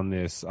y'all on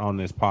this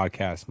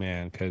podcast,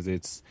 man, because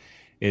it's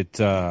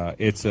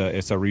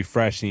a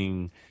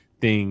refreshing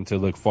thing to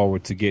look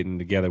forward to getting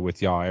together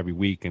with y'all every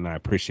week, and I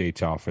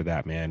appreciate y'all for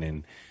that, man.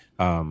 And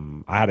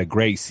I had a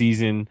great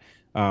season.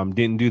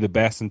 Didn't do the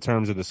best in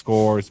terms of the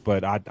scores,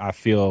 but I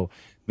feel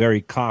very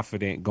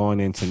confident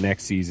going into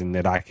next season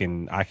that I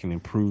can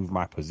improve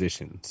my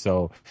position.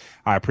 So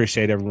I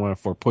appreciate everyone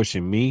for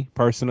pushing me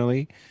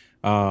personally,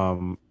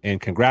 and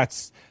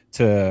congrats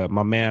to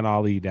my man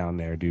Ali down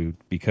there, dude,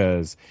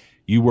 because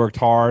you worked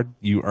hard,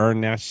 you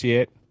earned that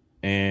shit.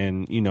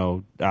 And, you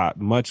know,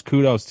 much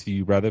kudos to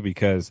you, brother,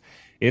 because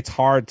it's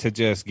hard to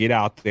just get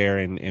out there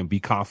and be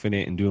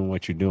confident in doing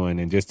what you're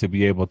doing, and just to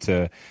be able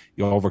to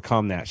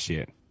overcome that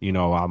shit. You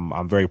know,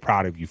 I'm very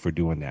proud of you for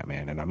doing that,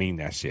 man. And I mean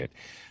that shit.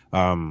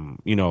 You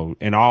know,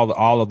 and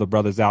all of the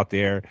brothers out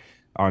there,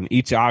 on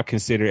each. I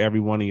consider every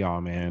one of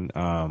y'all, man.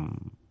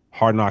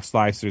 Hard Knock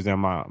Slicers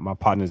and my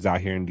partners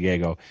out here in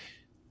Diego.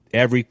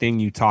 Everything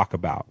you talk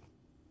about,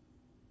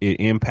 it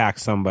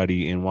impacts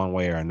somebody in one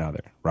way or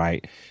another,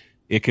 right?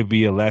 It could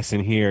be a lesson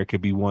here. It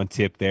could be one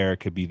tip there. It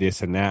could be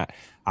this and that.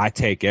 I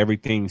take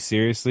everything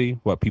seriously,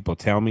 what people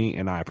tell me,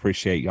 and I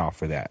appreciate y'all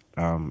for that.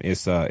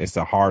 It's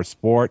a hard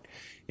sport,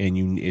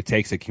 and it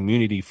takes a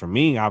community. For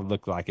me, I've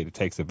looked like it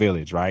takes a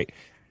village, right?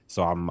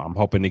 So I'm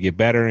hoping to get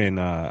better,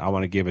 and I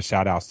want to give a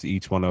shout out to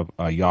each one of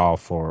y'all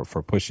for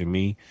pushing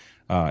me,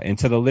 and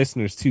to the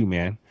listeners too,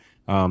 man.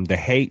 The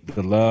hate,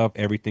 the love,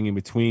 everything in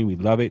between, we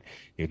love it.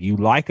 If you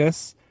like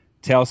us,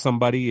 tell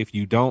somebody. If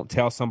you don't,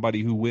 tell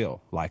somebody who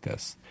will like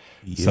us.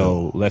 Yeah.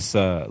 So let's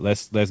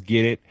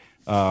get it.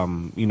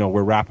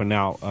 We're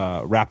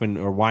wrapping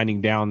or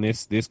winding down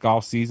this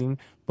golf season,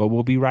 but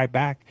we'll be right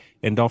back.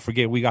 And don't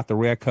forget, we got the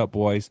Red Cup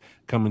boys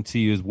coming to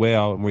you as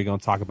well, and we're going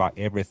to talk about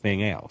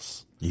everything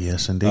else.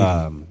 Yes, indeed.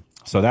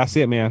 So that's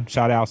it, man.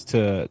 Shout outs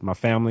to my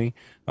family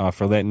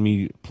for letting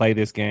me play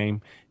this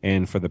game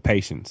and for the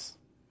patience.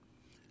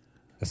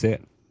 That's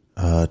it.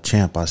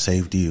 Champ, I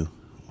saved you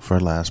for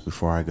last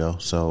before I go.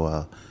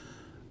 So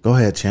go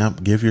ahead,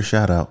 Champ. Give your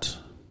shout outs.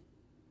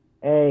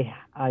 Hey,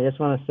 I just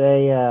want to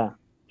say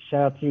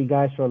shout out to you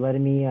guys for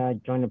letting me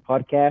join the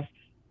podcast.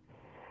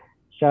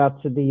 Shout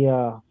out to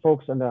the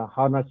folks on the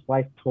Hard Knocks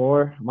Life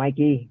Tour.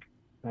 Mikey,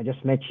 I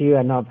just met you,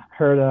 and I've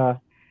heard a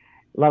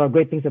lot of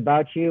great things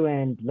about you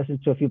and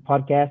listened to a few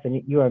podcasts,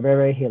 and you are very,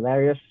 very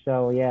hilarious.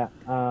 So, yeah,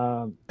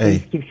 hey,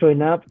 keep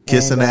showing up.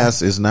 Kissing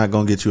ass is not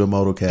going to get you a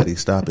moto caddy.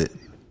 Stop it.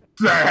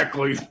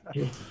 Exactly.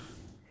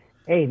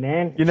 Hey,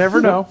 man. You never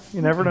know.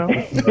 You never know.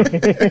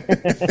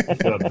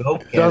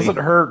 Doesn't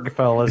hurt,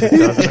 fellas. It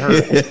doesn't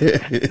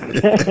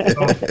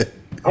hurt.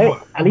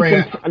 I'm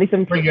gonna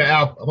bring you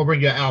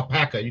an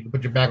alpaca. You can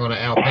put your back on an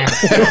alpaca.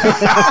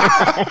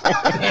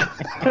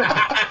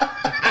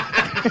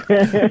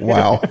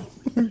 Wow.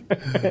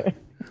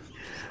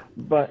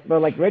 But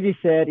like Reggie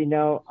said,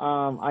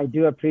 I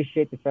do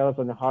appreciate the fellas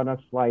on the Hard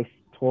Knocks Life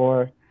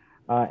Tour.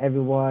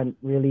 Everyone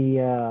really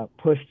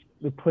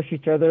we push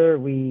each other.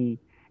 We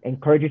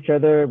encourage each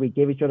other. We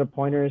give each other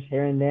pointers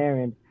here and there,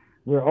 and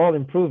we're all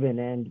improving,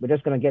 and we're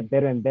just going to get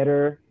better and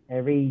better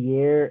every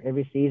year,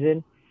 every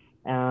season.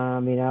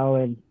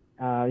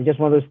 It's just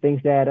one of those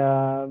things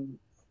that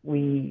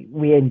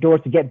we endure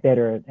to get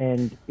better,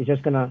 and it's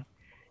just going to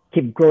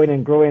keep growing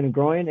and growing and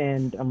growing.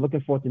 And I'm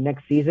looking forward to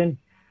next season.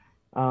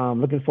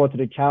 Looking forward to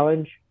the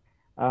challenge.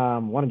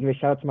 Want to give a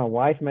shout out to my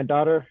wife and my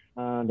daughter.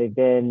 They've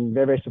been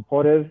very, very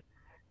supportive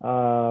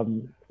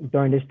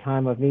during this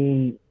time of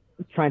me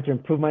trying to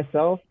improve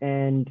myself.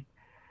 And,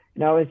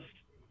 I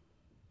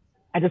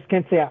just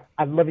can't say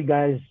I love you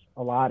guys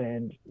a lot,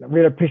 and I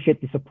really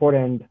appreciate the support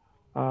and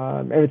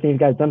everything you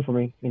guys done for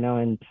me,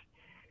 and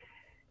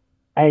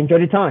I enjoy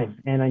the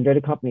time and I enjoy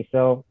the company.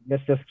 So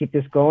let's just keep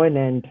this going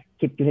and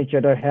keep giving each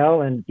other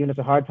hell and giving us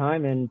a hard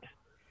time and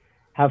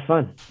have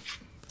fun.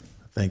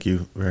 Thank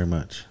you very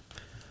much.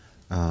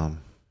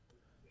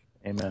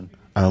 Amen.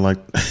 I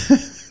like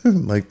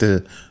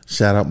to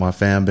shout out my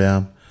fam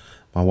bam,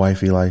 my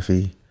wifey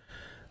lifey,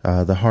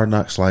 the Hard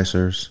Knock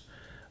Slicers,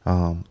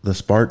 the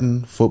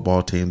Spartan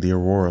football team, the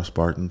Aurora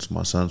Spartans.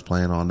 My son's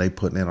playing on. They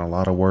putting in a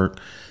lot of work.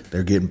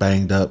 They're getting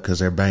banged up because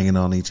they're banging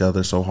on each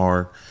other so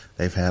hard.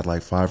 They've had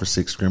like 5 or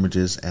 6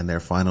 scrimmages, and their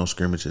final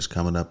scrimmage is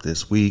coming up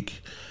this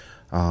week.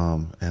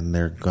 And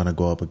they're going to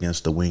go up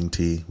against the Wing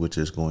T, which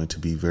is going to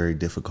be very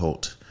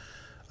difficult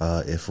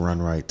if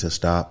run right to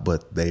stop,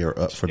 but they are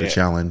up for the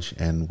challenge,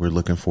 and we're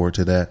looking forward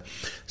to that.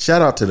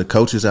 Shout out to the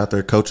coaches out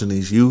there coaching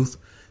these youth.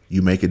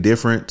 You make a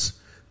difference.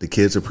 The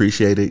kids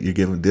appreciate it. You're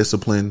giving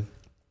discipline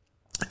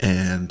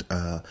and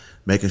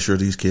making sure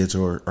these kids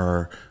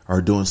are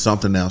doing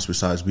something else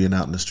besides being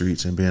out in the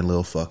streets and being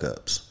little fuck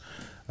ups.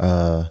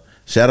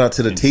 Shout out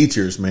to the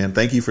teachers, man.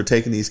 Thank you for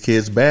taking these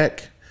kids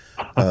back.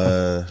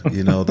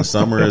 The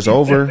summer is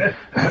over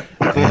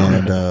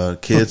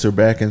and kids are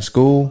back in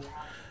school.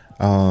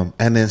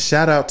 And then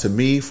shout out to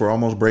me for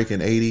almost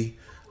breaking 80.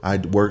 I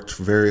worked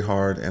very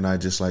hard, and I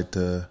just like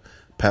to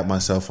pat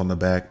myself on the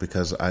back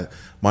because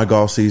my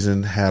golf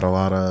season had a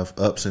lot of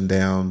ups and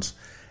downs,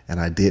 and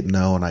I didn't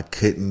know, and I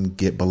couldn't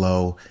get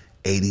below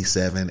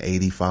 87,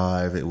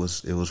 85. It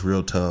was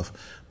real tough,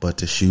 but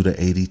to shoot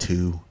a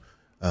 82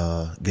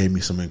 gave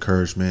me some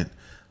encouragement.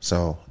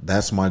 So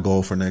that's my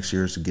goal for next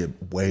year, is to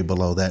get way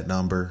below that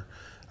number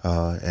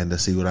and to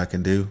see what I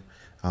can do.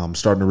 I'm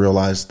starting to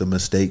realize the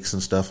mistakes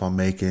and stuff I'm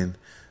making,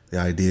 the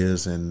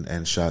ideas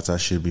and shots I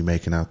should be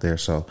making out there.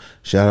 So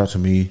shout out to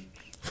me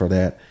for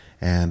that.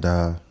 And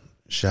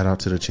shout out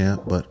to the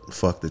champ, but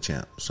fuck the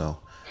champ. So,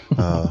 and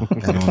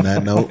on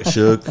that note,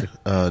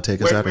 Suge,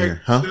 take us out of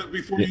here. Huh?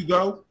 Before you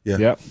go,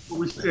 before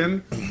we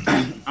end,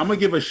 I'm going to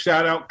give a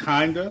shout out,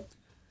 kinda,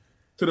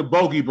 to the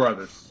Bogey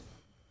Brothers.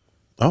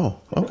 Oh,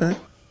 okay.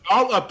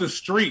 All up the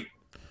street.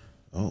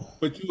 Oh.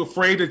 But you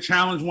afraid to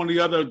challenge one of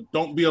the other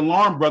Don't Be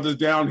Alarmed brothers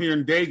down here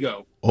in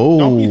Dago. Oh.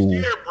 Don't be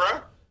scared, bro.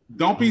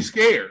 Don't be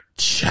scared.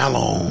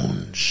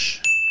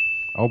 Challenge.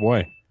 Oh,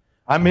 boy.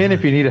 I'm in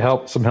if you need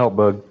some help,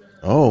 Bug.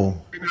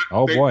 Oh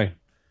boy.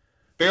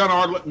 They on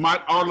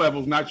our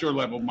levels, not your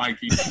level,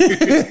 Mikey.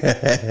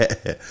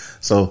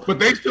 So, but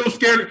they still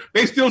scared.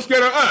 They still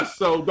scared of us.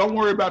 So don't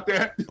worry about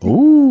that.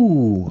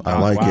 Ooh, I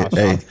like it.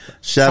 Hey,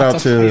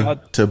 shout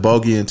out to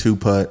Bogey and Two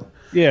Putt.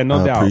 Yeah,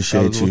 no doubt.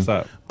 Appreciate you. What's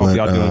up? Hope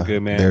y'all doing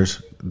good, man.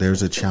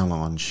 There's a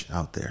challenge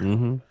out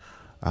there.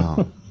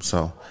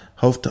 So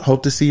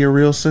hope to see you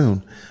real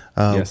soon.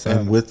 Yes,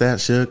 and with that,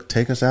 Suge,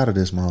 take us out of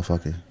this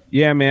motherfucker.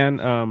 Yeah, man.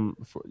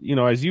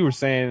 As you were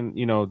saying,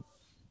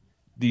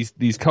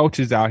 these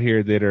coaches out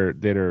here that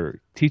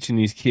are teaching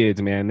these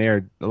kids, man,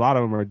 a lot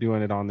of them are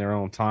doing it on their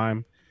own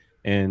time,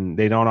 and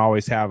they don't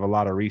always have a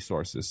lot of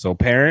resources. So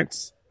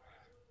parents,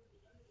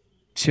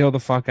 chill the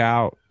fuck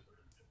out.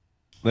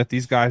 Let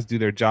these guys do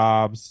their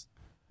jobs.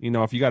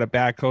 If you got a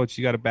bad coach,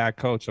 you got a bad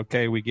coach.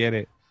 Okay, we get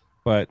it.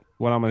 But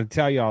what I'm going to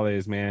tell y'all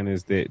is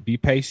that be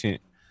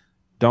patient.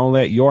 Don't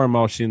let your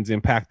emotions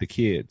impact the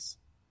kids.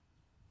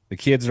 The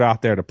kids are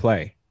out there to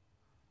play.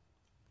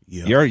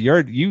 Yeah.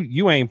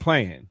 You ain't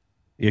playing.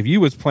 If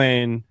you was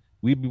playing,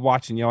 we'd be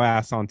watching your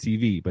ass on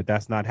TV, but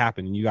that's not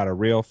happening. You got a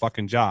real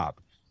fucking job.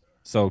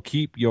 So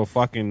keep your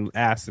fucking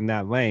ass in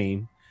that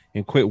lane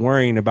and quit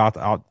worrying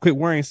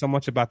so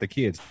much about the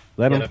kids.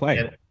 Let them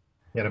play.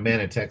 A man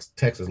in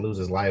Texas lose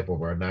his life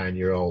over a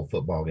 9-year-old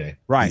football game.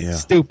 Right. Yeah.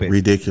 Stupid.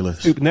 Ridiculous.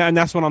 Stupid. And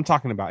that's what I'm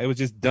talking about. It was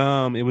just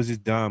dumb.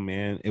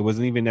 Man. It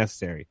wasn't even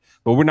necessary.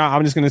 But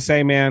I'm just going to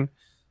say, man,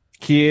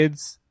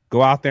 kids,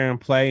 go out there and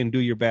play and do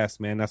your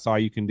best, man. That's all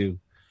you can do.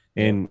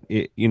 And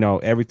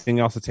everything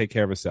else will take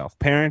care of itself.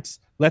 Parents,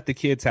 let the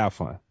kids have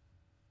fun.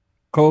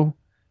 Cool.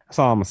 That's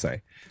all I'm going to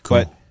say. Cool.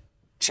 But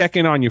check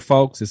in on your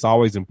folks. It's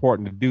always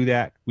important to do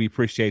that. We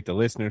appreciate the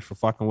listeners for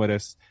fucking with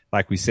us.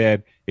 Like we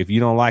said, if you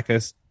don't like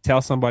us, tell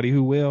somebody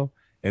who will,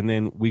 and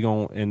then we're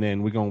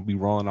gonna be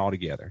rolling all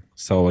together.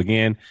 So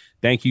again,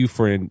 thank you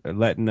for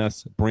letting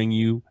us bring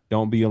you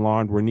Don't Be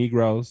Alarmed, We're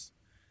Negroes.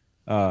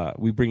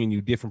 We bringing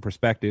you different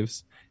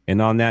perspectives. And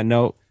on that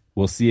note,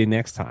 we'll see you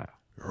next time.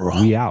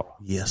 We out.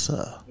 Yes,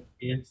 sir.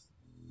 Yes.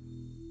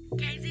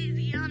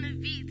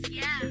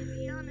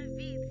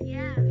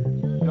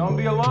 Don't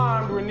be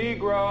alarmed, we're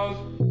Negroes.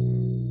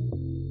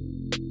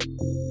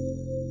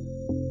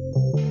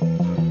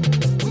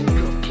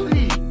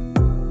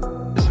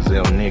 This is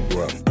El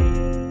Negro.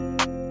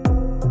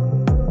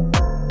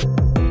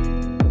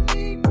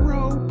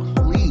 Negro,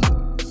 please.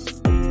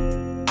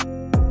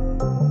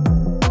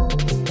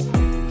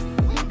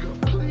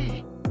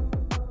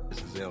 This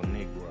is El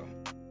Negro.